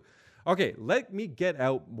points too. Okay, let me get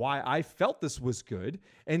out why I felt this was good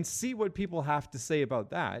and see what people have to say about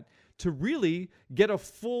that to really get a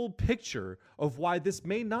full picture of why this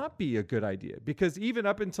may not be a good idea. Because even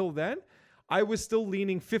up until then, I was still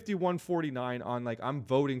leaning 51-49 on like, I'm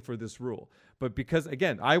voting for this rule. But because,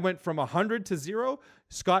 again, I went from 100 to 0,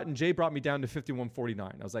 Scott and Jay brought me down to 51-49.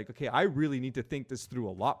 I was like, okay, I really need to think this through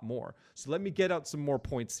a lot more. So let me get out some more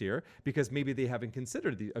points here because maybe they haven't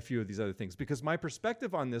considered a few of these other things because my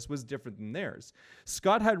perspective on this was different than theirs.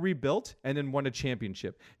 Scott had rebuilt and then won a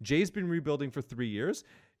championship. Jay's been rebuilding for 3 years.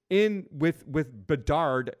 With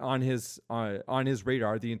Bedard on his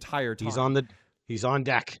radar the entire time. He's on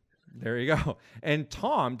deck. There you go. And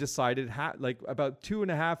Tom decided like about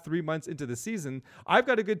 2.5, 3 months into the season, I've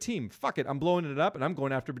got a good team. Fuck it. I'm blowing it up and I'm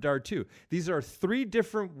going after Bedard too. These are 3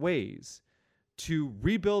 different ways to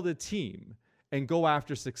rebuild a team and go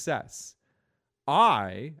after success.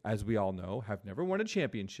 I, as we all know, have never won a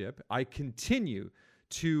championship. I continue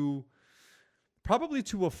to probably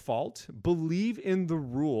to a fault, believe in the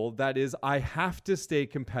rule that is I have to stay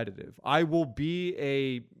competitive. I will be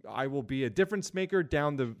a difference maker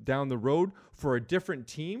down the road for a different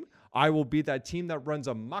team. I will be that team that runs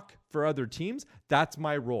amok for other teams. That's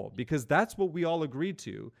my role, because that's what we all agreed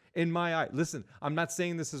to in my eye. Listen, I'm not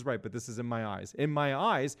saying this is right, but this is in my eyes. In my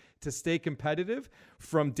eyes, to stay competitive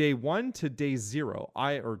from day 1 to day 0,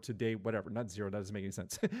 or to day whatever, not 0, that doesn't make any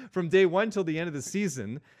sense. From day 1 till the end of the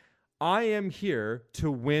season, I am here to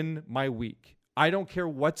win my week. I don't care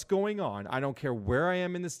what's going on. I don't care where I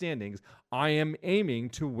am in the standings. I am aiming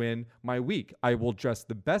to win my week. I will dress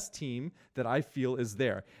the best team that I feel is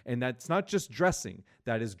there. And that's not just dressing.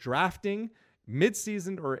 That is drafting,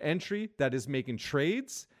 mid-season or entry. That is making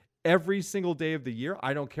trades every single day of the year.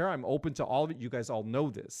 I don't care. I'm open to all of it. You guys all know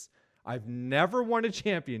this. I've never won a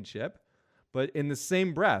championship, but in the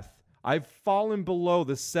same breath, I've fallen below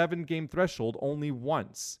the 7-game threshold only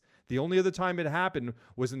once. The only other time it happened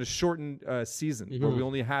was in a shortened season where we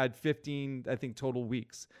only had 15, I think, total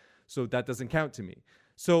weeks. So that doesn't count to me.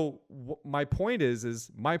 So my point is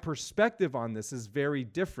my perspective on this is very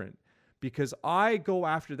different, because I go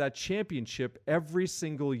after that championship every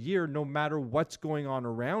single year, no matter what's going on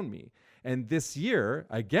around me. And this year,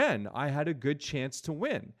 again, I had a good chance to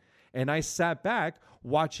win. And I sat back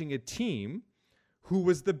watching a team who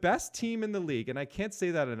was the best team in the league. And I can't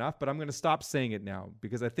say that enough, but I'm going to stop saying it now,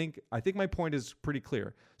 because I think my point is pretty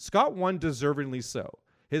clear. Scott won deservingly so.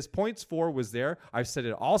 His points for was there. I've said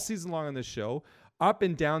it all season long on this show. Up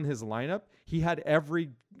and down his lineup, he had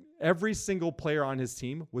every single player on his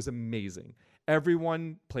team was amazing.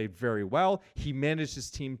 Everyone played very well. He managed his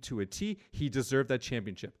team to a T. He deserved that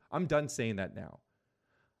championship. I'm done saying that now.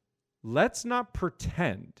 Let's not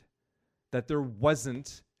pretend that there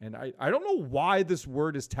wasn't. And I don't know why this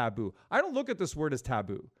word is taboo. I don't look at this word as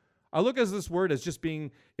taboo. I look at this word as just being,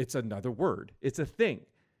 it's another word. It's a thing.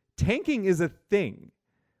 Tanking is a thing.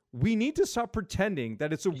 We need to stop pretending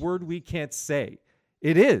that it's a word we can't say.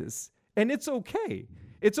 It is. And it's okay.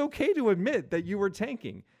 It's okay to admit that you were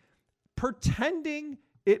tanking. Pretending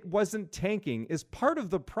it wasn't tanking is part of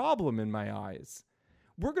the problem in my eyes.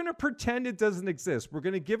 We're going to pretend it doesn't exist. We're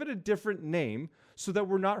going to give it a different name so that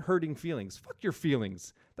we're not hurting feelings. Fuck your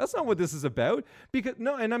feelings. That's not what this is about.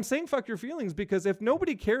 And I'm saying fuck your feelings because if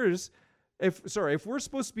nobody cares, if we're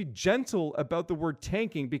supposed to be gentle about the word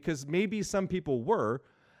tanking because maybe some people were,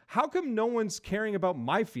 how come no one's caring about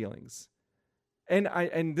my feelings?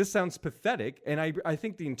 And this sounds pathetic, and I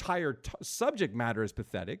think the entire subject matter is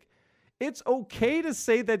pathetic. It's okay to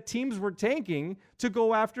say that teams were tanking to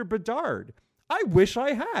go after Bedard. I wish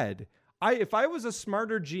I had. If I was a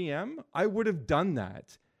smarter GM, I would have done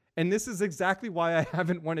that. And this is exactly why I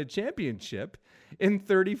haven't won a championship in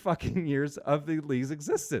 30 fucking years of the league's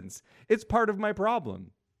existence. It's part of my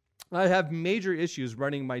problem. I have major issues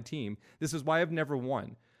running my team. This is why I've never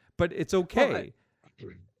won. But it's okay.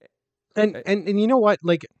 And you know what?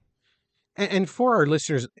 Like, and for our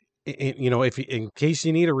listeners, you know, if in case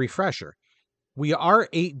you need a refresher, we are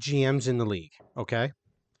 8 GMs in the league. Okay,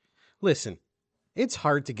 listen, it's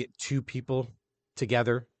hard to get 2 people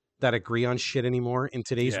together that agree on shit anymore in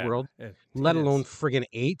today's world, let alone friggin'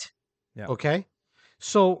 8. Yeah. Okay,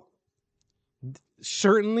 so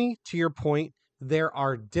certainly to your point, there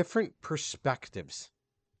are different perspectives.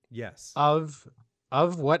 Yes. Of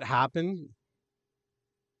what happened.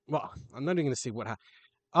 Well, I'm not even going to say what happened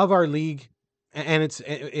of our league, and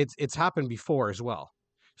it's happened before as well.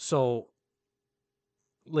 So,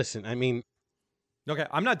 listen, I mean, okay,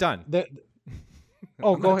 I'm not done.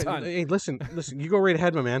 Go ahead. Hey, listen, you go right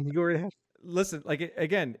ahead, my man. You go right ahead. Listen, like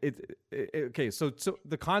again, okay. So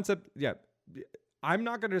the concept, I'm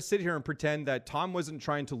not going to sit here and pretend that Tom wasn't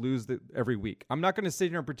trying to lose every week. I'm not going to sit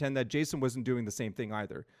here and pretend that Jason wasn't doing the same thing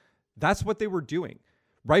either. That's what they were doing,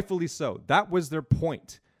 rightfully so. That was their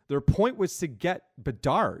point. Their point was to get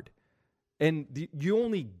Bedard. And you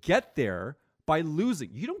only get there by losing.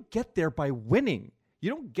 You don't get there by winning. You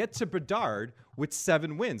don't get to Bedard with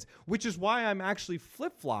 7 wins, which is why I'm actually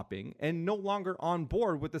flip-flopping and no longer on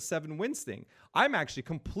board with the 7 wins thing. I'm actually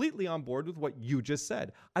completely on board with what you just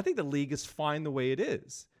said. I think the league is fine the way it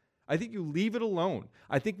is. I think you leave it alone.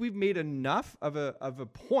 I think we've made enough of a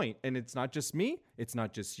point, and it's not just me. It's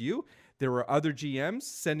not just you. There were other GMs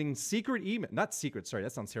sending secret email, not secret, sorry,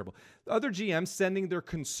 that sounds terrible. Other GMs sending their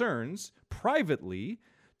concerns privately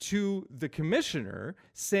to the commissioner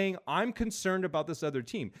saying, I'm concerned about this other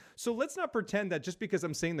team. So let's not pretend that just because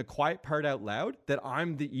I'm saying the quiet part out loud, that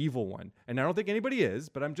I'm the evil one. And I don't think anybody is,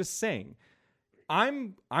 but I'm just saying,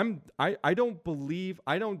 I don't believe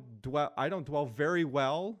I don't dwell very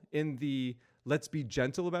well in the let's be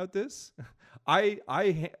gentle about this.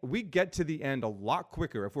 We get to the end a lot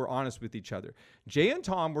quicker if we're honest with each other. Jay and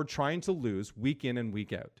Tom were trying to lose week in and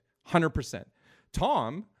week out, 100%.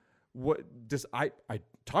 Tom,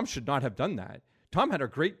 Tom should not have done that. Tom had a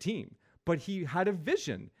great team, but he had a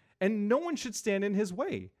vision, and no one should stand in his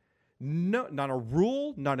way. No, not a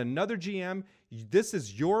rule, not another GM. This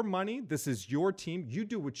is your money. This is your team. You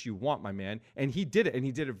do what you want, my man. And he did it, and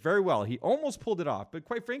he did it very well. He almost pulled it off, but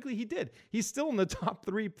quite frankly, he did. He's still in the top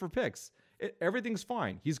 3 for picks. Everything's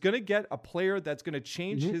fine. He's going to get a player that's going to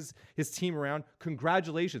change his team around.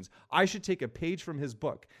 Congratulations. I should take a page from his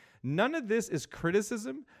book. None of this is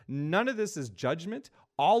criticism. None of this is judgment.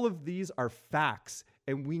 All of these are facts,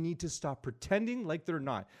 and we need to stop pretending like they're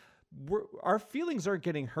not. Our feelings aren't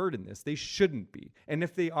getting hurt in this. They shouldn't be. And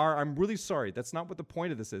if they are, I'm really sorry. That's not what the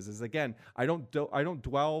point of this is again, I don't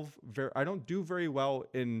do very well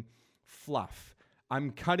in fluff.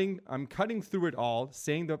 I'm cutting through it all,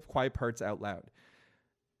 saying the quiet parts out loud.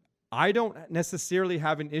 I don't necessarily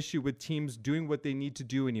have an issue with teams doing what they need to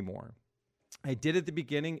do anymore. I did at the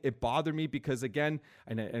beginning. It bothered me because, again,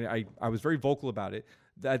 and I was very vocal about it,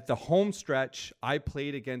 that the home stretch, I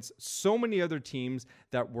played against so many other teams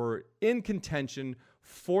that were in contention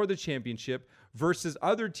for the championship versus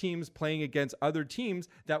other teams playing against other teams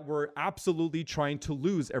that were absolutely trying to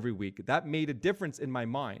lose every week. That made a difference in my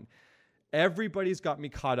mind. Everybody's got me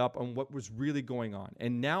caught up on what was really going on.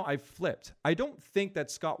 And now I've flipped. I don't think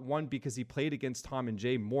that Scott won because he played against Tom and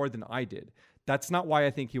Jay more than I did. That's not why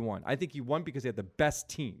I think he won. I think he won because he had the best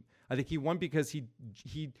team. I think he won because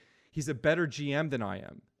he's a better GM than I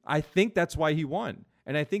am. I think that's why he won.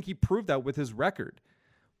 And I think he proved that with his record.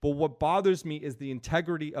 But what bothers me is the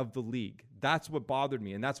integrity of the league. That's what bothered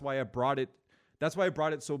me. And that's why I brought it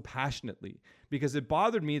so passionately. Because it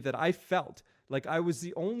bothered me that I felt like I was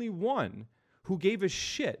the only one who gave a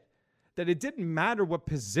shit that it didn't matter what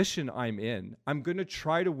position I'm in. I'm going to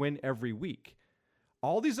try to win every week.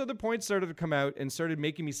 All these other points started to come out and started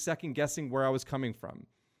making me second guessing where I was coming from.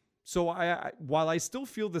 So while I still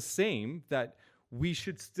feel the same, that we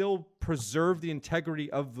should still preserve the integrity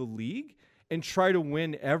of the league and try to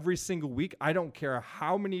win every single week. I don't care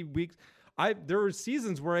how many weeks. There were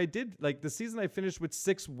seasons where I did, like the season I finished with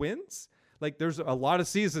 6 wins. Like there's a lot of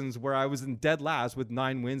seasons where I was in dead last with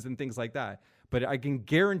 9 wins and things like that. But I can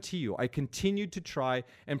guarantee you, I continued to try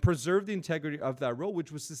and preserve the integrity of that role,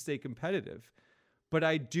 which was to stay competitive. But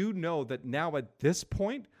I do know that now at this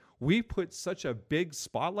point, we put such a big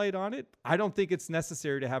spotlight on it. I don't think it's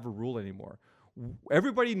necessary to have a rule anymore.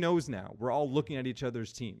 Everybody knows now. We're all looking at each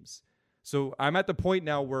other's teams. So I'm at the point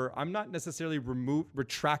now where I'm not necessarily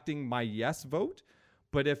retracting my yes vote.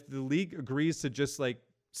 But if the league agrees to just like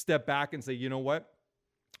step back and say, you know what,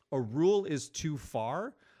 a rule is too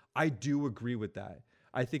far, I do agree with that.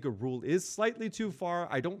 I think a rule is slightly too far.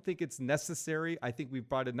 I don't think it's necessary. I think we've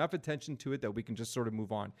brought enough attention to it that we can just sort of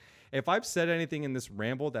move on. If I've said anything in this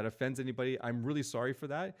ramble that offends anybody, I'm really sorry for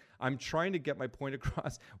that. I'm trying to get my point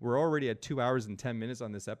across. We're already at 2 hours and 10 minutes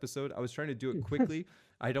on this episode. I was trying to do it quickly.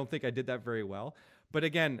 I don't think I did that very well. But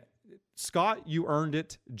again, Scott, you earned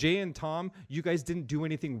it. Jay and Tom, you guys didn't do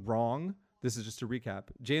anything wrong. This is just to recap.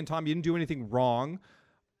 Jay and Tom, you didn't do anything wrong.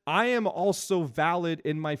 I am also valid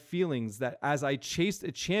in my feelings that as I chased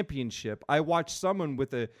a championship, I watched someone with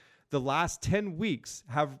the last 10 weeks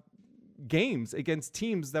have games against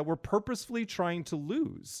teams that were purposefully trying to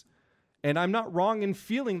lose. And I'm not wrong in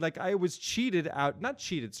feeling like I was cheated out. Not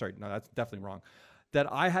cheated, sorry. No, that's definitely wrong.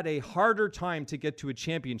 That I had a harder time to get to a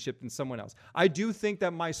championship than someone else. I do think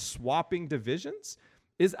that my swapping divisions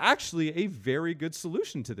is actually a very good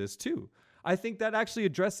solution to this too. I think that actually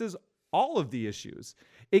addresses all of the issues.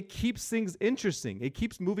 It keeps things interesting. It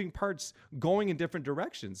keeps moving parts going in different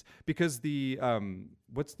directions because the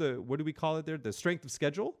what do we call it there? The strength of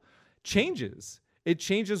schedule changes. It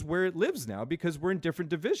changes where it lives now because we're in different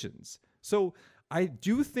divisions. So I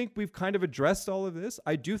do think we've kind of addressed all of this.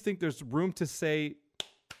 I do think there's room to say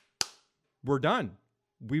we're done.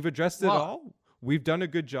 We've addressed it all. We've done a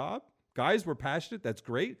good job. Guys, we're passionate. That's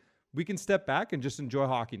great. We can step back and just enjoy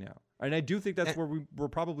hockey now. And I do think that's where we're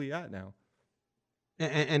probably at now.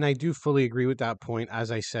 And I do fully agree with that point.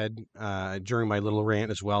 As I said during my little rant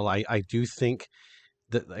as well, I do think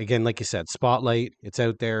that, again, like you said, spotlight, it's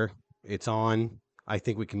out there, it's on. I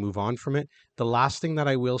think we can move on from it. The last thing that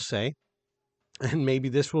I will say, and maybe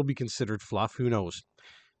this will be considered fluff, who knows?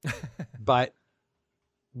 But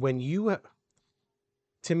when you,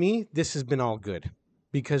 to me, this has been all good.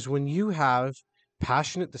 Because when you have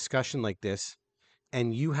passionate discussion like this,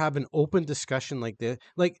 and you have an open discussion like this,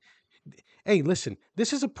 like Hey, listen,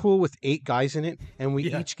 this is a pool with 8 guys in it, and we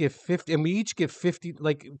Yeah. each give 50, and we each give 50.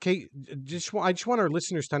 Like, okay, I just want our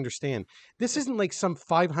listeners to understand, this isn't like some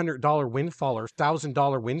 $500 windfall or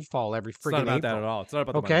 $1,000 windfall every It's not friggin' about that at April. all. It's not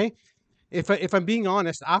about the money. Okay, if I'm being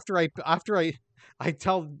honest, after I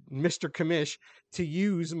tell Mr. Kamish to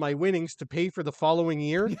use my winnings to pay for the following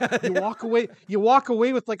year, you walk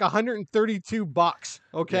away with like $132.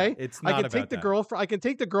 Okay, Yeah, it's I not can about take the that. girlfriend. I can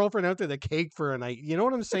take the girlfriend out to the cake for a night. You know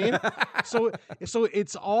what I'm saying? So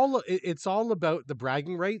it's all about the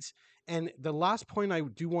bragging rights. And the last point I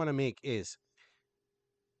do want to make is,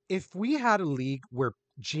 if we had a league where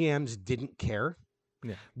GMs didn't care,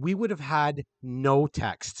 Yeah. we would have had no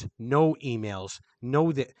text, no emails,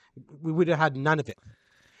 we would have had none of it.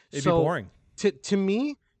 It'd So be boring. to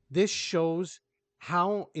me, this shows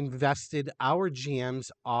how invested our GMs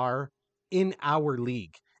are in our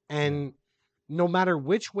league. And no matter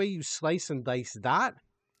which way you slice and dice that,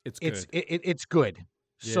 It's good. it's good. Yeah,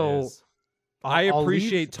 it So is. I I'll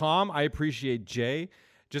appreciate leave- Tom. I appreciate Jay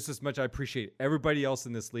just as much. I appreciate everybody else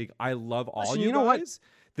in this league. I love all Listen, you you know what? guys.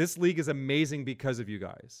 This league is amazing because of you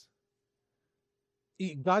guys.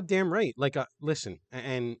 goddamn right. Like, listen,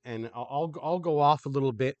 and I'll go off a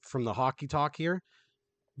little bit from the hockey talk here.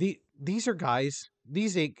 These are guys.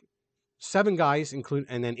 These 7 guys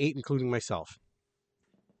and then 8 including myself.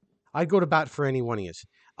 I'd go to bat for any one of you.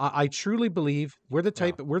 I truly believe we're the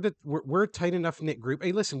type. We're a tight enough knit group.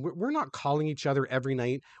 Hey, listen, we're not calling each other every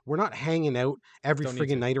night. We're not hanging out every Don't need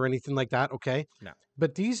to. friggin' night or anything like that. Okay. No.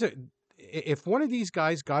 But these are. If one of these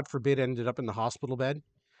guys, God forbid, ended up in the hospital bed,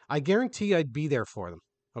 I guarantee I'd be there for them.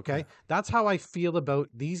 Okay. Yeah. That's how I feel about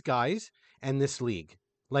these guys and this league.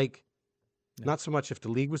 Like, Yeah. not so much if the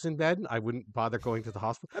league was in bed, I wouldn't bother going to the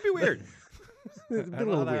hospital. That'd be weird. It'd be I a don't know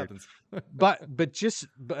little how that weird. happens.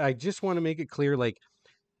 But I just want to make it clear, like,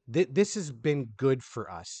 this has been good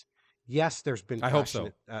for us. Yes, there's been I hope so.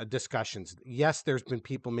 passionate discussions. Yes, there's been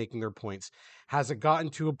people making their points. Has it gotten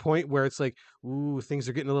to a point where it's like, ooh, things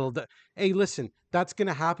are getting a little... Hey, listen, that's going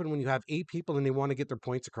to happen when you have 8 people and they want to get their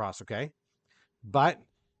points across, okay? But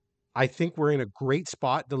I think we're in a great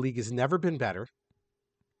spot. The league has never been better.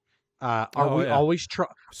 Are we always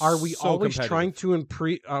trying to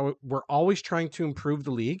improve? We're always trying to improve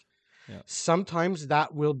the league. Yeah. Sometimes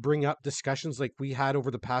that will bring up discussions like we had over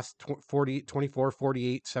the past 24,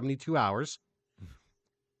 48, 72 hours.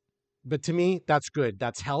 But to me, that's good.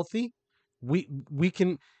 That's healthy. We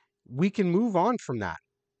can move on from that.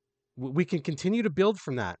 We can continue to build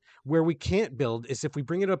from that. Where we can't build is if we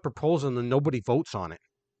bring it a proposal and then nobody votes on it.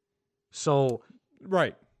 So,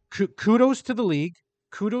 Right. Kudos to the league.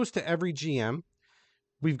 Kudos to every GM.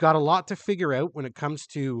 We've got a lot to figure out when it comes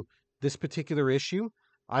to this particular issue.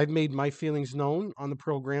 I've made my feelings known on the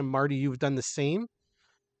program. Marty, you've done the same. A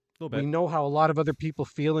little bit. We know how a lot of other people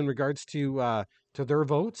feel in regards to their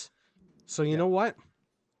votes. So you know what?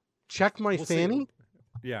 Check my We'll see. fanny.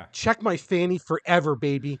 Yeah. Check my fanny forever,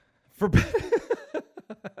 baby. Not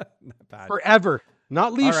bad. Forever.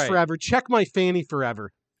 Not leave All right. forever. Check my fanny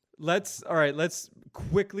forever. Let's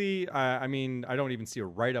quickly. I mean, I don't even see a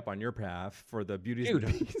write up on your behalf for the Beauties and the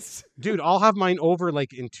Beasts. Dude, I'll have mine over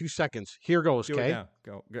like in 2 seconds. Here goes, Do it okay? now.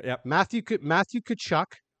 Go. Yep. Matthew Tkachuk.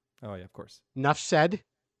 Oh yeah, of course. Enough said.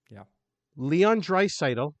 Yeah. Leon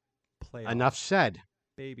Draisaitl. Playoff. Enough said.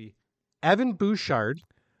 Baby. Evan Bouchard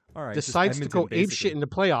All right. decides to go ape shit in the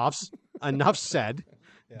playoffs. Enough said.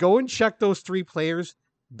 Yeah. Go and check those 3 players.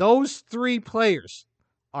 Those 3 players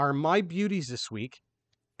are my beauties this week.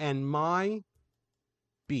 And my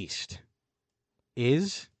beast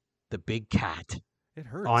is the big cat, It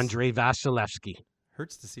hurts. Andrei Vasilevsky.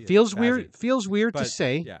 Hurts to see it. Feels Bazzy. weird. Feels weird to But,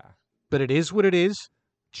 say, Yeah. but it is what it is.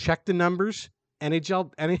 Check the numbers.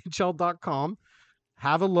 NHL.com.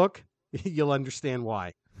 Have a look. You'll understand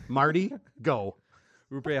why. Marty, go.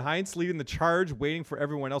 Rupe Heinz leading the charge, waiting for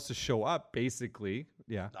everyone else to show up. Basically,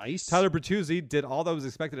 yeah. Nice. Tyler Bertuzzi did all that was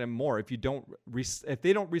expected and more. If they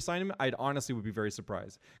don't re-sign him, I'd honestly would be very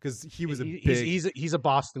surprised because he was he's a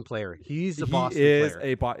Boston player. He's a Boston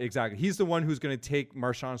player. player. Exactly. He's the one who's going to take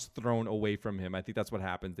Marchand's throne away from him. I think that's what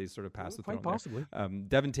happened. They sort of passed the throne. Quite possibly.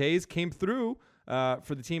 Devin Tays came through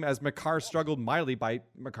for the team as Makar struggled mightily by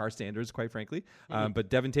Makar standards, quite frankly. But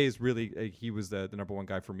Devin Tays really, he was the number 1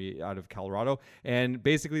 guy for me out of Colorado. And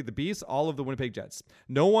basically the Beast, all of the Winnipeg Jets.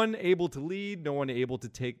 No one able to lead, no one able to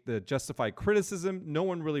take the justified criticism, no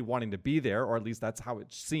one really wanting to be there, or at least that's how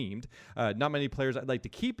it seemed. Not many players I'd like to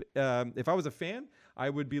keep. If I was a fan, I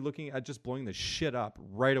would be looking at just blowing the shit up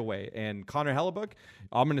right away. And Connor Hellebuck,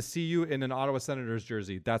 I'm going to see you in an Ottawa Senators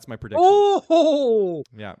jersey. That's my prediction. Oh,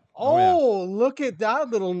 yeah. Look at that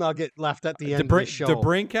little nugget left at the end of the show. The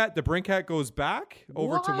Brincat goes back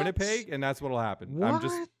over to Winnipeg, and that's what'll happen. What?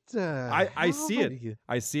 I see it.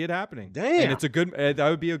 I see it happening. Damn. And it's a good. That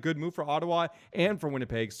would be a good move for Ottawa and for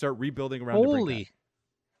Winnipeg. Start rebuilding around. Holy.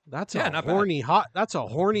 That's a horny hot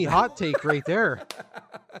take right there.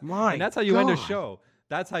 My And that's how you end a show.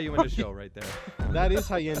 That's how you end a show right there. That is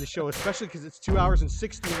how you end the show, especially because it's 2 hours and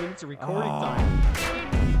 16 minutes of recording time.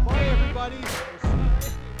 Bye, everybody.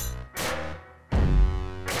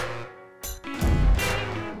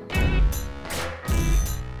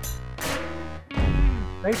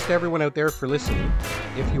 Thanks to everyone out there for listening.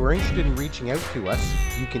 If you are interested in reaching out to us,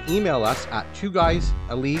 you can email us at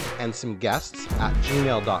 2guys.a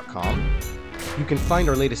league.and.some.guests@gmail.com. You can find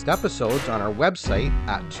our latest episodes on our website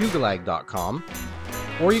at tugalag.com,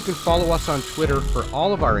 or you can follow us on Twitter for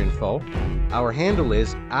all of our info. Our handle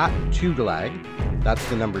is @2galag. That's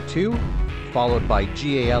the number 2, followed by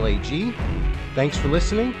GALAG. Thanks for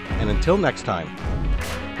listening, and until next time.